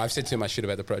 No, I've said too much shit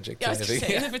about the project. Yeah, I was going to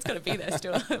say, if it's got to be there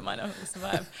still, it might not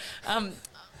survive.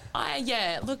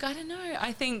 Look, I don't know.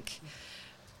 I think...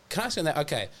 Can I ask you on that?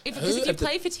 Okay. If you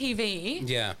play for TV...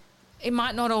 Yeah. It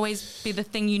might not always be the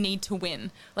thing you need to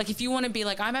win. Like, if you want to be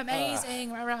like, I'm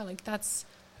amazing, like that's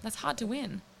hard to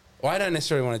win. Well, I don't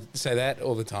necessarily want to say that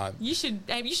all the time. You should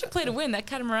play to win. That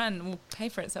catamaran will pay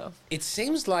for itself. It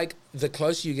seems like the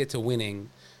closer you get to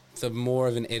winning, the more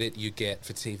of an edit you get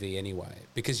for TV anyway,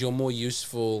 because you're more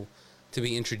useful to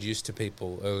be introduced to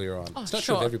people earlier on. It's not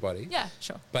true of everybody. Yeah,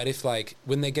 sure. But if, like,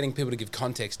 when they're getting people to give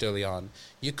context early on,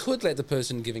 you could let the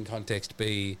person giving context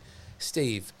be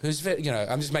Steve, who's very,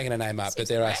 I'm just making a name up, but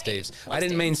there are Steves. I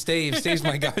didn't mean Steve. Steve's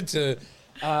my go-to.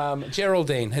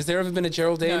 Geraldine. Has there ever been a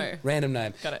Geraldine? No. Random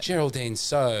name. Got it. Geraldine's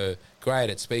so great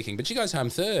at speaking, but she goes home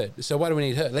third. So why do we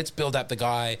need her? Let's build up the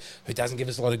guy who doesn't give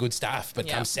us a lot of good stuff, but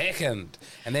comes second.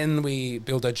 And then we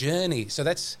build a journey. So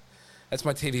that's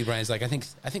my TV brain's like, I think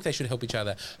they should help each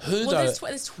other.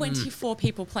 There's 24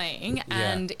 people playing,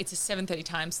 and it's a 7:30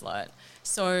 time slot.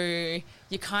 So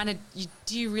do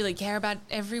you really care about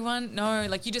everyone? No,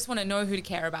 like you just want to know who to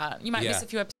care about. You might miss a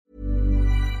few episodes.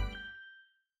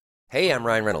 Hey, I'm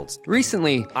Ryan Reynolds.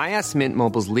 Recently, I asked Mint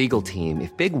Mobile's legal team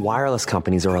if big wireless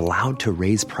companies are allowed to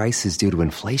raise prices due to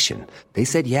inflation. They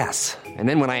said yes. And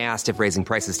then when I asked if raising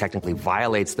prices technically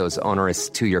violates those onerous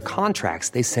 2-year contracts,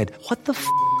 they said, "What the f***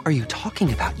 are you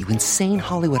talking about, you insane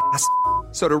Hollywood ass?"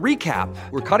 So to recap,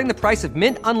 we're cutting the price of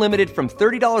Mint Unlimited from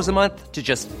 $30 a month to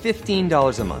just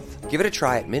 $15 a month. Give it a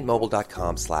try at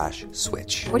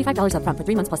mintmobile.com/switch. $45 up front for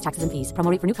 3 months plus taxes and fees.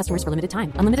 Promo rate for new customers for limited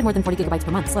time. Unlimited more than 40 gigabytes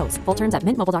per month. Slows full terms at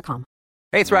mintmobile.com.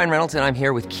 Hey, it's Ryan Reynolds, and I'm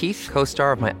here with Keith,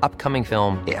 co-star of my upcoming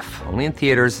film, If, only in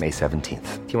theaters May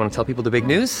 17th. Do you want to tell people the big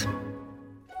news?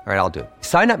 All right, I'll do it.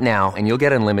 Sign up now and you'll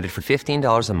get unlimited for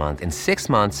 $15 a month and 6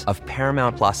 months of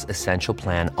Paramount Plus Essential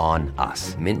Plan on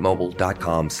us.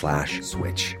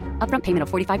 mintmobile.com/switch. Upfront payment of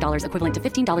 $45 equivalent to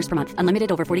 $15 per month.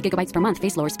 Unlimited over 40 gigabytes per month.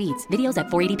 Face lower speeds. Videos at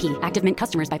 480p. Active Mint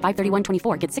customers by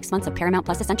 531.24 get 6 months of Paramount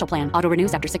Plus Essential Plan. Auto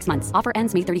renews after 6 months. Offer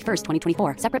ends May 31st,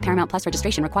 2024. Separate Paramount Plus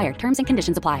registration required. Terms and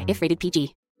conditions apply if rated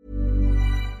PG.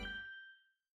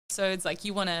 So it's like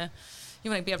you want to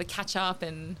be able to catch up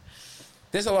and...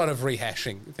 There's a lot of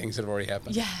rehashing things that have already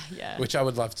happened. Yeah. Which I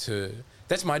would love to...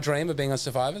 That's my dream of being on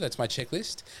Survivor. That's my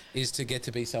checklist, is to get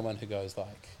to be someone who goes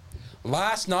like,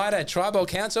 Last night at Tribal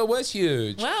Council was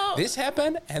huge. Well- this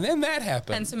happened and then that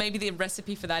happened. And so maybe the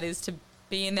recipe for that is to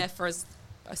be in there for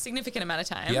a significant amount of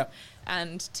time. Yep.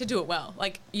 And to do it well.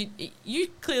 Like, you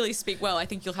clearly speak well. I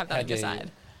think you'll have that How on your dare you.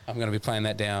 side. I'm going to be playing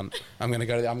that down. I'm going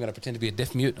to pretend to be a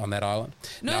deaf mute on that island.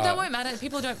 No, that won't matter.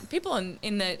 People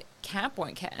in the camp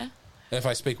won't care. If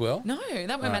I speak well? No,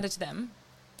 that won't matter to them.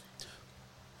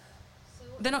 So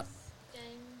They're not-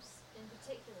 James in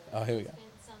particular Oh, here we go. spent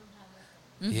some time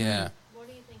with them. Yeah. What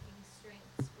are you thinking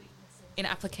strengths, weaknesses? In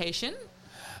application?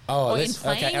 Oh, Or in this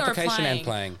playing okay. or Application applying? and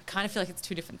playing. I kind of feel like it's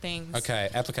two different things. Okay,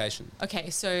 application. Okay,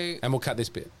 so And we'll cut this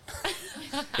bit.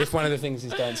 If one of the things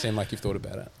is don't seem like you've thought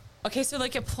about it.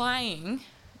 like applying,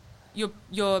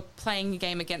 you're playing a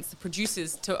game against the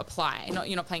producers to apply.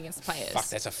 You're not playing against the players. Fuck,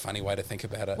 that's a funny way to think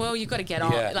about it. Well, you've got to get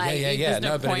on. yeah, Like, yeah. there's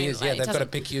no but point. it is. Like, Yeah, it they've got to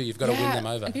doesn't- pick you. You've got to win them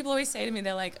over. And people always say to me,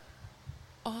 they're like,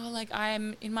 "Oh, like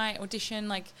I'm in my audition,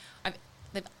 like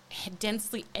they've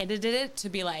densely edited it to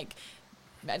be like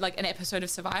an episode of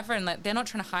Survivor, and like they're not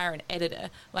trying to hire an editor,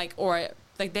 or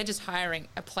they're just hiring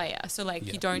a player. So like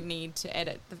Yeah. you don't need to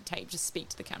edit the tape, just speak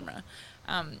to the camera.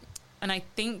 And I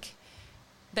think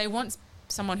they want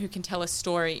someone who can tell a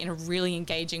story in a really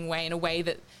engaging way, in a way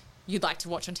that you'd like to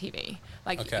watch on TV.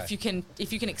 Like Okay. if you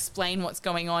can explain what's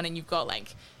going on, and you've got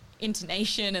like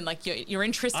intonation, and like you're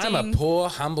interesting. I'm a poor,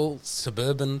 humble,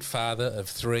 suburban father of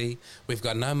 3. We've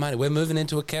got no money. We're moving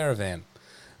into a caravan.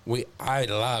 I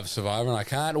love Survivor, and I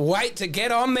can't wait to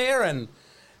get on there and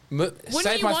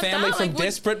save you my want family that? from Like, would-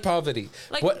 desperate poverty.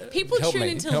 Like people Help tune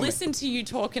me, in to help me. listen to you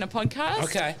talk in a podcast.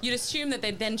 Okay. You'd assume that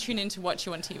they then tune in to watch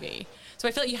you on TV. So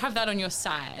I feel like you have that on your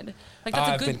side. Like that's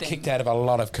I've a good been thing. kicked out of a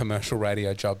lot of commercial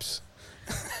radio jobs.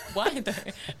 Why though?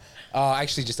 Oh,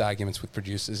 actually, just arguments with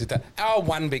producers.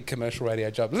 One big commercial radio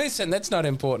job. Listen, that's not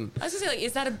important. I was gonna say, like,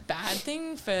 is that a bad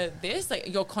thing for this? Like,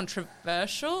 you're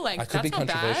controversial. Like, I could that's be not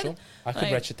controversial. bad. I could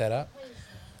Like, ratchet that up.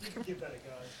 Give that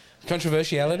a go.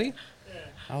 Controversiality? Yeah.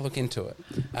 I'll look into it.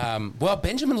 Well,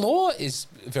 Benjamin Law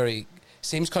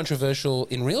seems controversial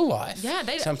in real life. Yeah,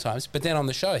 sometimes, but then on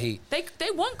the show They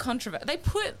want controversy. They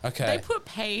put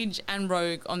Paige and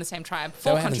Rogue on the same tribe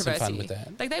for were having some controversy. fun with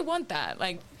that. Like they want that.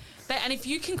 And if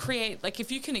you can create, like,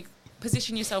 if you can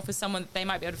position yourself as someone, they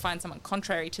might be able to find someone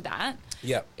contrary to that.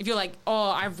 Yeah. If you're like, oh,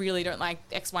 I really don't like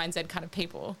X, Y, and Z kind of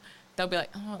people, they'll be like,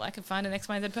 oh, I could find an X,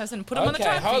 Y, and Z person and put them on the Okay,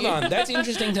 tribe. hold for you. on. That's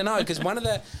interesting to know because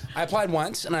I applied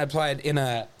once and I applied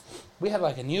we had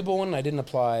like a newborn and I didn't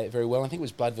apply very well. I think it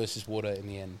was blood versus water in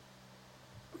the end.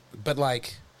 But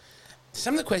like,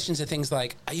 some of the questions are things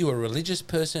like, are you a religious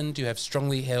person? Do you have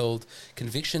strongly held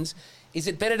convictions? Is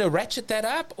it better to ratchet that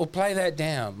up or play that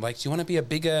down? Like, do you want to be a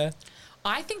bigger...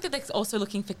 I think that they're also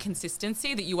looking for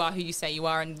consistency, that you are who you say you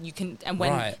are, and when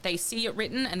Right. they see it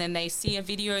written and then they see a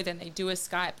video, then they do a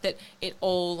Skype, that it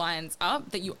all lines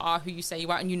up, that you are who you say you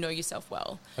are and you know yourself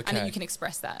well, and Okay. that you can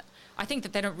express that. I think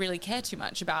that they don't really care too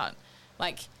much about,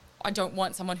 like, I don't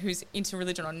want someone who's into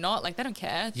religion or not. Like, they don't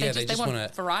care. Yeah, they they just want wanna-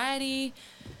 variety.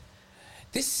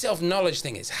 This self-knowledge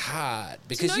thing is hard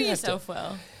because To know you yourself have to...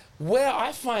 well. Well,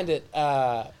 I find it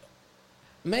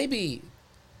maybe...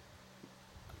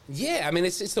 Yeah, I mean,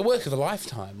 it's the work of a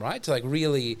lifetime, right? To like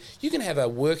really... You can have a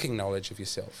working knowledge of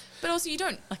yourself. But also you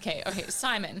don't... Okay,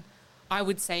 Simon, I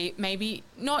would say maybe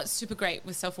not super great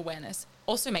with self-awareness,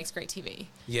 also makes great TV.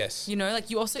 Yes. You know, like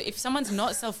you also... If someone's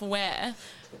not self-aware,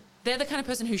 they're the kind of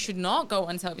person who should not go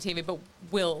on TV but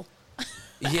will.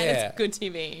 And Yeah. it's good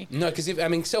TV. No,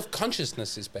 because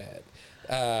self-consciousness is bad.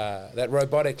 That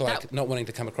robotic, not wanting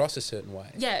to come across a certain way.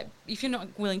 Yeah, if you're not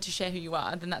willing to share who you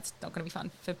are, then that's not going to be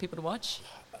fun for people to watch.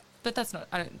 But that's not...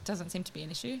 doesn't seem to be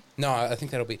an issue. No, I think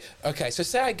that'll be... Okay, so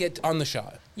say I get on the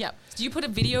show. Yeah. Did you put a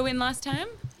video in last time?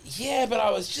 Yeah, but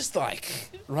I was just like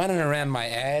running around my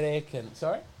attic and...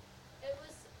 Sorry? It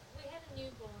was, we had a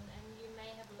newborn and you may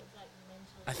have looked like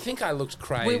mental. I think I looked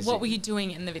crazy. What were you doing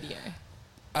in the video?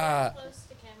 Close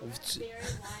to camera, very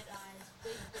wide eyes,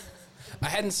 big boobs. I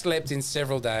hadn't slept in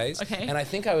several days. Okay. And I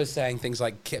think I was saying things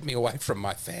like, get me away from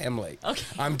my family. Okay.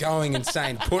 I'm going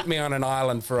insane. Put me on an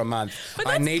island for a month. But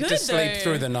I that's need to good, sleep though.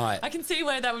 through the night. I can see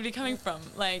where that would be coming from.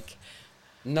 Like,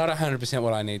 Not 100%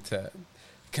 what I need to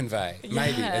convey.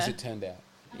 Maybe, Yeah. as it turned out.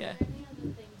 yeah. Are there any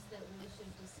other things that we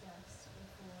should discuss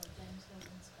before James goes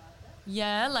on Survivor?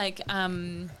 Yeah, like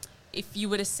if you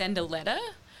were to send a letter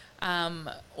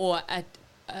or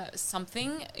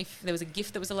something, if there was a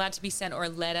gift that was allowed to be sent or a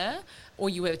letter, or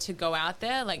you were to go out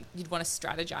there, like you'd want to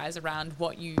strategize around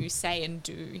what you say and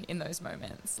do in those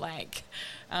moments. Like,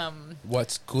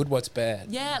 What's good, what's bad?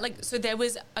 yeah, like, so there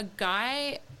was a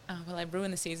guy, well, I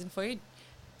ruined the season for you.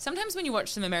 Sometimes when you watch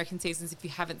some American seasons, if you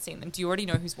haven't seen them, do you already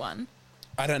know who's won?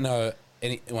 I don't know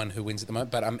anyone who wins at the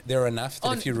moment, but there are enough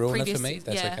that if you ruin it for me,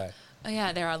 that's okay. Oh,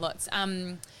 yeah, there are lots.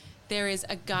 There is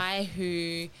a guy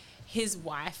who his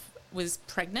wife was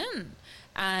pregnant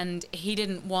and he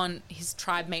didn't want his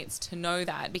tribe mates to know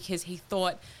that because he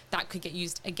thought that could get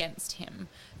used against him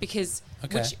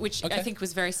which I think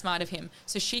was very smart of him.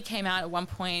 So she came out at one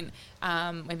point,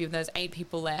 maybe when there's 8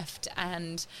 people left,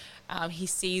 and he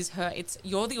sees her.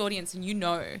 You're the audience and you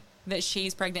know that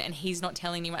she's pregnant and he's not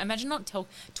telling anyone. Imagine not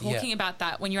talking about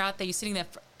that when you're out there, you're sitting there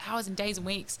for hours and days and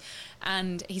weeks,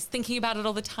 and he's thinking about it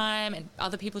all the time, and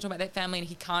other people talk about their family and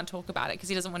he can't talk about it because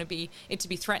he doesn't want it to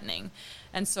be threatening.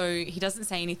 And so he doesn't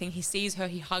say anything. He sees her,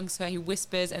 he hugs her, he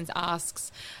whispers and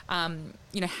asks,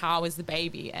 how is the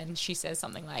baby? And she says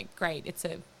something like, great, it's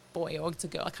a boy or it's a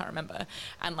girl, I can't remember.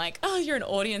 And like, oh, you're an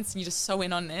audience and you're just so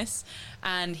in on this.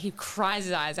 And he cries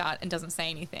his eyes out and doesn't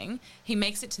say anything. He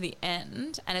makes it to the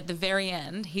end, and at the very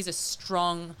end, he's a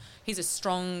strong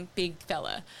big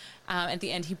fella. At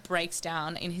the end, he breaks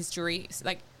down in his jury,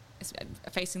 like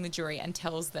facing the jury, and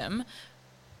tells them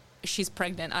she's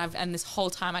pregnant. And this whole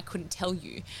time I couldn't tell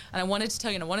you. And I wanted to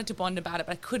tell you and I wanted to bond about it,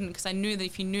 but I couldn't because I knew that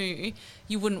if you knew,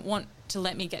 you wouldn't want to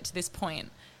let me get to this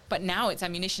point. But now it's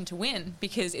ammunition to win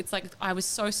because it's like I was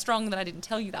so strong that I didn't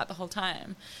tell you that the whole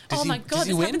time. My God,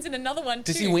 this happens in another one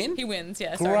too. Does he win? He wins,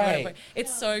 yeah. Great. Sorry,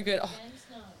 it's so good. Oh.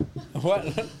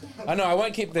 What? I know, I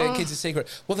won't keep the kids a secret.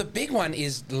 Well, the big one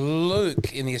is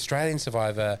Luke in the Australian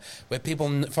Survivor, where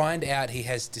people find out he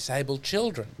has disabled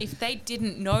children. If they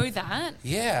didn't know that...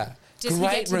 Yeah.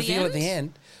 Great reveal at the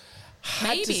end.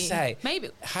 Hard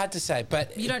to say,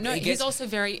 but... You don't know. He's also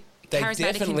very charismatic.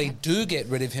 They definitely do get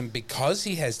rid of him because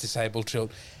he has disabled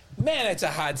children. Man, it's a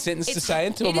hard sentence to say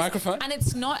into a microphone. And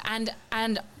it's not...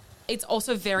 And it's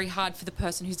also very hard for the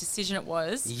person whose decision it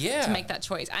was to make that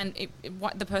choice. And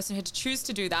the person who had to choose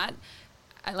to do that,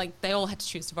 they all had to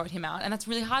choose to vote him out. And that's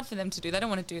really hard for them to do. They don't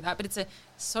want to do that, but it's a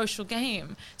social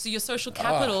game. So your social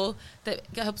capital that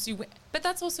helps you win. But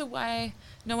that's also why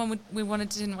didn't want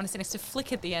to sit next to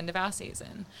Flick at the end of our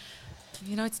season.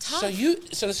 It's tough.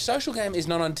 So the social game is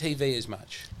not on TV as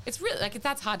much. It's really,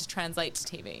 that's hard to translate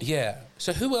to TV. Yeah.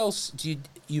 So who else do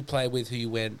you play with who you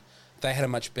went... They had a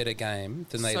much better game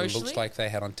than they looked like they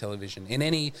had on television in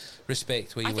any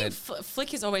respect where you went. I think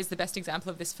Flick is always the best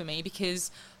example of this for me because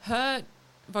her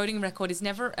voting record is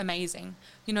never amazing.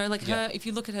 Her, if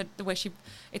you look at her, the way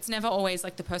it's never always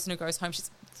like the person who goes home. She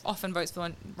often votes for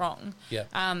one wrong. Yeah.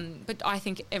 But I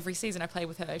think every season I play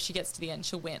with her, if she gets to the end,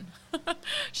 she'll win.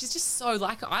 She's just so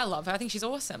I love her. I think she's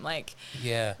awesome.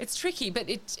 It's tricky, but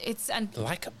it's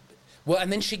well,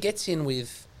 and then she gets in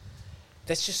with.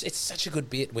 It's such a good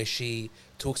bit where she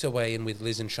talks her way in with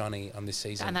Liz and Shani on this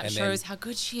season. And that shows how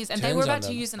good she is. And they were about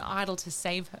to use an idol to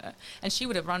save her. And she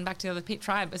would have run back to the other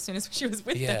tribe as soon as she was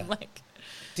with them.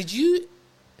 Did you...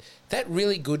 That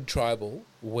really good tribal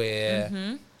where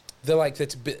they're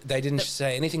they didn't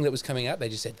say anything that was coming up. They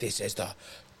just said, this is the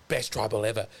best tribal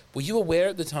ever. Were you aware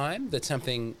at the time that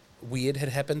something weird had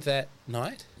happened that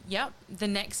night? Yep. The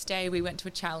next day we went to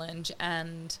a challenge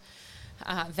and...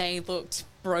 they looked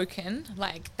broken,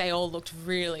 they all looked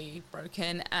really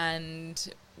broken,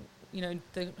 and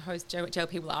the host jail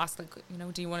people asked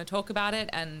do you want to talk about it,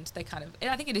 and they kind of,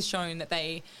 I think it is shown that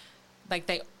they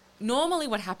normally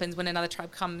what happens when another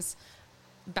tribe comes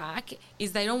back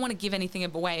is they don't want to give anything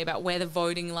away about where the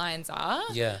voting lines are,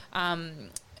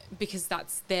 because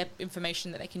that's their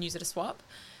information that they can use at a swap.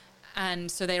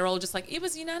 And so they're all just it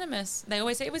was unanimous. They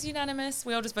always say it was unanimous.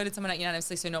 We all just voted someone out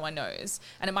unanimously so no one knows.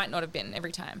 And it might not have been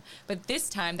every time. But this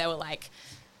time they were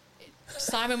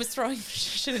Simon was throwing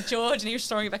shit at George and he was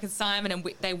throwing it back at Simon, and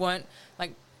they weren't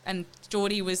and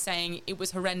Geordie was saying it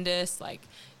was horrendous.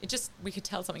 We could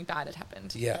tell something bad had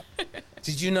happened. Yeah.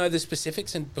 Did you know the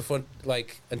specifics before,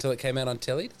 until it came out on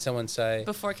telly? Did someone say?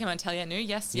 Before it came out on telly, I knew,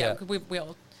 yes. Yeah. We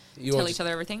all tell each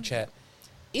other everything. Chat.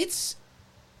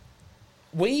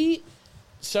 We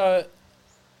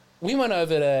went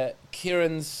over to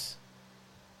Kieran's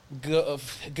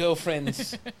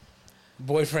girlfriend's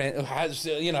boyfriend,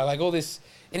 all this.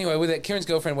 Anyway, Kieran's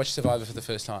girlfriend watched Survivor for the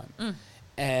first time.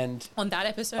 And on that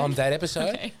episode?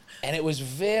 Okay. And it was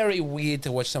very weird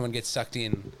to watch someone get sucked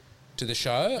in to the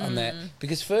show on that.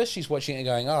 Because first she's watching it and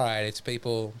going, all right, it's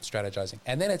people strategizing.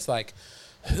 And then it's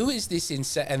who is this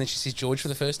insane? And then she sees George for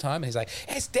the first time, and he's like,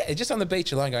 it's just on the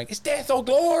beach alone going, it's death or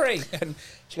glory. And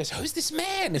she goes, who's this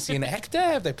man? Is he an actor?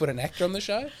 Have they put an actor on the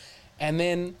show? And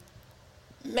then,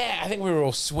 I think we were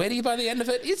all sweaty by the end of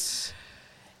it. It's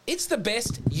the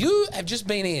best. You have just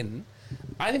been in,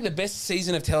 I think, the best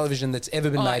season of television that's ever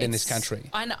been made in this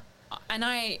country. I know. And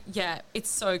it's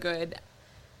so good.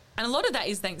 And a lot of that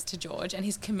is thanks to George and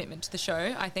his commitment to the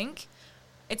show, I think.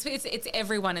 It's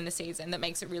everyone in the season that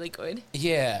makes it really good.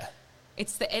 Yeah.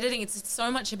 It's the editing. It's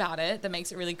so much about it that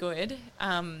makes it really good.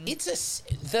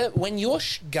 When you're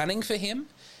gunning for him,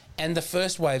 and the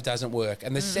first wave doesn't work,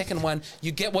 and the second one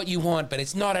you get what you want, but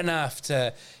it's not enough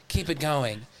to keep it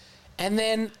going, and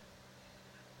then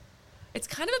it's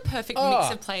kind of a perfect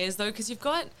mix of players though, because you've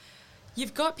got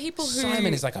people who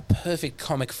Simon is like a perfect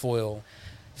comic foil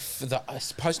for the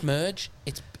post-merge.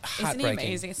 It's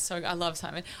heartbreaking. Isn't he amazing? I love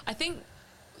Simon. I think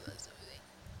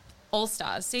All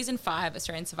Stars, Season 5,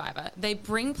 Australian Survivor, they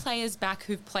bring players back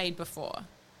who've played before,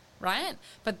 right?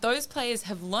 But those players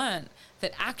have learnt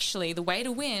that actually the way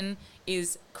to win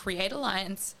is create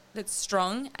alliance that's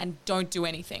strong and don't do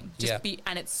anything.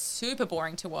 And it's super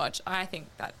boring to watch. I think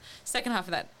that second half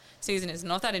of that season is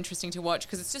not that interesting to watch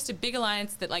because it's just a big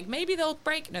alliance that like maybe they'll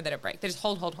break. No, they don't break. They just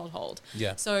hold.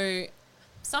 Yeah. So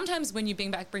sometimes when you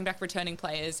bring back returning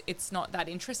players, it's not that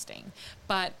interesting.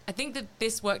 But I think that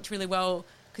this worked really well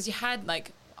because you had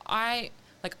I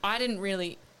didn't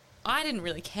really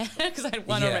care because I had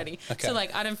won already. Okay. So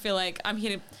I don't feel like I'm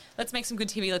here to let's make some good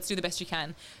TV. Let's do the best you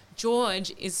can.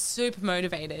 George is super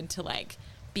motivated to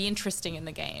be interesting in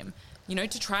the game,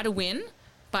 to try to win,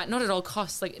 but not at all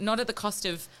costs. Not at the cost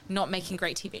of not making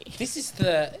great TV. This is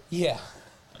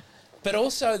but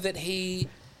also that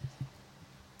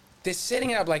they're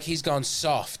setting it up he's gone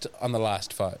soft on the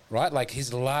last vote, right?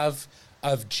 His love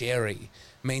of Jerry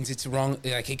means it's wrong.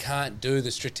 He can't do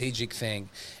the strategic thing.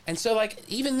 And so,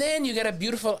 even then, you get a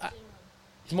beautiful...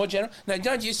 it's more general? No,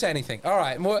 don't you say anything. All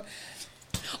right, more...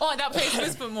 Oh, that place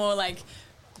was for more,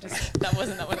 that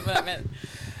wasn't what I meant.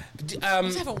 I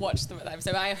just haven't watched the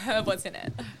episode, but I heard what's in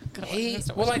it.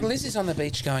 Liz is on the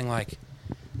beach going,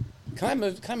 can I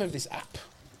move this up?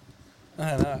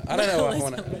 I don't know what I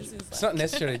want to... It's not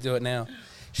necessary to do it now.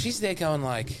 She's there going,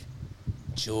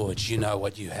 George, you know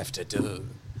what you have to do.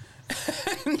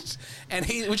 and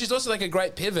he, which is also a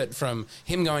great pivot from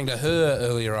him going to her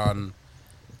earlier on,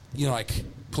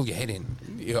 pull your head in.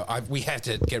 We have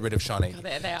to get rid of Shawnee so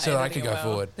that I could go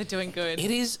forward. They're doing good.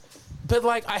 It is, but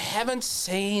I haven't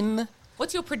seen...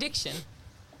 What's your prediction?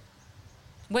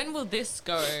 When will this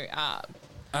go up?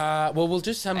 Well, we'll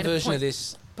do some version of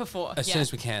this before as soon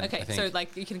as we can. Okay, I think.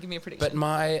 so you can give me a prediction.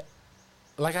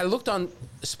 But I looked on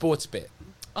Sportsbet.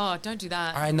 Oh, don't do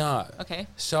that. I know. Okay.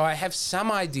 So I have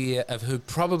some idea of who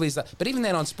probably is but even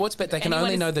then on Sportsbet, they can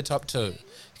only know the top two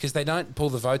because they don't pull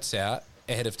the votes out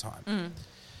ahead of time.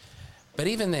 But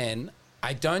even then,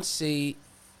 I don't see...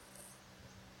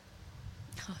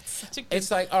 Oh, it's such a good...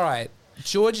 It's all right,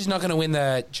 George is not going to win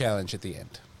the challenge at the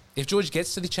end. If George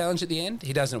gets to the challenge at the end,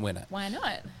 he doesn't win it. Why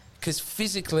not? Because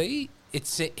physically,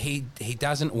 he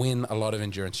doesn't win a lot of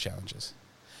endurance challenges.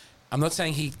 I'm not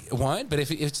saying he won't, but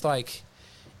if it's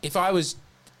if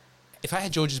I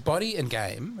had George's body and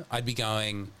game, I'd be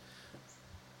going,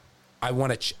 I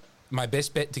want my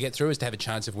best bet to get through is to have a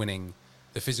chance of winning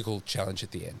the physical challenge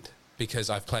at the end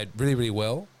because I've played really, really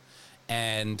well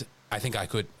and I think I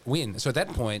could win. So at that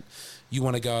point, you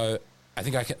want to go, I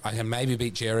think I can maybe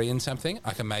beat Jerry in something.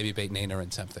 I can maybe beat Nina in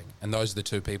something. And those are the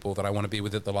two people that I want to be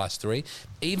with at the last three.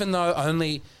 Even though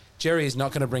only Jerry is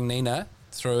not going to bring Nina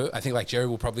through. I think Jerry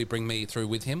will probably bring me through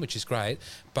with him, which is great.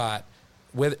 But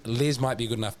Liz might be a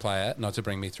good enough player not to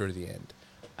bring me through to the end.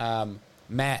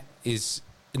 Matt is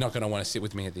not going to want to sit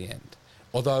with me at the end.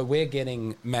 Although we're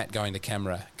getting Matt going to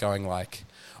camera, going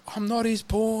I'm not his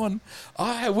pawn.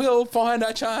 I will find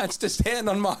a chance to stand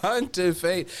on my own 2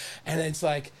 feet. And it's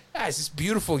it's this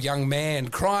beautiful young man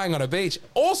crying on a beach,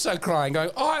 also crying, going,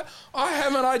 I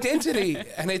have an identity.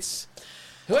 And it's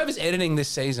whoever's editing this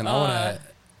season, I want to...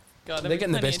 God, they're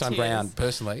getting the best on ground,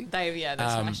 personally. They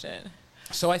smashed it.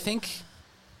 So I think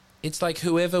it's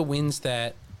whoever wins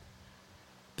that.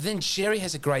 But then Jerry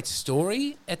has a great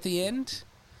story at the end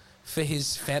for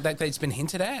his fan that it's been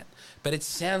hinted at. But it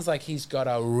sounds like he's got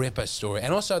a ripper story.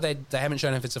 And also they haven't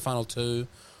shown if it's a final 2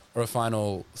 or a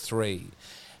final 3.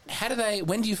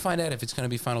 When do you find out if it's going to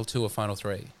be final 2 or final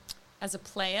 3? As a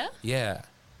player? Yeah.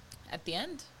 At the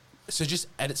end? So just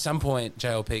at some point,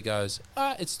 JLP goes,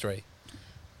 it's 3.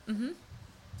 Mm-hmm.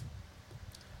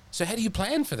 So how do you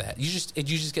plan for that? You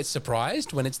just get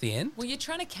surprised when it's the end? Well, you're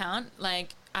trying to count,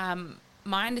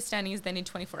 my understanding is they need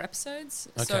 24 episodes.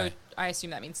 Okay. So I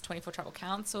assume that means 24 tribal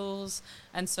councils.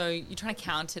 And so you're trying to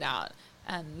count it out.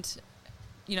 And,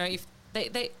 if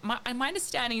my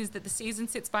understanding is that the season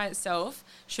sits by itself.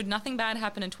 Should nothing bad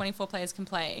happen and 24 players can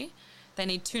play, they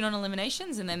need 2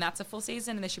 non-eliminations and then that's a full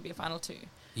season and there should be a final 2.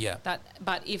 Yeah. But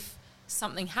if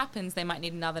something happens, they might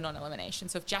need another non-elimination.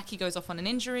 So if Jackie goes off on an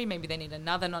injury, maybe they need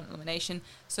another non-elimination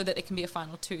so that it can be a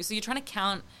final 2. So you're trying to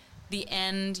count the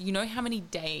end, you know how many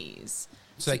days.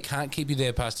 So they can't keep you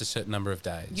there past a certain number of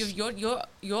days.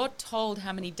 You're told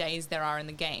how many days there are in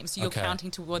the game. So you're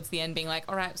counting towards the end, being like,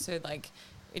 all right, so like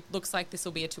it looks like this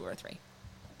will be a 2 or a 3.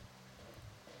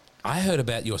 I heard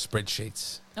about your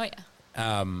spreadsheets. Oh yeah.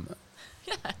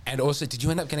 Yeah. And also, did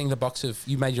you end up getting the box of?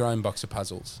 You made your own box of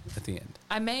puzzles at the end.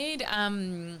 I made.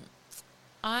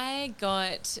 I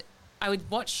would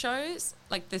watch shows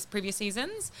like this previous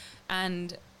seasons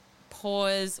and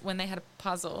pause when they had a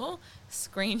puzzle,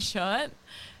 screenshot,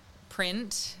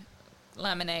 print,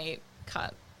 laminate,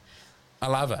 cut. I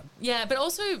love it. Yeah, but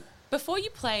also before you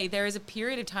play, there is a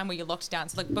period of time where you're locked down.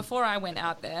 So like before I went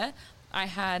out there, I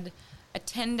had a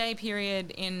 10-day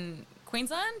period in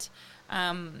Queensland.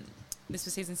 This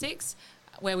was season 6,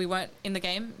 where we weren't in the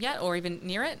game yet or even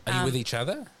near it. Are you with each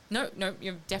other? No,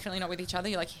 you're definitely not with each other.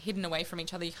 You're like hidden away from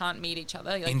each other. You can't meet each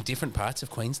other. You're like, in different parts of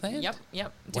Queensland? Yep.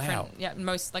 Different, wow. Yeah,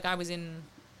 like I was in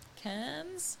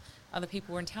Cairns. Other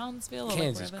people were in Townsville.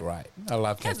 Cairns is great. I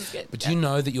love Cairns. Cairns is good. But do you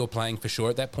know that you're playing for sure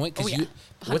at that point? Because yeah.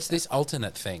 what's this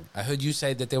alternate thing? I heard you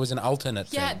say that there was an alternate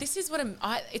thing. Yeah, this is what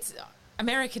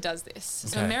America does this.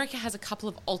 So Okay. America has a couple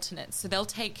of alternates. So they'll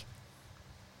take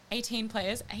 18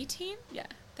 players. 18? Yeah.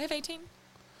 They have 18?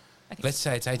 I think Let's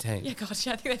say it's 18. Yeah, gosh,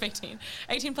 yeah, I think they have 18.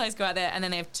 18 players go out there, and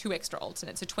then they have 2 extra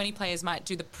alternates. So 20 players might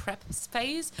do the prep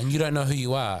phase. And you don't know who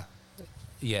you are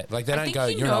yet. Like, they I don't think go,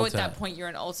 you you're an know alternate. at that point you're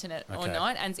an alternate or Okay.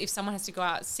 not. And if someone has to go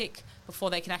out sick before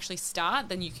they can actually start,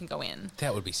 then you can go in.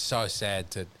 That would be so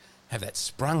sad to have that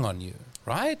sprung on you,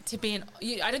 right? To be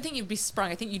I don't think you'd be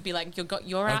sprung. I think you'd be like,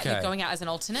 you're out, Okay. you're going out as an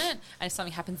alternate, and if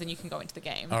something happens, then you can go into the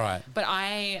game. All right. But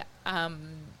I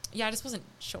just wasn't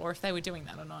sure if they were doing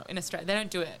that or not. In Australia, they don't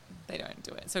do it. They don't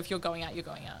do it. So if you're going out, you're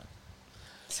going out.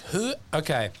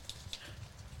 Okay.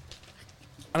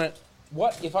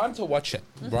 What if I'm to watch it,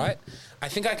 right? I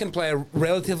think I can play a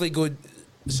relatively good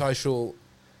social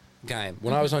game.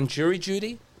 When I was on jury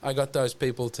duty, I got those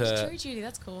people to... Jury duty,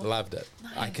 that's cool. Loved it.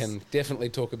 I Nice. can definitely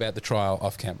talk about the trial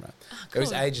off camera. It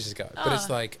was cool. ages ago. But it's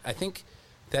like, I think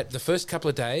that the first couple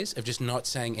of days of just not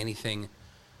saying anything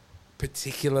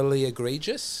particularly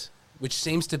egregious, which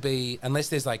seems to be, unless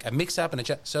there's like a mix-up and a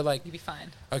chat. So like... You'd be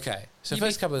fine. Okay. So You'd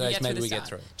first couple of you days, get through maybe the we get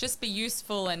start. through. Just be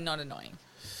useful and not annoying.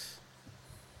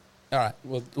 All right,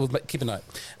 we'll keep a note.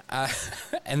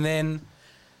 And then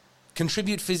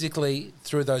contribute physically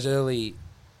through those early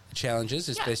challenges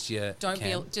as best you Don't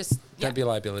can. Don't be a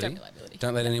liability. Don't be a liability.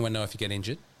 Don't let anyone know if you get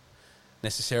injured,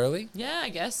 necessarily. Yeah, I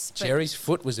guess. But Jerry's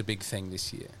foot was a big thing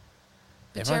this year.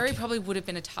 Everyone Jerry probably would have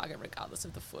been a target regardless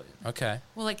of the foot. Okay.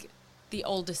 Well, like, the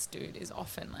oldest dude is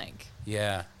often, like,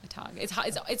 Yeah. a target.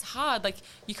 It's hard. Like,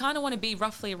 you kind of want to be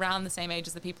roughly around the same age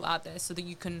as the people out there so that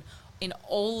you can, in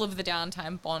all of the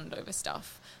downtime, bond over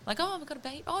stuff. Like, oh, I've got a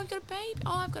baby. Oh, I've got a baby.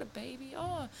 Oh, I've got a baby.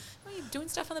 Oh, you're doing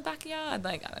stuff in the backyard.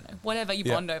 Like, I don't know. Whatever you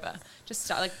bond over. Just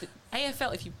start, like, the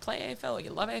AFL, if you play AFL or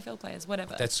you love AFL players,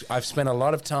 whatever. I've spent a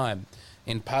lot of time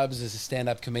in pubs as a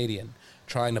stand-up comedian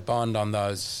trying to bond on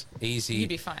those easy... You'd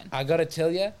be fine. I got to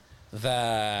tell you,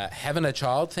 the having a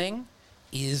child thing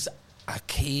is a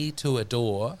key to a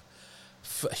door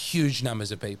for huge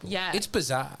numbers of people. Yeah. It's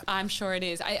bizarre. I'm sure it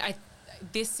is. I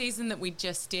this season that we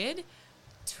just did,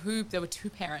 there were 2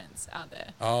 parents out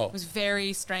there. Oh. It was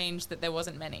very strange that there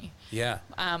wasn't many. Yeah.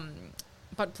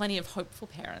 But plenty of hopeful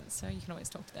parents, so you can always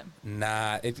talk to them.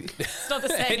 Nah. It's not the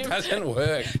same. It doesn't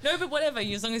work. No, but whatever,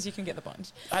 as long as you can get the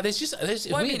bond. There's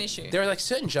Won't be an issue. There are like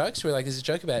certain jokes where like there's a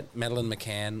joke about Madeline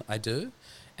McCann I do,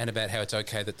 and about how it's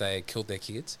okay that they killed their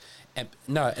kids. And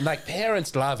like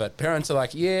parents love it. Parents are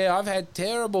like, yeah, I've had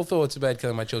terrible thoughts about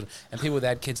killing my children. And people with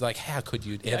that kids are like, how could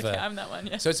you ever? Okay, I'm that one,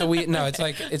 yeah. So it's a weird, no, it's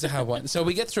like, it's a hard one. So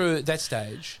we get through that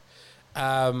stage.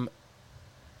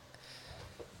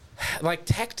 Like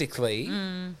tactically,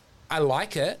 I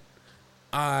like it.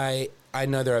 I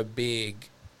know there are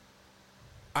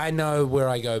I know where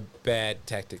I go bad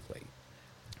tactically,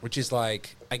 which is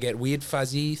like, I get weird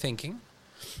fuzzy thinking.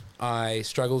 I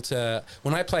struggle to...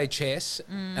 When I play chess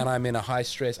and I'm in a high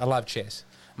stress... I love chess.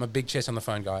 I'm a big chess on the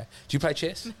phone guy. Do you play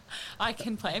chess? I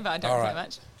can play, but I don't All play right.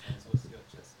 much.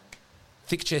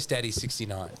 Thick Chest Daddy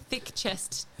 69. Thick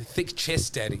chest. Thick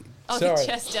Chest Daddy. Oh, Sorry. Thick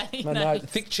Chest Daddy. No, Nice.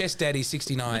 Thick Chest Daddy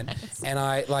 69. Nice. And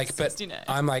I like... But 69.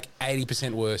 I'm like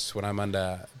 80% worse when I'm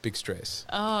under big stress.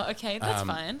 Oh, okay, that's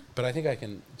fine. But I think I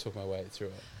can talk my way through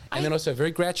it. And then also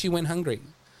very grouchy when hungry.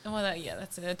 Oh,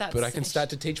 that's it. That's But I can start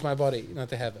to teach my body not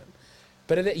to have it.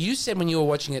 But you said when you were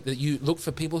watching it that you look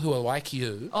for people who are like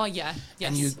you. Oh, yeah. Yes.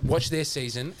 And you watch their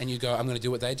season and you go, I'm going to do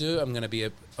what they do. I'm going to be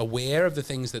aware of the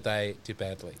things that they did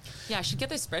badly. Yeah, I should get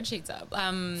those spreadsheets up.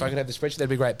 If I could have the spreadsheet, that'd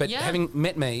be great. But Yeah. having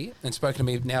met me and spoken to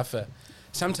me now for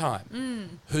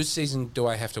sometime. Whose season do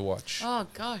I have to watch? Oh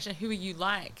gosh, and who are you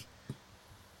like?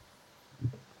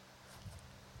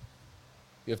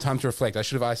 You have time to reflect. I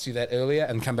should have asked you that earlier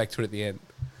and come back to it at the end.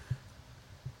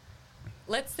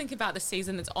 Let's think about the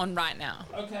season that's on right now.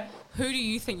 Okay. Who do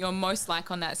you think you're most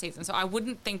like on that season? So I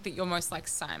wouldn't think that you're most like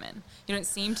Simon. You don't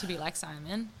seem to be like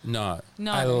Simon. No.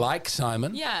 No. I like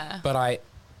Simon. Yeah. But I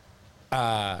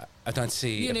don't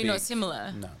see. You're not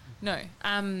similar. No. No.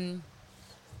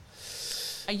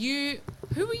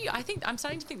 Who were you? I think I'm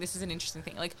starting to think this is an interesting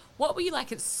thing. Like, what were you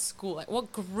like at school? Like,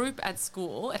 what group at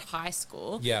school, at high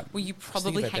school, were you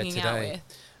probably hanging out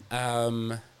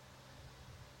with?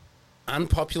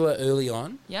 Unpopular early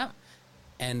on. Yep.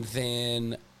 And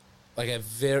then I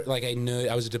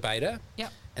was a debater.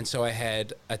 Yep. And so I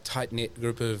had a tight knit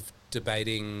group of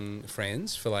debating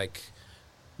friends for like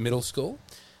middle school.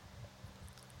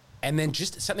 And then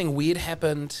just something weird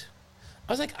happened.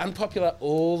 I was like unpopular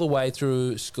all the way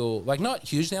through school. Like not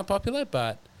hugely unpopular,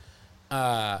 but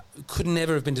could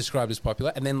never have been described as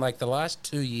popular. And then like the last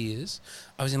 2 years,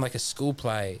 I was in like a school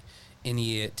play in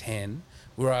year 10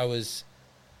 where I was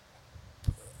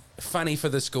funny for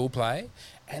the school play,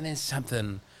 and then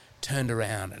something turned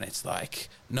around and it's like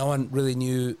no one really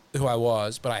knew who I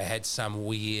was, but I had some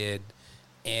weird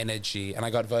energy, and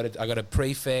I got voted for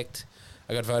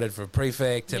a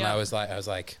prefect, and I was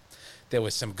like there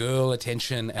was some girl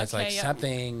attention, and it's like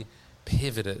something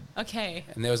pivoted,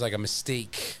 and there was like a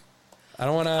mystique. I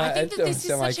don't want to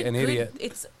sound like an idiot.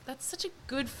 That's such a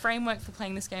good framework for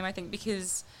playing this game, I think,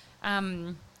 because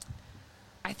I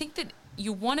think that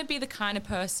you want to be the kind of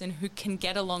person who can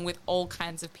get along with all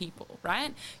kinds of people,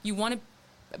 right? You want to,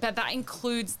 but that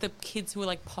includes the kids who are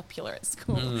like popular at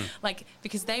school, like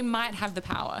because they might have the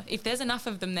power. If there's enough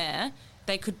of them there,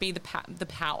 they could be the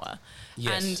power.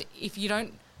 Yes. And if you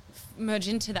don't merge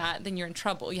into that, then you're in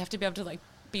trouble. You have to be able to like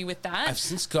be with that. I've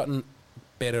since gotten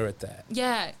better at that.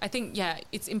 Yeah, I think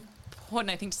it's important.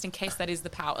 I think just in case that is the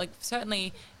power. Like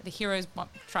certainly the Heroes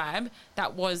tribe,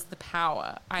 that was the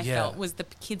power. I felt was the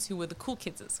kids who were the cool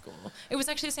kids at school. It was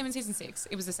actually the same in season 6.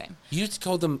 It was the same. You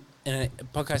called them in a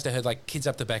podcast I heard like kids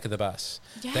up the back of the bus.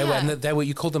 Yeah, they were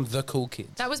you called them the cool kids.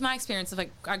 That was my experience of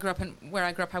like where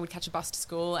I grew up. I would catch a bus to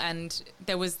school, and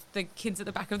there was the kids at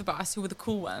the back of the bus who were the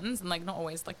cool ones, and like not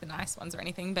always like the nice ones or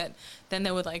anything, but then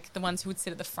there were like the ones who would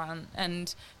sit at the front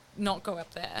and not go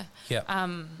up there. Yeah.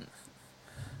 And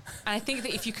I think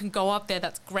that if you can go up there,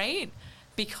 that's great,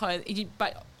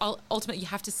 but ultimately you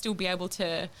have to still be able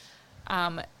to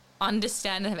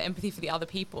understand and have empathy for the other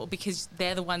people, because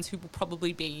they're the ones who will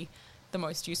probably be the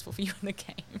most useful for you in the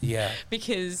game. Yeah.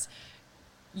 Because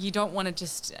you don't want to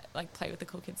just like play with the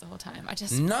cool kids the whole time.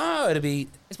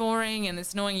 It's boring and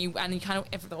it's annoying you, and you kind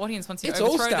of the audience wants you to It's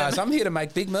overthrow all stars. them. I'm here to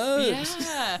make big moves.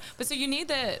 Yeah, but so you need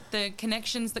the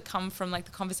connections that come from like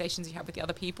the conversations you have with the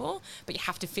other people, but you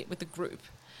have to fit with the group.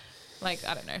 Like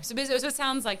I don't know. So it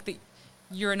sounds like that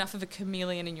you're enough of a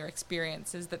chameleon in your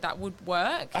experiences that would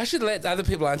work. I should let other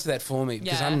people answer that for me,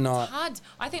 because I'm not. It's hard.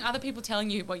 I think other people telling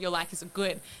you what you're like is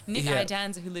good. Nick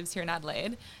Idanza, who lives here in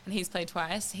Adelaide, and he's played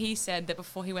twice, he said that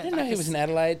before he went back... I didn't know he was in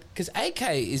Adelaide, because AK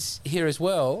is here as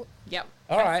well. Yep.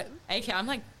 All right. AK, I'm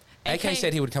like... AK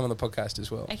said he would come on the podcast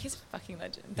as well. AK's a fucking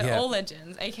legend. They're all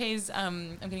legends. AK's,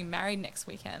 I'm getting married next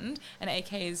weekend, and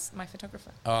AK is my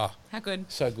photographer. Oh. How good.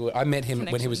 So good. I met him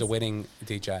when he was a wedding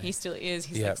DJ. He still is.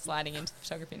 He's like sliding into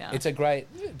photography now. It's a great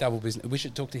double business. We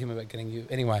should talk to him about getting you.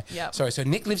 Anyway. Yep. Sorry, so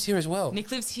Nick lives here as well.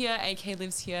 Nick lives here. AK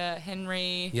lives here.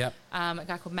 Henry. Yep. A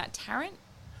guy called Matt Tarrant.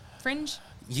 Fringe.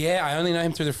 Yeah, I only know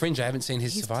him through the Fringe. I haven't seen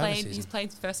his Survivor season. He's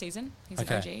played first season. He's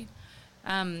an OG.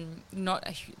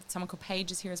 Someone called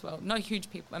Paige is here as well. Not a huge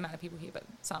amount of people here, but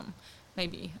some,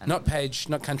 maybe. Not Paige,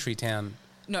 not Country Town.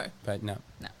 No. But no.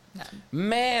 No.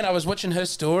 Man, I was watching her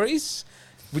stories.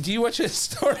 Would you watch her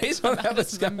stories while that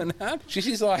was going on?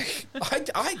 She's like,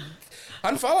 I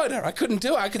unfollowed her. I couldn't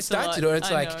do it. I could start to do it.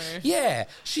 It's like, yeah,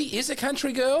 she is a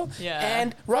country girl. Yeah.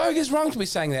 And Rogue is wrong to be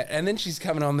saying that. And then she's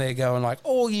coming on there going like,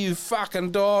 all you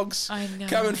fucking dogs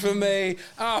coming for me.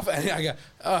 Oh, and I go,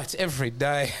 it's every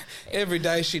day. Every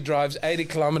day she drives 80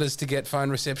 kilometres to get phone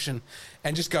reception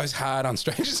and just goes hard on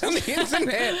strangers on the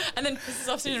internet. And then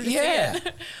pisses off soon. Yeah.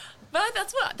 But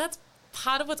that's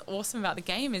part of what's awesome about the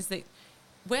game is that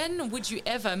when would you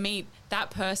ever meet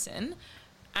that person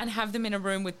and have them in a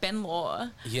room with Ben Law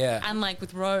and like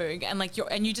with Rogue and like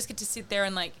and you just get to sit there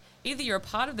and like either you're a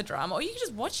part of the drama or you can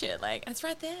just watch it, like it's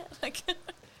right there, like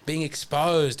being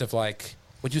exposed of like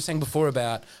what you were saying before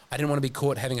about I didn't want to be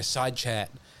caught having a side chat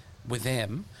with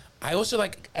them. I also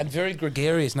I'm very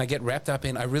gregarious and I get wrapped up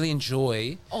in, I really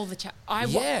enjoy. All the chat. I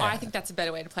think that's a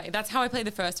better way to play. That's how I played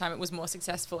the first time. It was more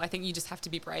successful. I think you just have to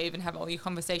be brave and have all your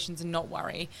conversations and not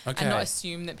worry. Okay. And not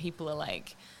assume that people are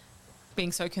like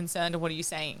being so concerned or what are you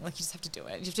saying? Like you just have to do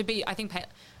it. You have to be, I think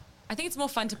it's more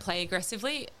fun to play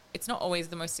aggressively. It's not always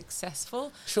the most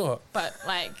successful. Sure. But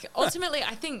like ultimately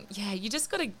I think, you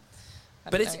just got to.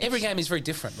 But every game is very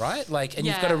different, right? And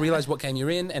you've got to realize what game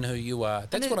you're in and who you are.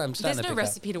 That's what I'm starting to pick up. There's no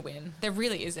recipe to win. There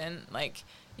really isn't. Like,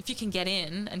 if you can get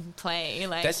in and play,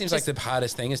 that seems like the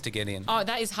hardest thing is to get in. Oh,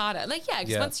 that is harder.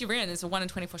 Because once you're in, there's a 1 in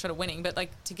 24 shot of winning. But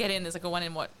to get in, there's a 1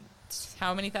 in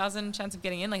how many thousand chance of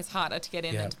getting in? It's harder to get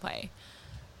in than to play.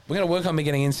 We're going to work on me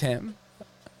getting in, Sam.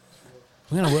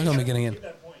 We're going to work on me getting in.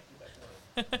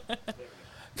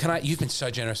 You've been so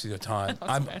generous with your time.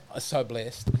 I'm so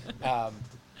blessed.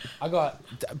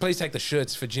 Please take the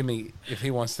shirts for Jimmy if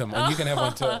he wants them, or you can have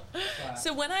one too.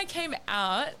 So when I came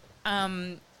out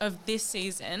of this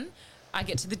season, I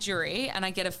get to the jury and I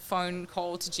get a phone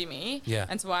call to Jimmy. Yeah.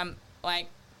 And so I'm like,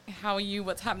 how are you?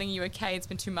 What's happening? Are you okay? It's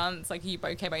been 2 months. Are you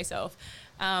okay by yourself?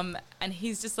 And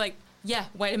he's just like, yeah,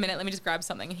 wait a minute, let me just grab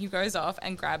something. And he goes off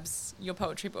and grabs your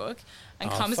poetry book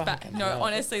and comes back. No,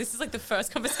 honestly, this is the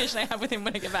first conversation I have with him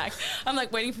when I get back. I'm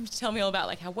waiting for him to tell me all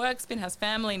about how work's been, how's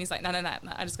family, and he's like, no.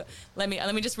 I just got, let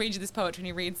me just read you this poetry. And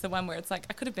he reads the one where it's I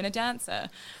could have been a dancer.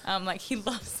 He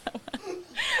loves that one.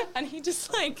 And he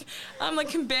just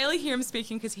can barely hear him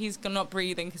speaking because he's not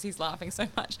breathing because he's laughing so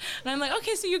much. And I'm like,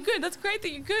 okay, so you're good. That's great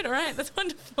that you're good. All right, that's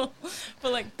wonderful.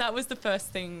 But that was the first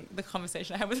thing, the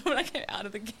conversation I had with him when I came out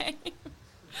of the game.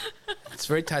 It's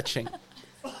very touching.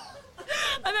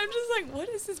 And I'm just like, what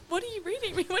is this? What are you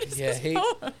reading me? What is this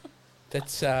poem?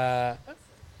 That's, I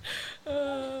don't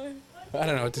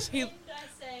know. What would I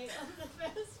say on the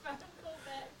first phone call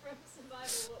back from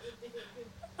Survivor? What would be a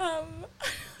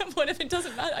good what if it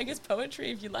doesn't matter? I guess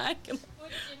poetry if you like. Would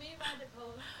Jimmy write a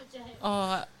poem for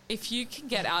James? If you can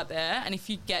get out there and if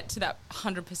you get to that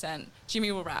 100%,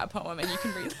 Jimmy will write a poem and you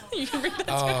can read that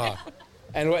to him.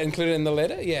 And what, included in the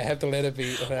letter? Yeah, have the letter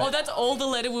be... that's all the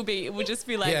letter will be. It would just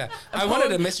be I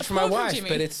wanted a message from my wife,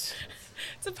 but it's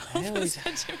a poem Hayley's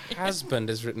husband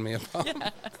has written me a poem. Yeah.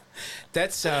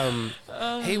 That's,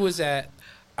 he was at...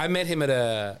 I met him at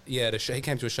a show. He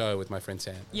came to a show with my friend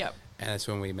Sam. Yep. And that's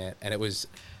when we met. And it was...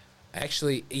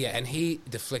 Actually, and he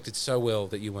deflected so well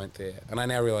that you weren't there. And I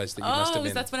now realise that you must have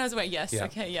been... that's when I was away. Yes, yeah.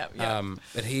 Okay, yeah.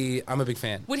 But I'm a big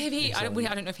fan. Would he... I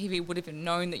don't know if he would have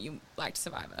known that you liked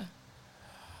Survivor.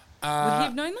 Would he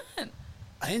have known that?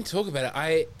 I didn't talk about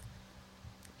it.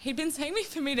 He'd been saying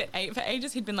for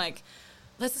ages. He'd been like,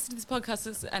 let's listen to this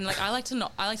podcast. And I like to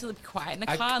be quiet in the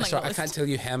car. I can't tell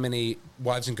you how many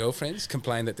wives and girlfriends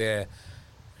complain that their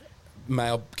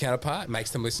male counterpart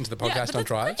makes them listen to the podcast on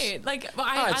drives. Great.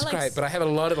 It's great. But I have a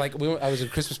lot of I was at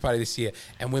a Christmas party this year,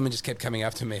 and women just kept coming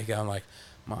up to me going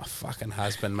my fucking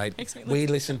husband, mate. We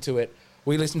listened to it.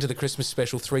 We listened to the Christmas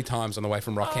special 3 times on the way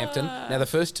from Rockhampton. Now, the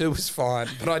first 2 was fine,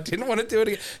 but I didn't want to do it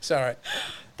again. Sorry.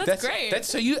 That's great.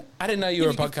 I didn't know you were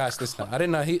a podcast listener. I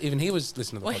didn't know he was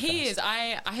listening to the podcast. Well, he is.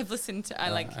 I have listened to,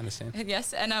 I understand.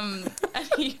 Yes, and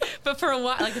but for a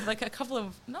while, not a couple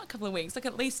of weeks,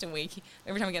 at least a week,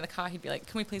 every time we get in the car, he'd be like,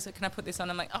 can I put this on?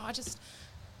 I'm like,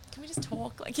 can we just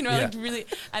talk? Really.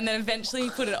 And then eventually he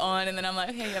put it on, and then I'm like,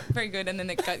 okay, yeah, very good. And then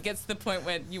it gets to the point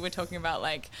where you were talking about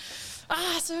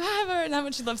Survivor and how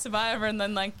much you love Survivor, and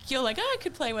then you're like, I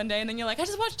could play one day, and then you're like, I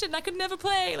just watched it and I could never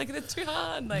play. It's too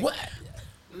hard. What?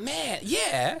 Man,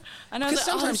 yeah. And because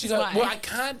sometimes you go, well, I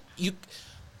can't.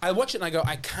 I watch it and I go,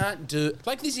 I can't do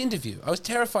this interview. I was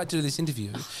terrified to do this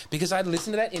interview because I'd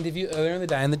listened to that interview earlier in the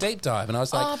day in the deep dive, and I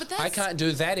was like, I can't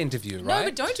do that interview, right? No,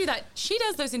 but don't do that. She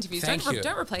does those interviews.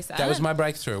 Don't replace that. That was my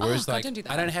breakthrough. Whereas God, don't do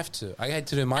that. I don't have to. I had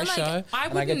to do my show,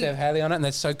 and I get to have Hayley on it, and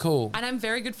that's so cool. And I'm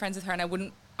very good friends with her, and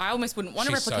I almost wouldn't want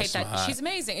to replicate so that. She's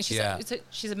amazing. And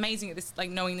she's amazing at this,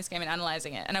 knowing this game and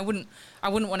analysing it. And I wouldn't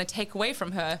want to take away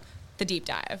from her the deep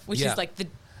dive, which is the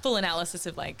full analysis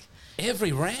of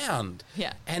every round.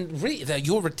 Yeah. And really,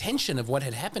 your retention of what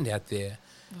had happened out there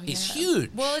is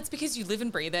huge. Well, it's because you live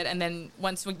and breathe it, and then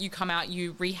once you come out,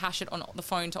 you rehash it on the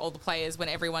phone to all the players when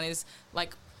everyone is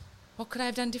like, what could I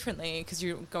have done differently? Because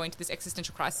you're going to this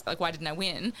existential crisis, why didn't I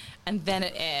win? And then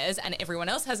it airs, and everyone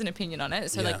else has an opinion on it,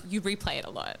 so you replay it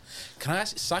a lot. Can I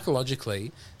ask,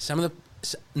 psychologically,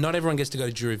 not everyone gets to go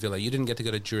to Jury Villa. You didn't get to go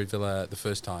to Jury Villa the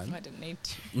first time. I didn't need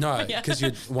to. No, because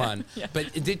you'd won. Yeah. But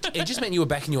it just meant you were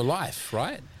back in your life,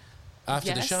 right?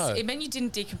 After the show. It meant you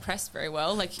didn't decompress very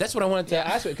well. That's what I wanted to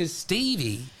ask you, because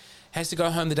Stevie has to go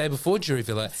home the day before Jury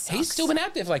Villa. He's still been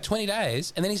out there for like 20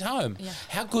 days and then he's home. Yeah.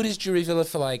 How good is Jury Villa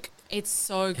for like It's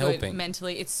so helping? Good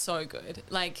mentally. It's so good.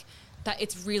 Like that,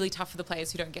 it's really tough for the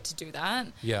players who don't get to do that.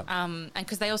 Yeah. And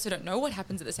because they also don't know what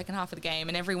happens at the second half of the game,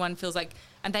 and everyone feels like,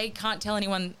 and they can't tell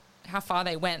anyone how far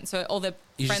they went. So all their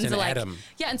friends are like,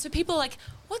 yeah. And so people are like,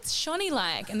 "What's Shawnee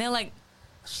like?" And they're like,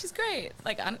 "She's great."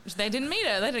 Like they didn't meet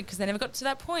her because they never got to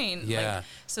that point. Yeah. Like,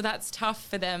 so that's tough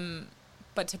for them.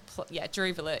 But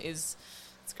Jury Villa is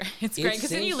it's great. It's great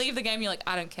because then you leave the game, you're like,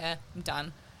 "I don't care. I'm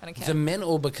done. I don't care." The men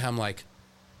all become like.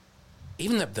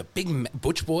 Even the big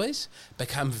butch boys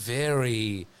become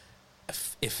very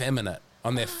effeminate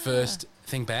on their first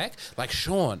thing back. Like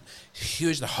Sean,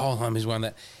 huge. The whole home is one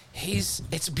that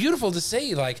it's beautiful to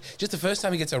see. Like just the first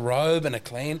time he gets a robe and a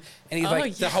clean, and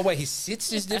he's the whole way he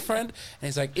sits is different. And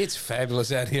he's like, it's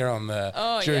fabulous out here on the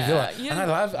Jury Villa. Yeah.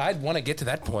 And I'd want to get to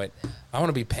that point. I want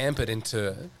to be pampered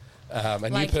into a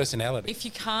new personality. If you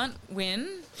can't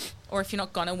win, or if you're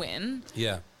not gonna win,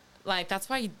 like that's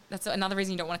another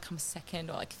reason you don't want to come second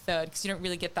or like third, because you don't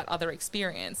really get that other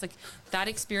experience, like that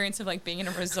experience of like being in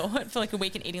a resort for like a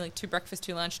week and eating like 2 breakfasts,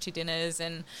 2 lunch, 2 dinners,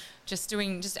 and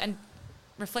and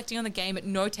reflecting on the game at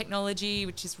no technology,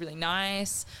 which is really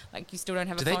nice. Like you still don't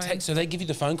have a phone. So they give you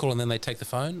the phone call and then they take the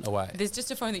phone away? There's just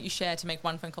a phone that you share to make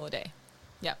 1 phone call a day.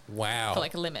 Yeah. Wow. For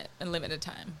like a limited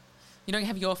time. You don't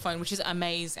have your phone, which is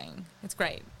amazing. It's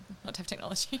great not to have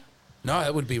technology. No,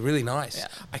 that would be really nice. Yeah.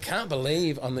 I can't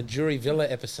believe on the Jury Villa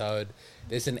episode,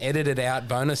 there's an edited out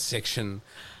bonus section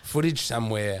footage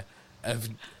somewhere of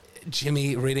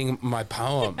Jimmy reading my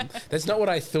poem. That's not what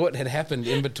I thought had happened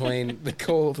in between the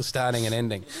call, the starting and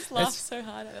ending. I just laughed so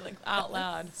hard at it, like out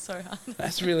loud, so hard.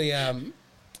 That's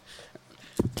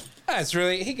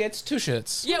really, he gets 2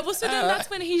 shirts. Yeah, well, so then that's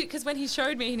when when he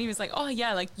showed me and he was like, oh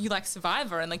yeah, like you like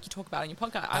Survivor and like you talk about it on your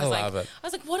podcast. I love it. I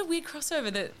was like, what a weird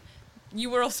crossover that you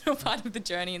were also a part of the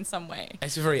journey in some way.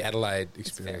 It's a very Adelaide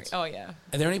experience. Oh yeah.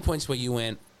 Are there any points where you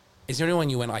went, is there anyone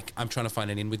you went like, I'm trying to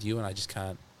find an in with you and I just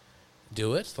can't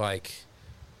do it? Like,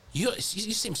 you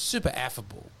seem super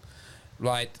affable.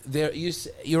 Like,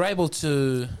 you're able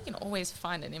to... You can always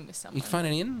find an in with someone. You can find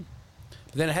an in?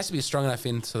 But then it has to be a strong enough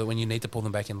in so that when you need to pull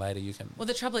them back in later, you can... Well,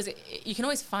 the trouble is you can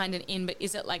always find an in, but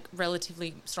is it, like,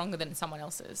 relatively stronger than someone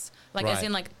else's? Like, as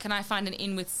in, like, can I find an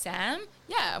in with Sam?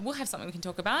 Yeah, we'll have something we can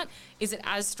talk about. Is it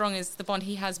as strong as the bond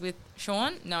he has with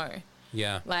Sean? No.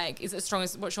 Yeah. Like, is it as strong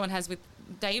as what Sean has with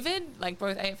David? Like,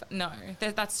 both AF? No.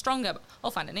 That's stronger.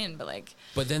 I'll find an in, but, like...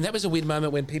 But then that was a weird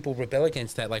moment when people rebel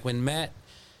against that. Like, when Matt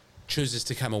chooses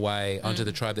to come away onto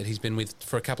the tribe that he's been with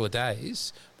for a couple of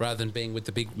days rather than being with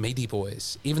the big meaty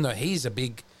boys, even though he's a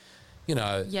big,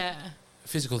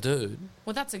 physical dude.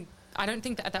 Well, I don't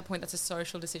think that at that point that's a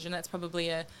social decision. That's probably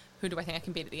a who do I think I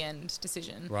can beat at the end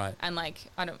decision. Right. And like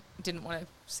didn't want to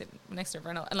sit next to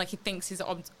everyone else. And like he thinks his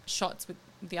shots with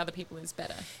the other people is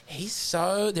better.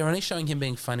 They're only showing him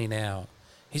being funny now.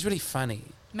 He's really funny.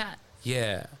 Matt.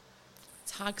 Yeah.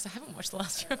 It's hard because I haven't watched the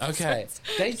last 2 episodes. Okay.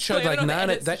 They showed like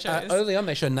early on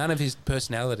they showed none of his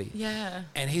personality. Yeah.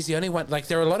 And he's the only one, like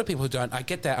there are a lot of people who don't. I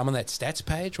get that. I'm on that stats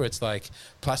page where it's like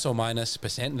plus or minus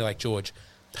 %. And they're like, George,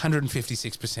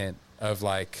 156% of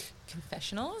like...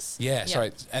 Confessionals? Yeah,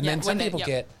 sorry. And then some people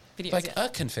get videos, like a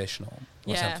confessional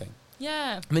or something.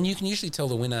 Yeah. I mean, you can usually tell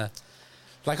the winner,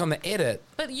 like on the edit.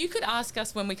 But you could ask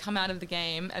us when we come out of the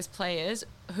game as players,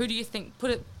 who do you think,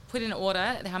 put in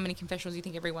order how many confessionals you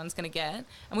think everyone's going to get,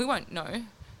 and we won't know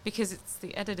because it's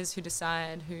the editors who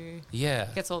decide who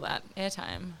gets all that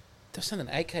airtime. There was something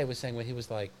AK was saying when he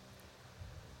was like,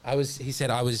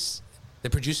 the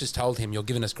producers told him, you're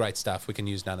giving us great stuff, we can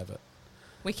use none of it.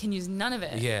 We can use none of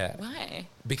it? Yeah. Why?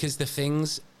 Because the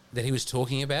things that he was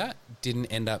talking about didn't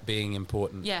end up being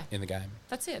important in the game.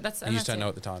 That's it. You just don't know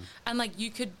at the time. And like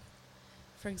you could,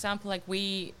 for example, like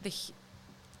the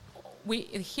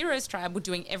Heroes Tribe were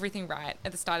doing everything right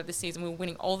at the start of the season. We were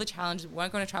winning all the challenges. We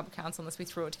weren't going to tribal council unless we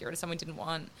threw it to get rid of someone we didn't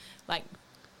want. Like,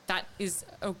 that is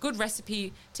a good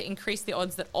recipe to increase the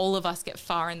odds that all of us get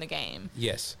far in the game.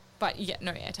 Yes. But you get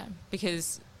no airtime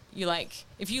because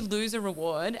if you lose a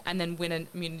reward and then win an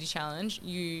immunity challenge,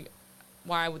 they're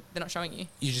not showing you.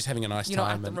 You're just having a nice time. You're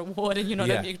not at the reward and you're not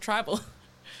at your tribal.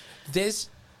 This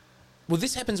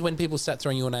happens when people start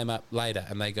throwing your name up later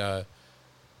and they go,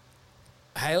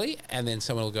 Hayley, and then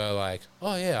someone will go like,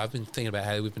 oh yeah, I've been thinking about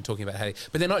Hayley, we've been talking about Hayley,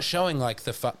 but they're not showing like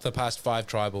the past 5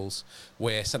 tribals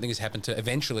where something has happened to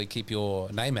eventually keep your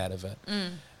name out of it.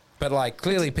 But like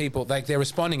clearly people, like they're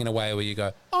responding in a way where you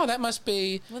go, oh, that must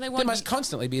be, there must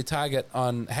constantly be a target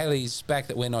on Hayley's back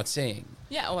that we're not seeing.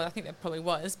 Yeah, well I think there probably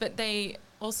was, but they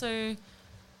also,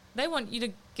 They want you to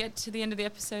get to the end of the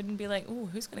episode and be like, "Ooh,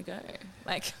 who's gonna go?"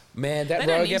 Like, man, that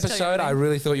Rogue episode, I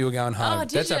really thought you were going home. Oh,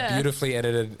 did That's a beautifully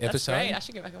edited That's episode. great. I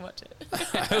should go back and watch it.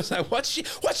 I was like, what's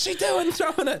she doing,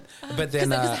 throwing it? But then,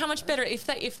 because how much better if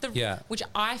the yeah. which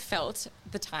I felt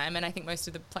at the time, and I think most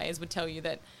of the players would tell you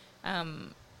that.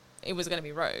 It was going to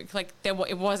be Rogue. Like,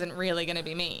 it wasn't really going to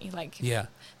be me. Like, yeah.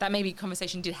 That maybe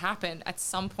conversation did happen at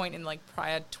some point in, like,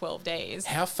 prior 12 days.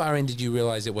 How far in did you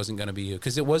realise it wasn't going to be you?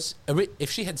 Because it was, if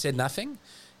she had said nothing,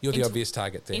 you're the obvious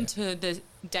target there. Into the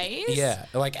days? Yeah,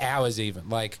 like hours even.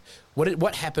 Like,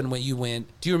 what happened when you went,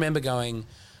 do you remember going,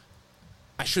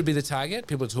 I should be the target?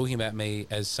 People are talking about me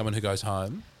as someone who goes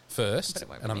home first,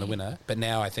 and I'm the winner. But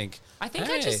now I think hey.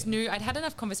 I just knew I'd had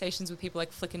enough conversations with people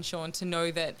like Flick and Sean to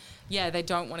know that, yeah, they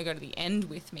don't want to go to the end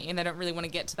with me and they don't really want to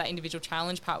get to that individual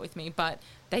challenge part with me, but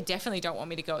they definitely don't want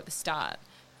me to go at the start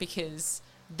because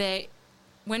if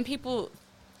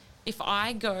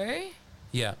I go,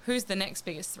 yeah, who's the next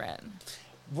biggest threat?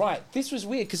 Right. This was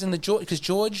weird because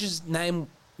George's name,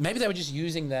 maybe they were just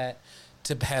using that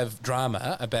to have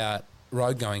drama about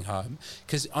Rogue going home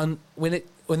because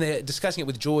when they're discussing it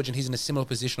with George and he's in a similar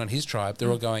position on his tribe,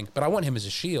 they're all going, but I want him as a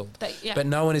shield. But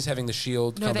no one is having the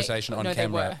shield conversation on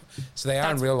camera. So they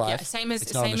are in real life. Yeah, same as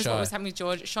what was happening with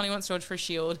George. Shawnee wants George for a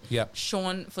shield. Yep.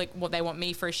 Sean, Flick, they want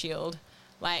me for a shield.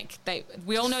 Like,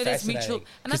 we all know there's mutual.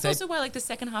 And that's also why, like, the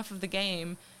second half of the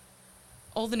game,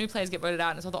 all the new players get voted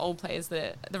out and it's all the old players,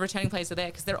 the returning players are there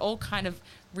because they're all kind of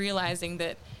realising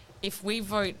that if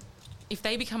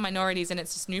they become minorities and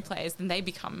it's just new players, then they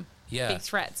become big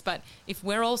threats. But if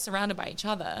we're all surrounded by each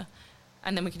other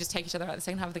and then we can just take each other out the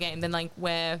second half of the game, then it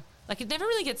never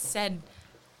really gets said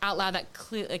out loud that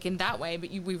clear, like in that way, but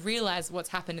we realise what's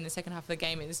happened in the second half of the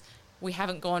game is we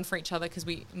haven't gone for each other because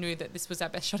we knew that this was our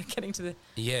best shot at getting to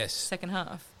the second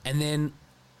half. And then,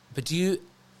 but you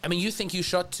think you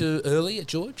shot too early at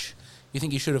George? You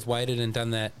think you should have waited and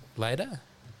done that later?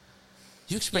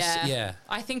 You expressed,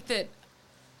 I think that,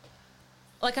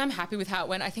 like, I'm happy with how it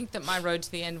went. I think that my road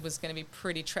to the end was going to be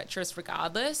pretty treacherous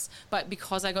regardless, but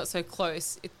because I got so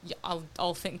close,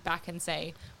 I'll think back and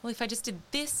say, well, if I just did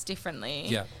this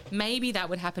differently, maybe that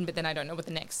would happen, but then I don't know what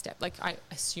the next step. Like, I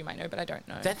assume I know, but I don't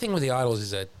know. That thing with the idols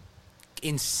is a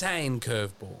insane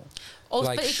curveball.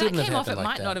 But if that came off, it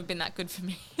might not have been that good for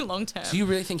me long term. Do you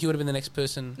really think you would have been the next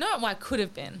person? No, well, I could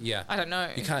have been. Yeah. I don't know.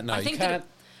 You can't know. I think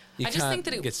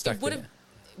it would have...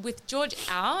 With George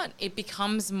out, it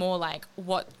becomes more like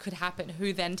what could happen,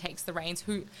 who then takes the reins,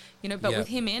 but with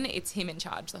him in, it's him in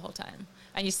charge the whole time.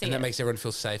 And you see that makes everyone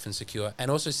feel safe and secure. And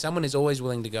also someone is always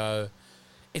willing to go,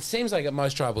 it seems like at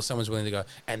most tribals, someone's willing to go,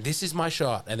 and this is my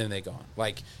shot, and then they're gone.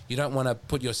 Like, you don't want to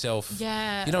put yourself...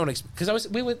 Yeah. You don't want to... Because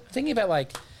we were thinking about,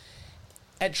 like,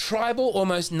 at tribal,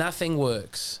 almost nothing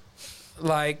works.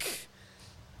 Like,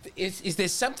 is there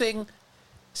something...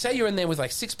 Say you're in there with,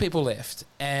 like, 6 people left,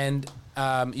 and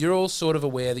you're all sort of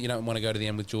aware that you don't want to go to the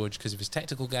end with George because of his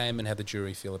tactical game and how the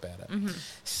jury feel about it. Mm-hmm.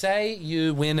 Say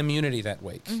you win immunity that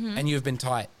week, and you've been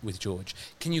tight with George.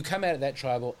 Can you come out of that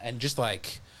tribal and just,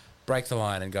 like, break the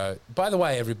line and go, by the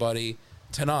way, everybody,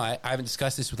 tonight, I haven't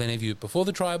discussed this with any of you before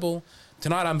the tribal,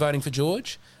 tonight I'm voting for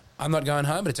George. I'm not going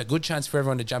home, but it's a good chance for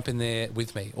everyone to jump in there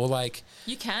with me. Or, like...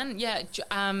 You can, yeah.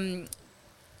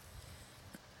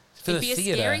 It'd be a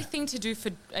scary thing to do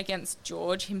against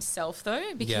George himself,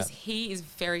 though, because he is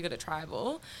very good at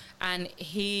tribal and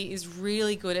he is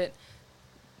really good at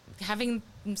having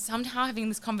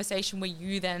this conversation where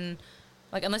you then,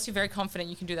 like, unless you're very confident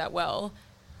you can do that well,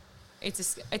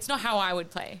 it's not how I would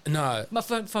play. No.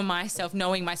 But for myself,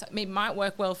 knowing myself, it might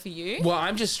work well for you. Well,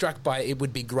 I'm just struck by it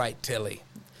would be great telly.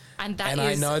 And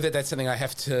I know that that's something I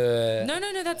have to... No,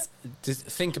 that's... To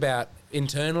think about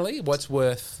internally, what's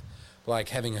worth... like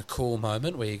having a cool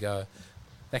moment where you go,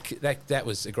 that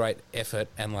was a great effort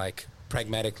and like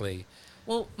pragmatically.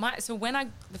 Well,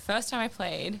 the first time I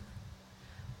played,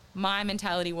 my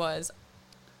mentality was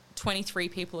 23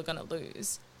 people are going to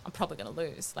lose. I'm probably going to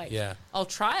lose. Like, I'll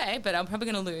try, but I'm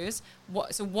probably going to lose.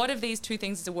 What of these two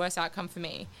things is a worse outcome for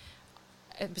me?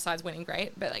 Besides winning,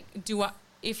 great. But like,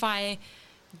 if I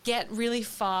get really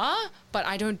far, but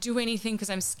I don't do anything because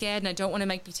I'm scared and I don't want to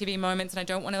make big TV moments and I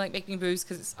don't want to like make big moves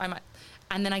because I might,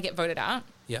 and then I get voted out.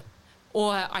 Yeah.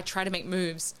 Or I try to make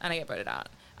moves and I get voted out.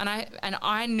 And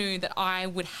I knew that I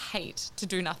would hate to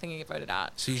do nothing and get voted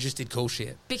out. So you just did cool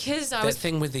shit. Because that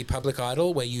thing with the public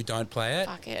idol where you don't play it.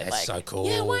 Fuck it. That's so cool.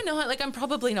 Yeah, why not? Like, I'm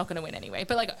probably not going to win anyway.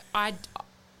 But like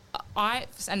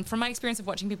and from my experience of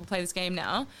watching people play this game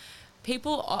now,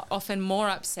 people are often more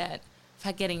upset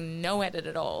for getting no edit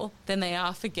at all than they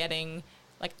are for getting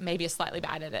like maybe a slightly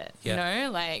bad edit. Yeah. You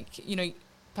know, like, you know,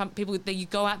 people that you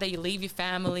go out there, you leave your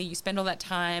family, you spend all that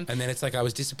time. And then it's like I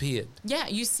was disappeared. Yeah,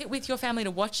 you sit with your family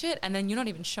to watch it and then you're not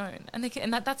even shown. And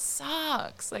that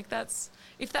sucks. Like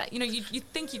if that, you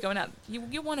think you're going out,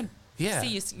 you want to see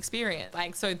your experience.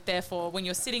 Like, so therefore when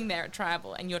you're sitting there at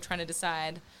Tribal and you're trying to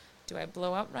decide, do I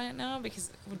blow up right now? Because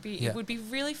it would be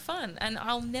really fun and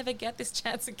I'll never get this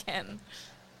chance again.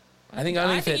 I think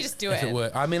only I if think you just do if it.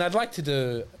 works. I mean, I'd like to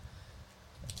do.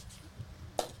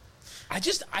 I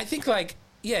think like,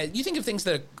 you think of things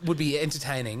that would be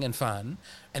entertaining and fun,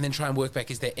 and then try and work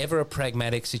back. Is there ever a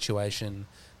pragmatic situation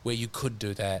where you could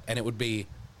do that, and it would be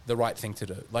the right thing to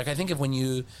do? Like, I think of when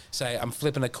you say, "I'm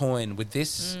flipping a coin with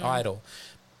this idol."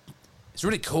 It's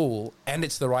really cool, and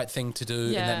it's the right thing to do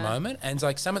in that moment. And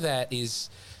like some of that is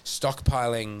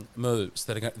stockpiling moves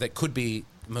that could be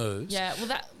moves. Yeah, well,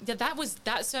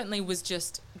 that certainly was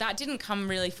just that didn't come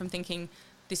really from thinking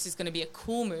this is going to be a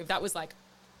cool move. That was like,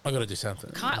 I got to do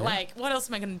something. Like, what else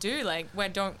am I going to do? Like,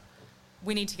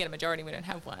 we need to get a majority. We don't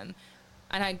have one.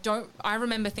 And I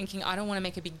remember thinking, I don't want to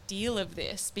make a big deal of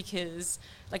this because,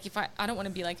 like, if I don't want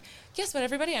to be like, guess what,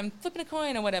 everybody, I'm flipping a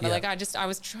coin or whatever. Yeah. Like, I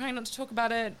was trying not to talk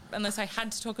about it unless I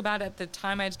had to talk about it at the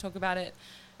time I had to talk about it.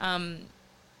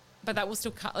 But that will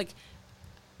still cut, like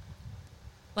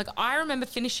I remember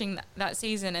finishing that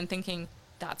season and thinking,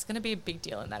 that's going to be a big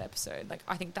deal in that episode. Like,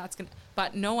 I think that's going to...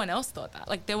 But no one else thought that.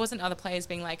 Like, there wasn't other players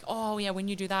being like, oh, yeah, when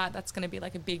you do that, that's going to be,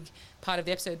 like, a big part of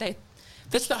the episode.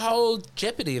 That's the whole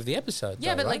jeopardy of the episode.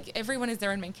 Yeah, though, but, right? like, everyone is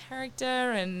their own main character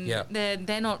and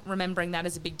they're not remembering that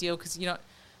as a big deal because you're not...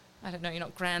 I don't know, you're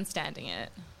not grandstanding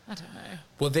it. I don't know.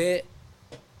 Well,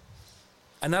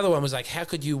 another one was, like, how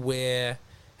could you wear...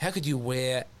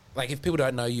 Like, if people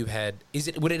don't know you had...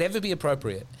 Would it ever be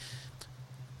appropriate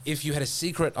if you had a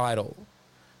secret idol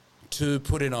to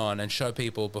put it on and show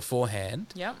people beforehand?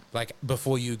 Yep. Like,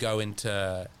 before you go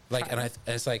into... Like, and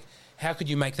it's like, how could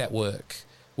you make that work?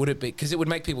 Would it be... Because it would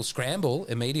make people scramble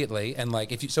immediately. And,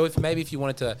 like, if you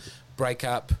wanted to break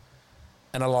up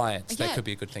an alliance, that could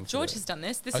be a good thing to do. George has done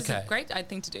this. This is a great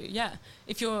thing to do. Yeah.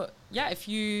 If all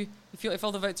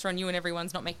the votes are on you and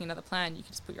everyone's not making another plan, you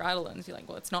can just put your idol in and be like,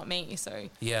 well, it's not me, so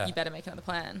you better make another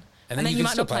plan. And then you can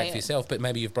still play it for yourself, but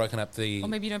maybe you've broken up the... Or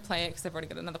maybe you don't play it because they've already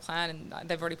got another plan and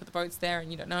they've already put the votes there and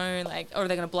you don't know, like, or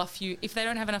they're going to bluff you. If they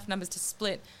don't have enough numbers to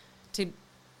split to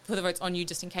put the votes on you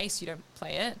just in case you don't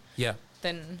play it,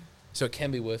 then... So it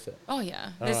can be worth it. Oh, yeah.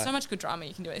 There's so much good drama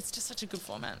you can do. It's just such a good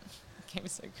format. The game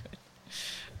is so good.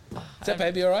 Is that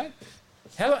baby all right?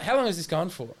 How long has this gone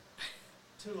for?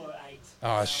 208.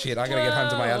 Oh, shit. I got to get home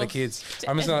to my other kids.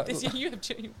 You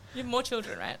have more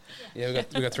children, right? Yeah,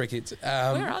 we got 3 kids.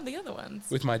 Where are the other ones?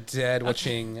 With my dad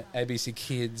watching ABC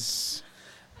Kids.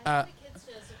 I think the kids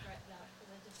shows have wrapped up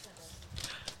because I just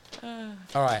said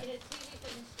All right. it. TV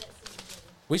finished that season.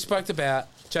 We spoke about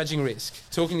judging risk,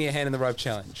 talking to your hand in the rope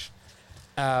challenge,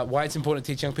 why it's important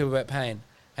to teach young people about pain,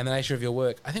 and the nature of your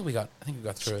work. I think we got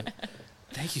through it.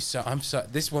 Thank you so.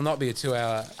 This will not be a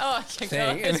 2-hour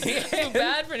thing. I feel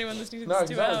bad for anyone listening to this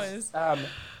 2 hours.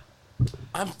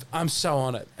 I'm so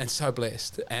honoured and so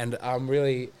blessed, and I'm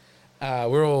really.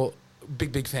 We're all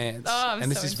big fans, and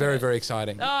this is very very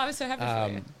exciting. Oh, I'm so happy for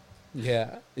you.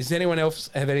 Yeah. Does anyone else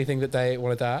have anything that they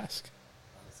wanted to ask?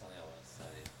 Something I want to say,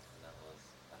 and that was,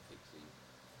 I think she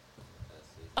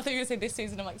I thought you were going to say this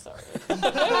season. I'm like, sorry.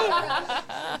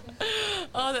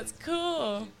 Oh, that's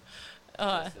cool.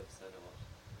 Oh,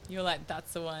 you were like,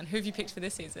 that's the one. Who have you picked for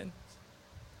this season?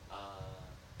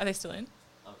 Are they still in?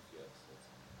 I'm a few episodes.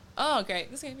 Oh, great.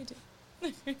 This game, me too.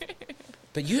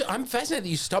 But I'm fascinated that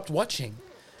you stopped watching.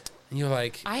 And you're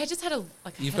like... I just had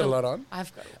You've got a lot on?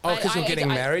 I've got... Oh, because you're getting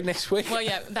married next week? Well,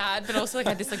 yeah, that, but also like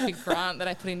I had this like big grant that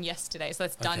I put in yesterday, so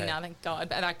that's done now, thank God.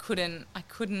 But I couldn't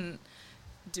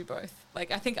do both.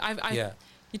 Like, I think you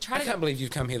try to... I can't believe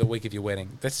you've come here the week of your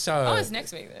wedding. That's so... Oh, it's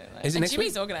next week, though. Like, is it next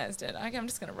Jimmy's week? organised it. I'm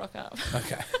just going to rock up.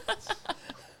 Okay.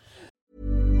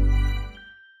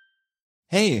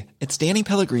 Hey, it's Danny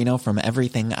Pellegrino from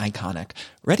Everything Iconic.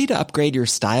 Ready to upgrade your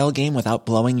style game without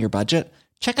blowing your budget?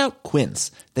 Check out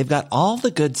Quince. They've got all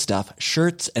the good stuff,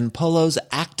 shirts and polos,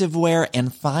 activewear,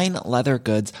 and fine leather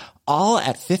goods, all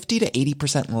at 50 to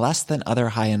 80% less than other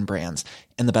high-end brands.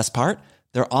 And the best part?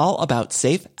 They're all about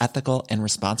safe, ethical, and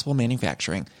responsible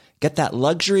manufacturing. Get that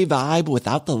luxury vibe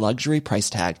without the luxury price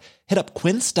tag. Hit up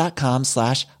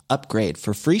quince.com/upgrade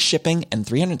for free shipping and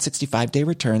 365-day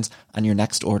returns on your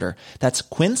next order. That's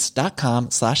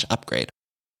quince.com/upgrade.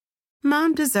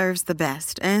 Mom deserves the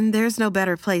best, and there's no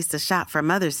better place to shop for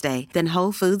Mother's Day than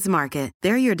Whole Foods Market.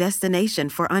 They're your destination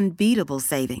for unbeatable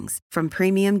savings, from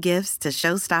premium gifts to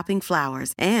show-stopping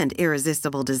flowers and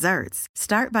irresistible desserts.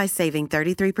 Start by saving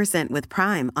 33% with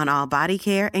Prime on all body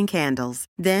care and candles.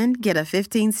 Then get a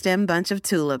 15-stem bunch of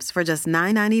tulips for just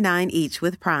 $9.99 each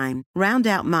with Prime. Round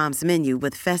out Mom's menu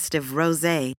with festive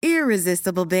rosé,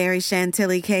 irresistible berry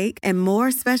chantilly cake, and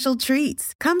more special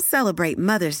treats. Come celebrate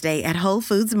Mother's Day at Whole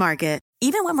Foods Market.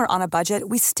 Even when we're on a budget,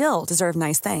 we still deserve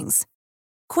nice things.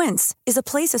 Quince is a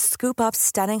place to scoop up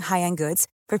stunning high-end goods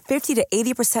for 50 to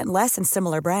 80% less than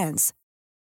similar brands.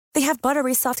 They have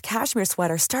buttery soft cashmere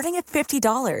sweaters starting at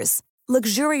 $50,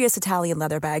 luxurious Italian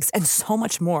leather bags, and so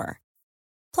much more.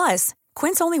 Plus,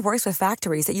 Quince only works with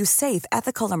factories that use safe,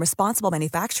 ethical, and responsible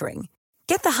manufacturing.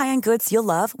 Get the high-end goods you'll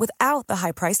love without the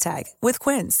high price tag with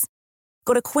Quince.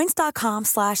 Go to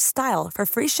quince.com/style for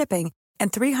free shipping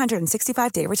and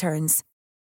 365-day returns.